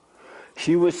out.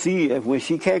 She will see if when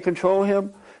she can't control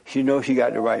him, she knows she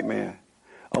got the right man.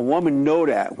 A woman know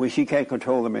that when she can't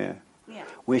control a man. Yeah.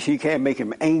 When she can't make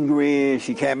him angry,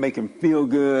 she can't make him feel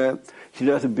good, she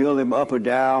doesn't build him up or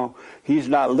down. He's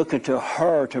not looking to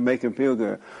her to make him feel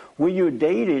good. When you're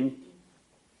dating,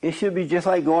 it should be just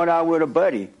like going out with a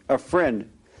buddy, a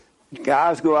friend.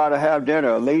 Guys go out to have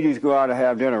dinner, ladies go out to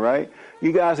have dinner, right?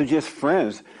 You guys are just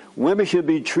friends. Women should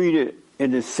be treated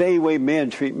in the same way men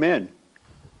treat men.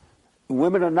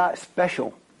 Women are not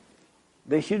special.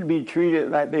 They shouldn't be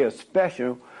treated like they are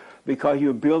special because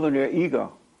you're building their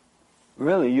ego.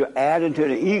 Really, you're adding to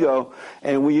the ego,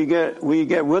 and when you get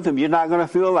with them, you're not going to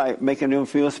feel like making them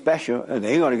feel special, and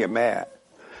they're going to get mad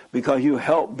because you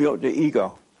helped build the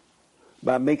ego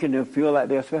by making them feel like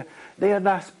they're special. They are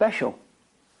not special.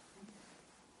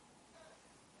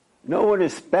 No one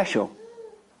is special.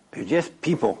 They're just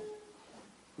people.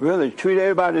 Really, treat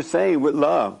everybody the same with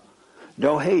love.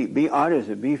 Don't hate. Be honest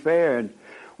and be fair. And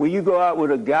when you go out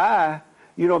with a guy,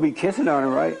 you don't be kissing on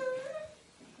him, right?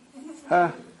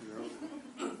 Huh?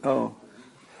 Oh.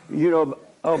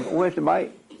 Where's the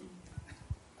mic?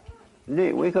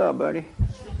 Nick, wake up, buddy.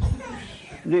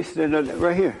 Nick's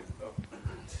right here.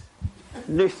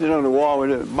 Nick's sitting on the wall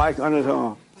with the mic on his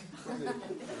arm.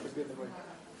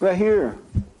 Right here.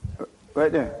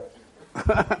 Right there.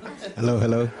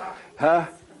 Hello. Huh?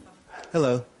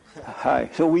 Hello. Hi.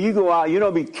 So when you go out, you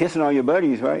don't be kissing on your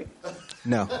buddies, right?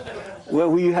 No.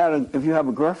 Well, if you have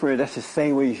a girlfriend, that's the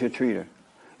same way you should treat her.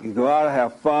 You go out and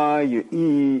have fun, you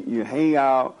eat, you hang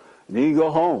out, and then you go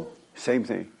home. Same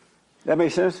thing. That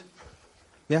makes sense?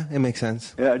 Yeah, it makes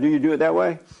sense. Yeah. Do you do it that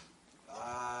way?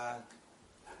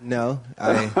 No.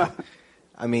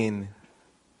 I mean,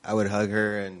 I would hug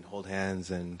her and hold hands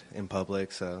and in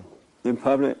public, so. In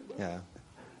public? Yeah.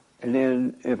 And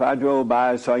then if I drove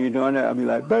by and saw you doing that, I'd be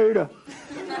like, Beta.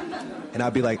 And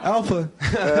I'd be like, Alpha.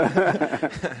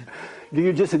 Do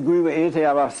you disagree with anything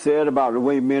I've said about the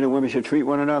way men and women should treat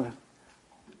one another?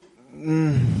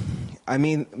 I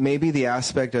mean, maybe the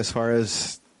aspect as far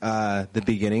as the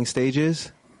beginning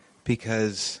stages,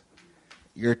 because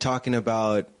you're talking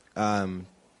about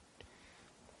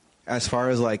as far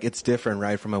as like it's different,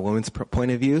 right, from a woman's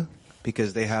point of view,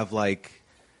 because they have like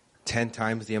 10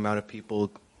 times the amount of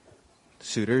people,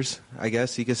 suitors, I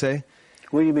guess you could say.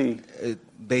 What do you mean?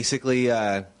 Basically,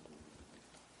 a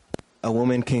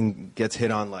woman gets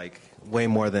hit on like way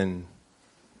more than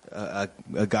a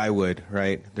guy would,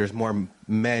 right? There's more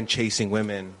men chasing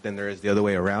women than there is the other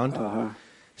way around. Uh-huh.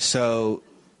 So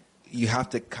you have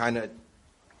to kind of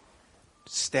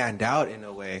stand out in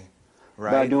a way,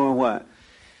 right? By doing what?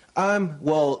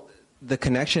 Well, the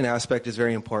connection aspect is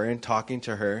very important, talking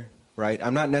to her, right?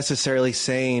 I'm not necessarily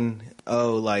saying,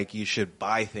 oh, like you should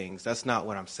buy things. That's not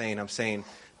what I'm saying. I'm saying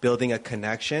building a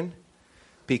connection,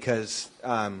 because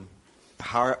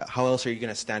how else are you going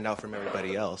to stand out from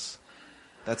everybody else?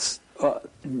 That's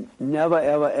never,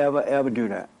 ever do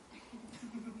that.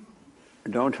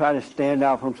 Don't try to stand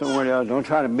out from someone else. Don't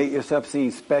try to make yourself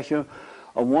seem special.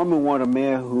 A woman wants a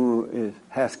man who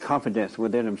has confidence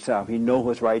within himself. He knows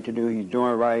what's right to do. He's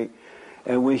doing right.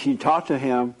 And when she talks to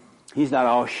him, he's not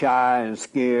all shy and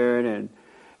scared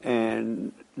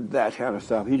and that kind of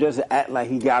stuff. He doesn't act like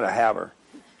he got to have her.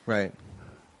 Right.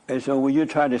 And so when you're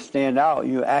trying to stand out,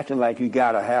 you're acting like you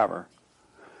got to have her.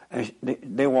 And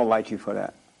they won't like you for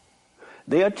that.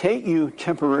 They'll take you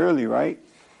temporarily, right?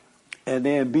 And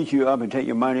then beat you up and take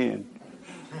your money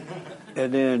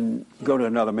and then go to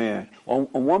another man. A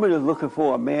woman is looking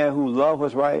for a man who loves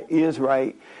what's right, is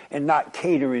right, and not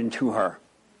catering to her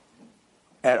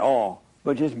at all,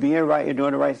 but just being right and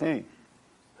doing the right thing.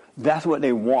 That's what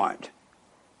they want.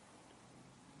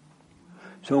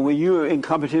 So when you're in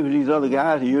competition with these other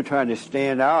guys and you're trying to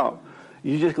stand out,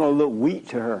 you're just going to look weak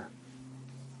to her.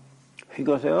 She's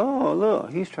going to say, oh,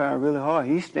 look, he's trying really hard.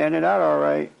 He's standing out all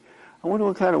right. I wonder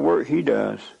what kind of work he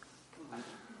does.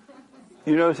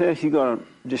 You know what I'm saying? She's going to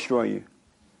destroy you.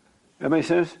 That make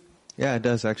sense? Yeah, it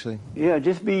does actually. Yeah,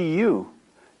 just be you.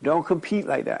 Don't compete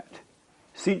like that.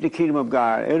 Seek the kingdom of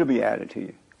God. It'll be added to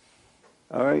you.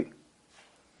 All right?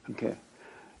 Okay.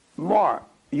 Mark,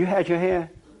 you had your hand?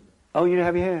 Oh, you didn't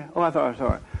have your hand? Oh, I thought I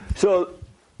saw it. So,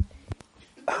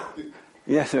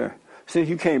 yes, sir. Since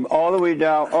you came all the way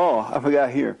down, oh, I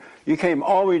forgot here. You came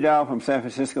all the way down from San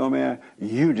Francisco, man.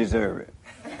 You deserve it.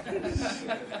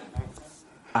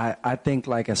 I think,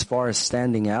 like, as far as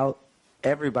standing out,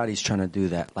 everybody's trying to do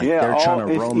that. Like, Yeah, they're trying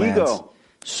to it's romance. ego.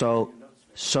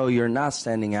 So you're not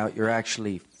standing out. You're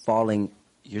actually falling.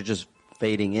 You're just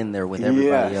fading in there with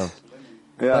everybody Yes. else.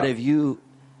 Yeah. But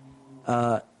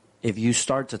if you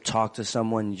start to talk to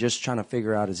someone, you're just trying to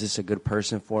figure out, is this a good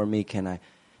person for me? Can I?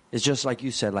 It's just like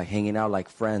you said, like hanging out like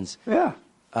friends. Yeah.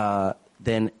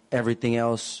 Then everything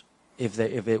else, if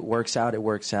it works out, it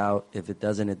works out. If it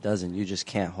doesn't, it doesn't. You just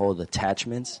can't hold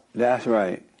attachments. That's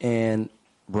right. And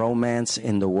romance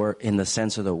in the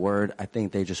sense of the word, I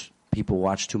think people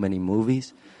watch too many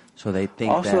movies, so they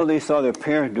think Also, they saw their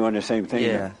parents doing the same thing.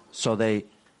 yeah. So they're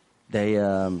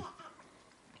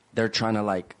trying to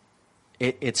like,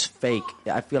 it's fake.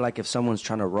 I feel like if someone's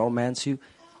trying to romance you,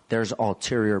 there's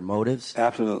ulterior motives.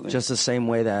 Absolutely. Just the same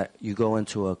way that you go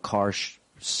into a car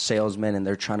salesman and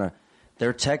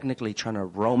they're technically trying to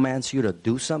romance you to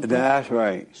do something. That's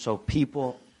right. So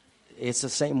people, it's the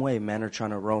same way. Men are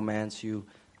trying to romance you.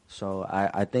 So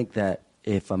I think that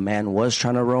if a man was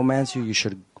trying to romance you, you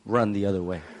should run the other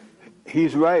way.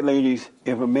 He's right, ladies.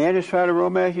 If a man is trying to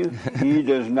romance you, he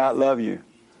does not love you.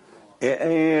 It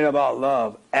ain't about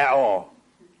love at all.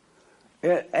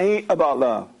 It ain't about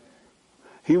love.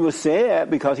 He will say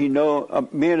that because he know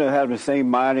men have the same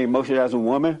mind and emotion as a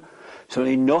woman, so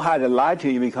they know how to lie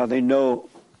to you because they know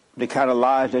the kind of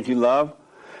lies that you love.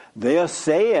 They'll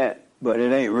say it, but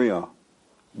it ain't real.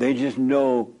 They just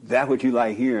know that's what you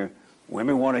like hearing.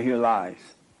 Women want to hear lies.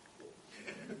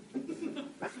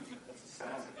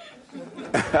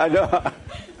 I know.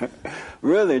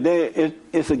 Really,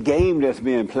 it's a game that's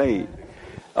being played.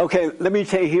 Okay, let me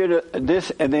take here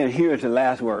this, and then here's the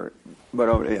last word. But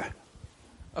over there.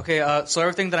 Okay, so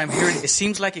everything that I'm hearing, it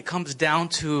seems like it comes down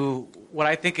to what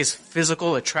I think is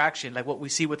physical attraction, like what we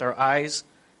see with our eyes,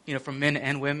 from men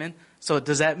and women. So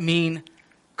does that mean,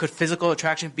 could physical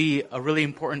attraction be a really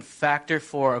important factor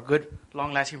for a good,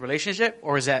 long-lasting relationship,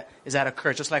 or is that a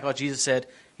curse? Just like how Jesus said,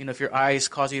 if your eyes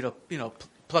cause you to,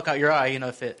 pluck out your eye,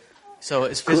 so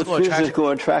is physical could attraction? Physical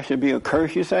attraction be a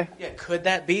curse, you say? Yeah, could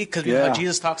that be? Because Yeah.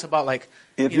 Jesus talks about If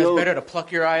it's better to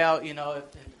pluck your eye out, if it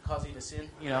causes you to sin,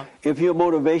 If your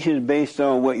motivation is based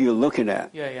on what you're looking at.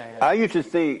 Yeah. I used to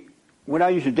think, when I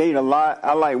used to date a lot,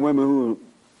 I like women who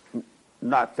were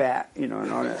not fat, and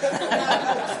all that.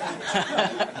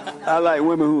 I like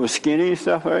women who were skinny and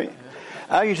stuff, right?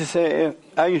 I used to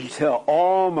tell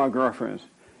all my girlfriends,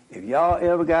 if y'all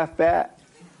ever got fat,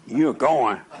 you're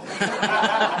going.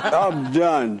 I'm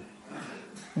done.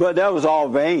 But that was all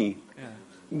vain. Yeah.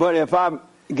 But if I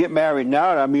get married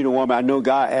now and I meet a woman I know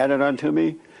God added unto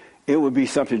me, it would be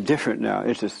something different now.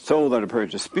 It's the soul of the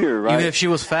person, the spirit, right? Even if she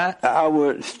was fat? I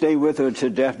would stay with her to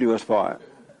death do us part.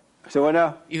 So what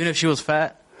now? Even if she was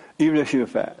fat? Even if she was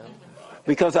fat.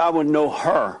 Because I would know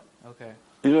her. Okay.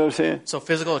 You know what I'm saying? So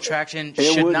physical attraction It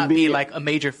should wouldn't not be be- like a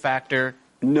major factor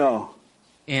No.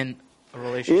 in a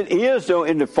relationship. It is, though,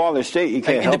 in the fallen state. You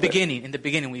can't in help the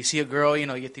beginning, when you see a girl,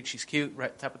 you think she's cute,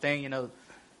 right, type of thing,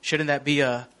 shouldn't that be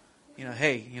a,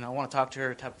 hey, I want to talk to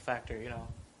her type of factor,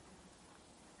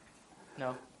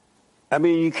 No. I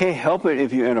mean, you can't help it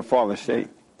if you're in a fallen state.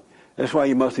 That's why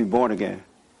you must be born again.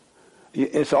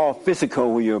 It's all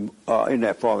physical when you're in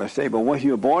that fallen state. But once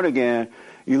you're born again,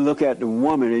 you look at the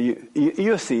woman and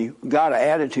you'll see God will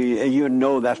add it to you, and you'll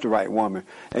know that's the right woman.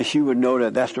 And she would know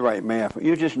that that's the right man.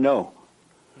 You just know.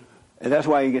 And that's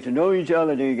why you get to know each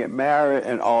other, then you get married,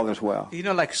 and all is well.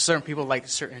 Like certain people like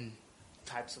certain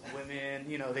types of women,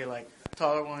 they like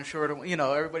taller ones, shorter ones,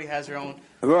 everybody has their own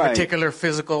particular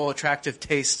physical attractive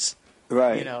tastes.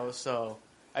 Right. So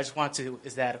I just want to,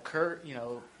 is that occur,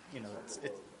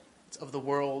 it's of the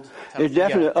world. It's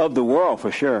definitely of the world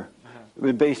for sure.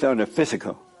 It's based on the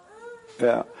physical.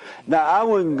 Yeah. Now I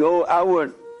ain't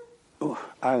gonna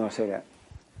say that.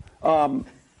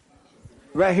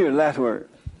 Right here, last word.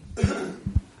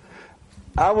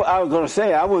 I was gonna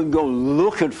say I wouldn't go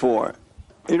looking for it.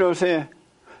 You know what I'm saying?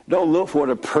 Don't look for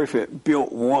the perfect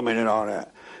built woman and all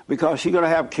that, because she's gonna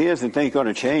have kids and things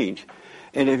gonna change.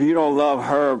 And if you don't love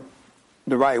her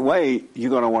the right way, you're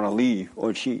gonna want to leave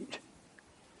or cheat.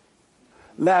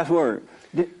 Last word.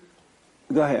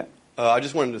 Go ahead. I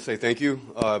just wanted to say thank you.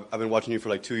 I've been watching you for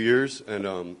like 2 years,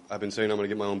 and I've been saying I'm going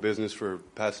to get my own business for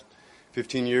past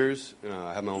 15 years.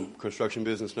 I have my own construction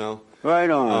business now. Right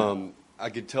on. I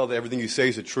could tell that everything you say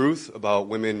is the truth about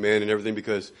women, men, and everything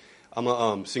because I'm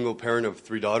a single parent of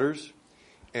 3 daughters.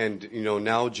 And,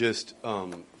 now just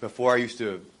before I used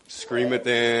to scream at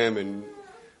them and,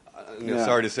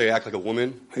 sorry to say, act like a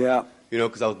woman. Yeah.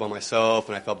 Because I was by myself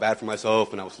and I felt bad for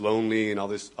myself and I was lonely and all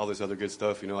this other good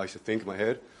stuff, I used to think in my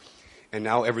head. And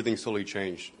now everything's totally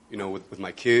changed, with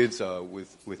my kids,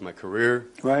 with my career.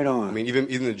 Right on. I mean,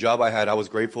 even the job I had, I was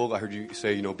grateful. I heard you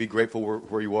say, be grateful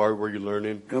where you are, where you're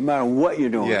learning. No matter what you're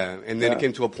doing. Yeah, and then it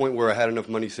came to a point where I had enough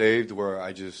money saved where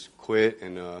I just quit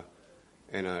and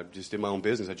I just did my own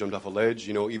business. I jumped off a ledge,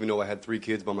 even though I had 3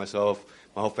 kids by myself.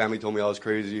 My whole family told me I was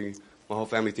crazy. My whole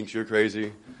family thinks you're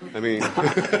crazy. I mean...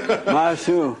 Mine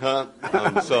too.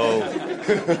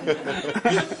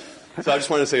 So I just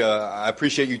want to say I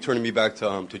appreciate you turning me back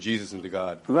to Jesus and to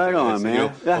God. Right on,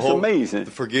 man. That's amazing.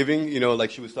 The forgiving,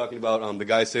 like she was talking about, the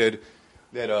guy said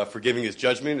that forgiving is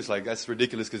judgment. It's like, that's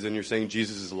ridiculous because then you're saying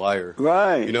Jesus is a liar.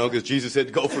 Right. Because Jesus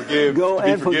said, go forgive, go to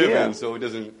be and forgiven. Forgive. So it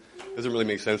doesn't really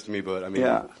make sense to me, but I mean...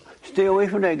 Yeah. Stay away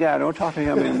from that guy. Don't talk to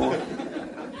him anymore.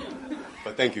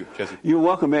 But thank you, Jesse. You're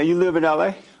welcome, man. You live in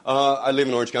L.A.? I live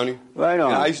in Orange County. Right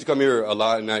on. And I used to come here a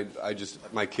lot, and I just,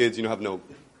 my kids, have no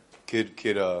kid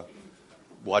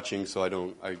watching, so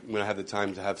when I have the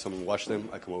time to have someone watch them,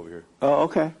 I come over here. Oh,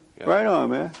 okay. Yeah. Right on,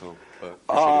 man.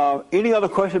 So, any other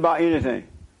question about anything?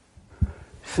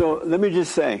 So let me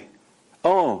just say,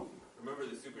 remember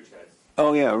the super chats.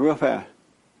 Oh yeah, real fast.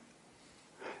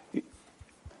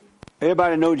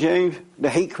 Everybody know James,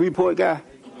 the hate report guy?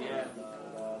 Yeah.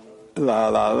 La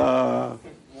la la.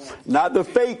 Not the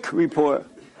fake report.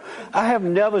 I have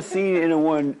never seen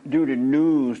anyone do the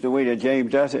news the way that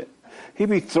James does it. He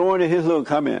be throwing in his little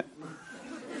comment.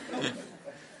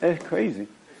 That's crazy.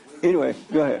 Anyway,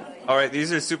 go ahead. All right,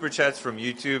 these are super chats from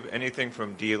YouTube. Anything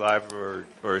from D Live or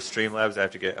Streamlabs I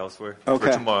have to get elsewhere. Okay.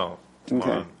 For tomorrow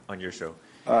Okay. on your show.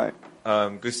 All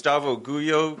right. Gustavo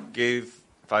Gullo gave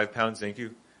 £5. Thank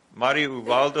you. Mari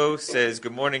Ubaldo says,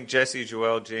 good morning, Jesse,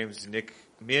 Joel, James, Nick.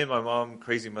 Me and my mom,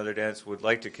 Crazy Mother Dance, would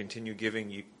like to continue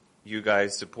giving you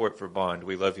guys support for Bond.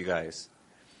 We love you guys.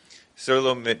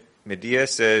 Serlo Media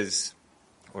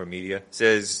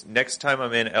says, next time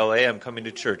I'm in LA, I'm coming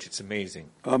to church. It's amazing.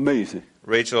 Amazing.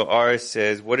 Rachel R.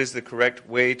 says, what is the correct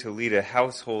way to lead a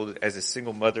household as a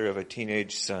single mother of a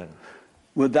teenage son?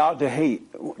 Without the hate.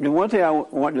 The one thing I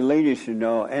want the ladies to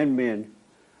know, and men,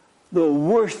 the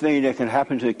worst thing that can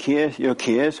happen to your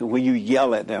kids, when you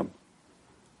yell at them.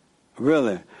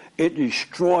 Really. It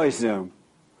destroys them.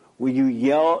 When you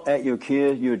yell at your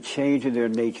kids, you're changing their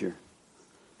nature.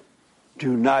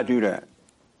 Do not do that.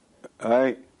 All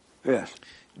right? Yes.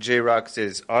 J-Rock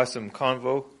says, awesome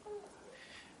convo.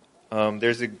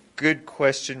 There's a good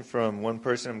question from one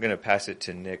person. I'm going to pass it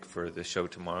to Nick for the show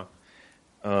tomorrow.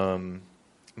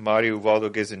 Mario Uvaldo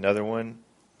gives another one.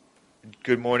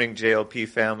 Good morning, JLP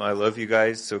fam. I love you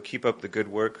guys, so keep up the good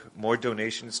work. More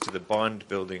donations to the Bond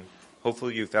building.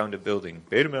 Hopefully you found a building.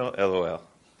 Beta Male, LOL.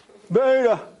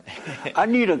 Beta! I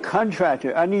need a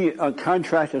contractor. I need a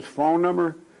contractor's phone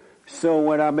number. So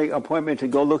when I make an appointment to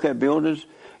go look at buildings,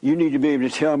 you need to be able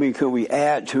to tell me, could we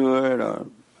add to it or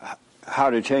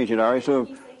how to change it, all right? So,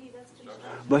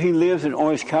 but he lives in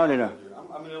Orange County now.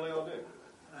 I'm in LA all day.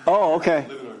 Oh, okay. I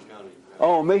live in Orange County.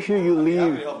 Oh, make sure you leave.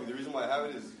 I'm help you. The reason why I have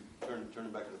it is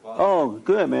turning back to the father. Oh,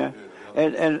 good, man.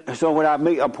 And so when I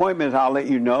make appointments, I'll let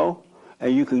you know,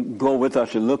 and you can go with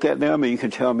us to look at them, and you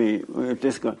can tell me if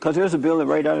this going. Because there's a building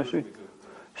right down the street.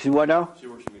 See what now? She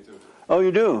works for me too. Oh,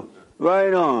 you do?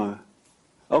 Right on.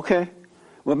 Okay.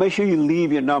 Well, make sure you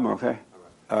leave your number, okay?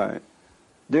 All right.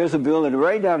 There's a building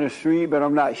right down the street, but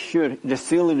I'm not sure. The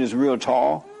ceiling is real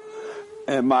tall,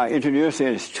 and my engineer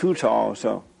said it's too tall,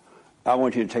 so I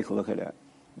want you to take a look at that.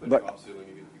 But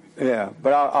yeah,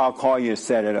 but I'll call you and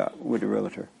set it up with the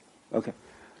realtor. Okay.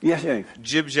 Yes, James.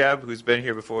 Jib Jab, who's been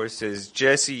here before, says,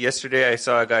 Jesse, yesterday I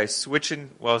saw a guy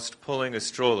switching whilst pushing a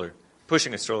stroller.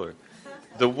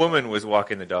 The woman was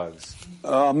walking the dogs.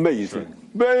 Amazing.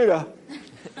 Beta.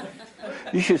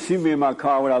 You should see me in my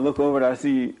car when I look over and I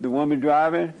see the woman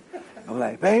driving. I'm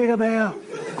like, Beta male.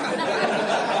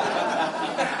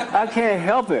 I can't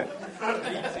help it.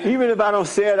 Even if I don't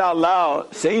say it out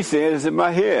loud, Say says in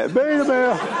my head, Beta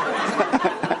male.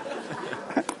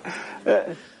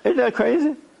 Isn't that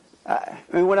crazy?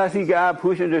 And when I see guys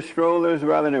pushing their strollers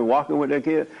rather than walking with their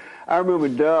kids, I remember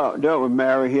Doug was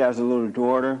married. He has a little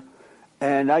daughter.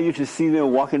 And I used to see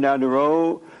them walking down the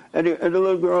road. And the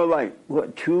little girl, like,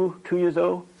 what, 2 years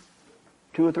old?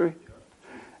 2 or 3?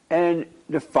 And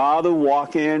the father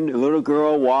walking, the little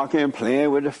girl walking,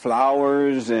 playing with the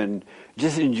flowers and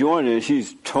just enjoying it.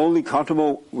 She's totally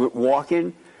comfortable with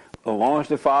walking as long as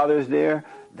the father's there.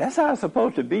 That's how it's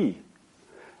supposed to be.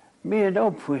 Man,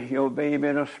 don't push your baby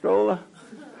in a stroller.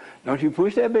 Don't you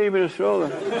push that baby in a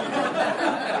stroller.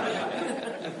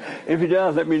 If he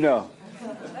does, let me know.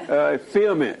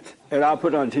 Film it, and I'll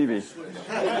put it on TV.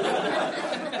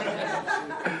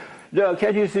 Doug,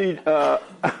 can't you see...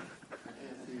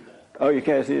 Oh, you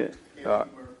can't see it?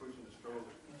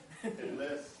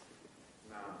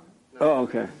 Oh,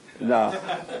 okay. No.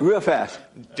 Real fast.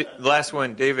 Last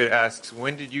one, David asks,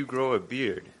 when did you grow a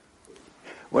beard?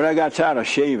 When I got tired of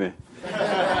shaving.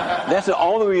 That's the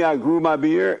only reason I grew my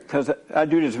beard, because I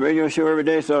do this radio show every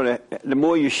day, so the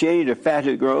more you shave, the faster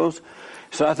it grows.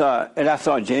 So I thought, and I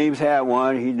saw James had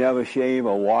one. He never shave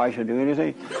or wash or do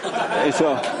anything. And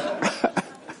so...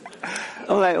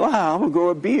 I'm like, wow, I'm going to grow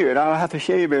a beard. I don't have to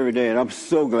shave every day, and I'm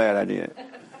so glad I did.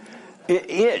 It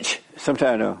itch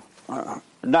sometimes, though.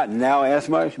 Not now as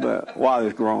much, but while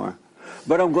it's growing.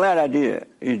 But I'm glad I did.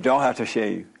 You don't have to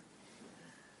shave.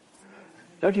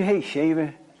 Don't you hate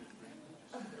shaving?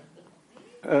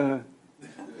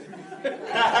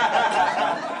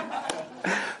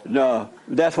 No,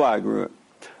 that's why I grew it.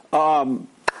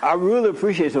 I really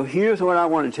appreciate it. So here's what I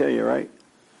want to tell you, right?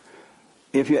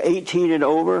 If you're 18 and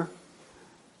over,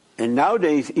 and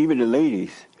nowadays, even the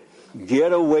ladies,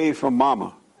 get away from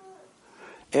mama.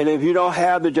 And if you don't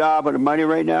have the job or the money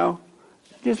right now,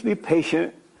 just be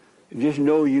patient. Just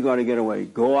know you're going to get away.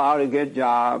 Go out and get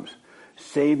jobs,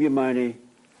 save your money,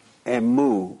 and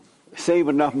move. Save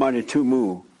enough money to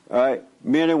move. All right?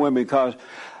 Men and women, because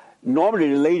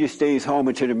normally the lady stays home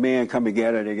until the man come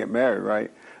together and they get married, right?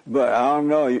 But I don't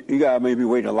know. You got to maybe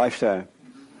wait a lifetime.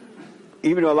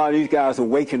 Even though a lot of these guys are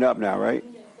waking up now, right?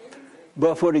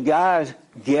 But for the guys,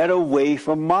 get away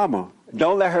from mama.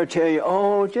 Don't let her tell you,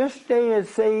 oh, just stay and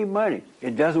save money.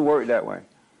 It doesn't work that way.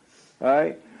 All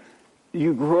right?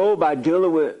 You grow by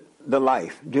dealing with the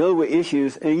life, dealing with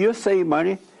issues, and you'll save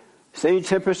money. Save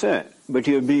 10%, but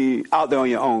you'll be out there on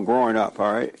your own growing up,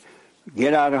 all right?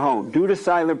 Get out of home. Do the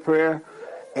silent prayer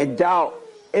and doubt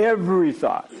every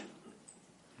thought.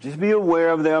 Just be aware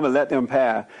of them and let them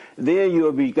pass. Then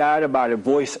you'll be guided by the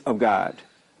voice of God.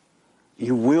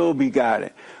 You will be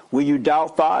guided. When you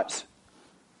doubt thoughts,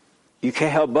 you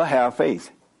can't help but have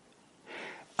faith.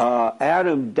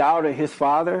 Adam doubted his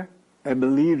father and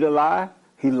believed a lie.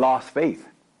 He lost faith.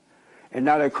 And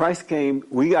now that Christ came,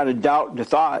 we got to doubt the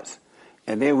thoughts,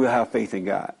 and then we'll have faith in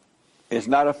God. It's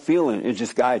not a feeling. It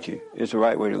just guides you. It's the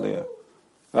right way to live.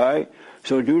 All right?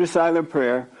 So do the silent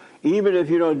prayer. Even if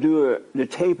you don't do the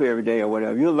tape every day or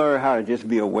whatever, you'll learn how to just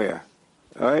be aware.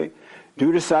 All right?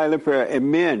 Do the silent prayer.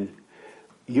 And men,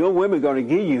 your women are going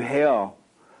to give you hell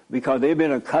because they've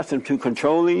been accustomed to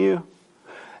controlling you.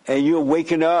 And you're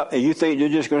waking up and you think they're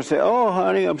just going to say, oh,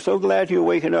 honey, I'm so glad you're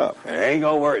waking up. It ain't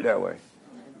going to work that way.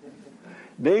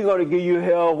 They're going to give you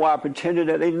hell while pretending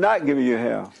that they're not giving you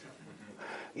hell.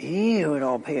 You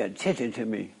don't pay attention to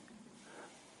me.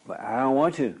 But I don't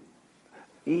want to.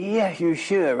 Yes, you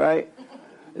should, right?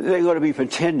 They're going to be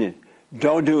pretending.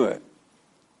 Don't do it.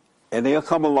 And they'll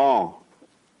come along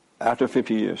after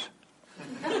 50 years.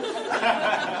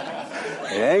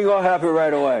 It ain't going to happen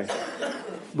right away.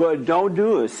 But don't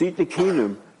do it. Seek the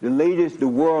kingdom. The ladies, the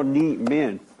world need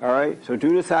men. All right? So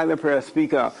do the silent prayer.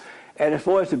 Speak up. And as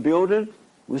far as the building,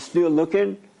 we're still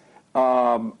looking.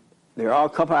 There are a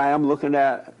couple I am looking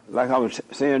at. Like I was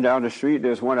saying down the street,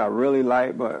 there's one I really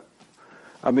like, but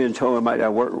I've been told it might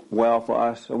not work well for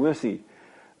us. So we'll see.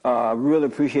 Really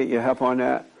appreciate your help on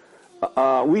that.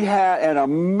 We had an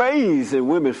amazing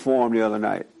women's forum the other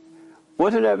night.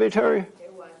 Wasn't that, Victoria?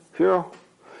 It was. Cheryl?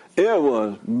 It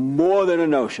was more than a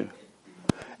notion.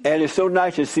 And it's so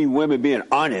nice to see women being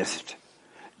honest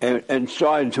and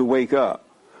starting to wake up.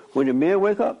 When the men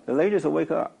wake up, the ladies will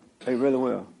wake up. They really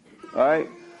will. All right?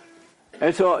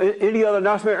 And so, any other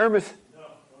announcement, Ernest?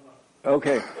 No.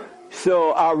 Okay.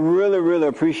 So, I really, really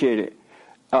appreciate it.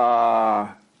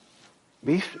 You're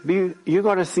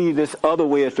going to see this other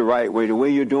way is the right way. The way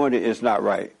you're doing it is not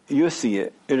right. You'll see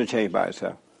it. It'll change by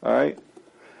itself. All right?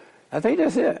 I think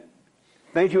that's it.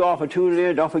 Thank you all for tuning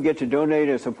in. Don't forget to donate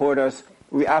and support us.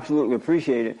 We absolutely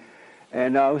appreciate it.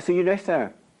 And we'll see you next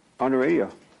time on the radio.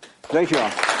 Thank you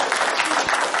all.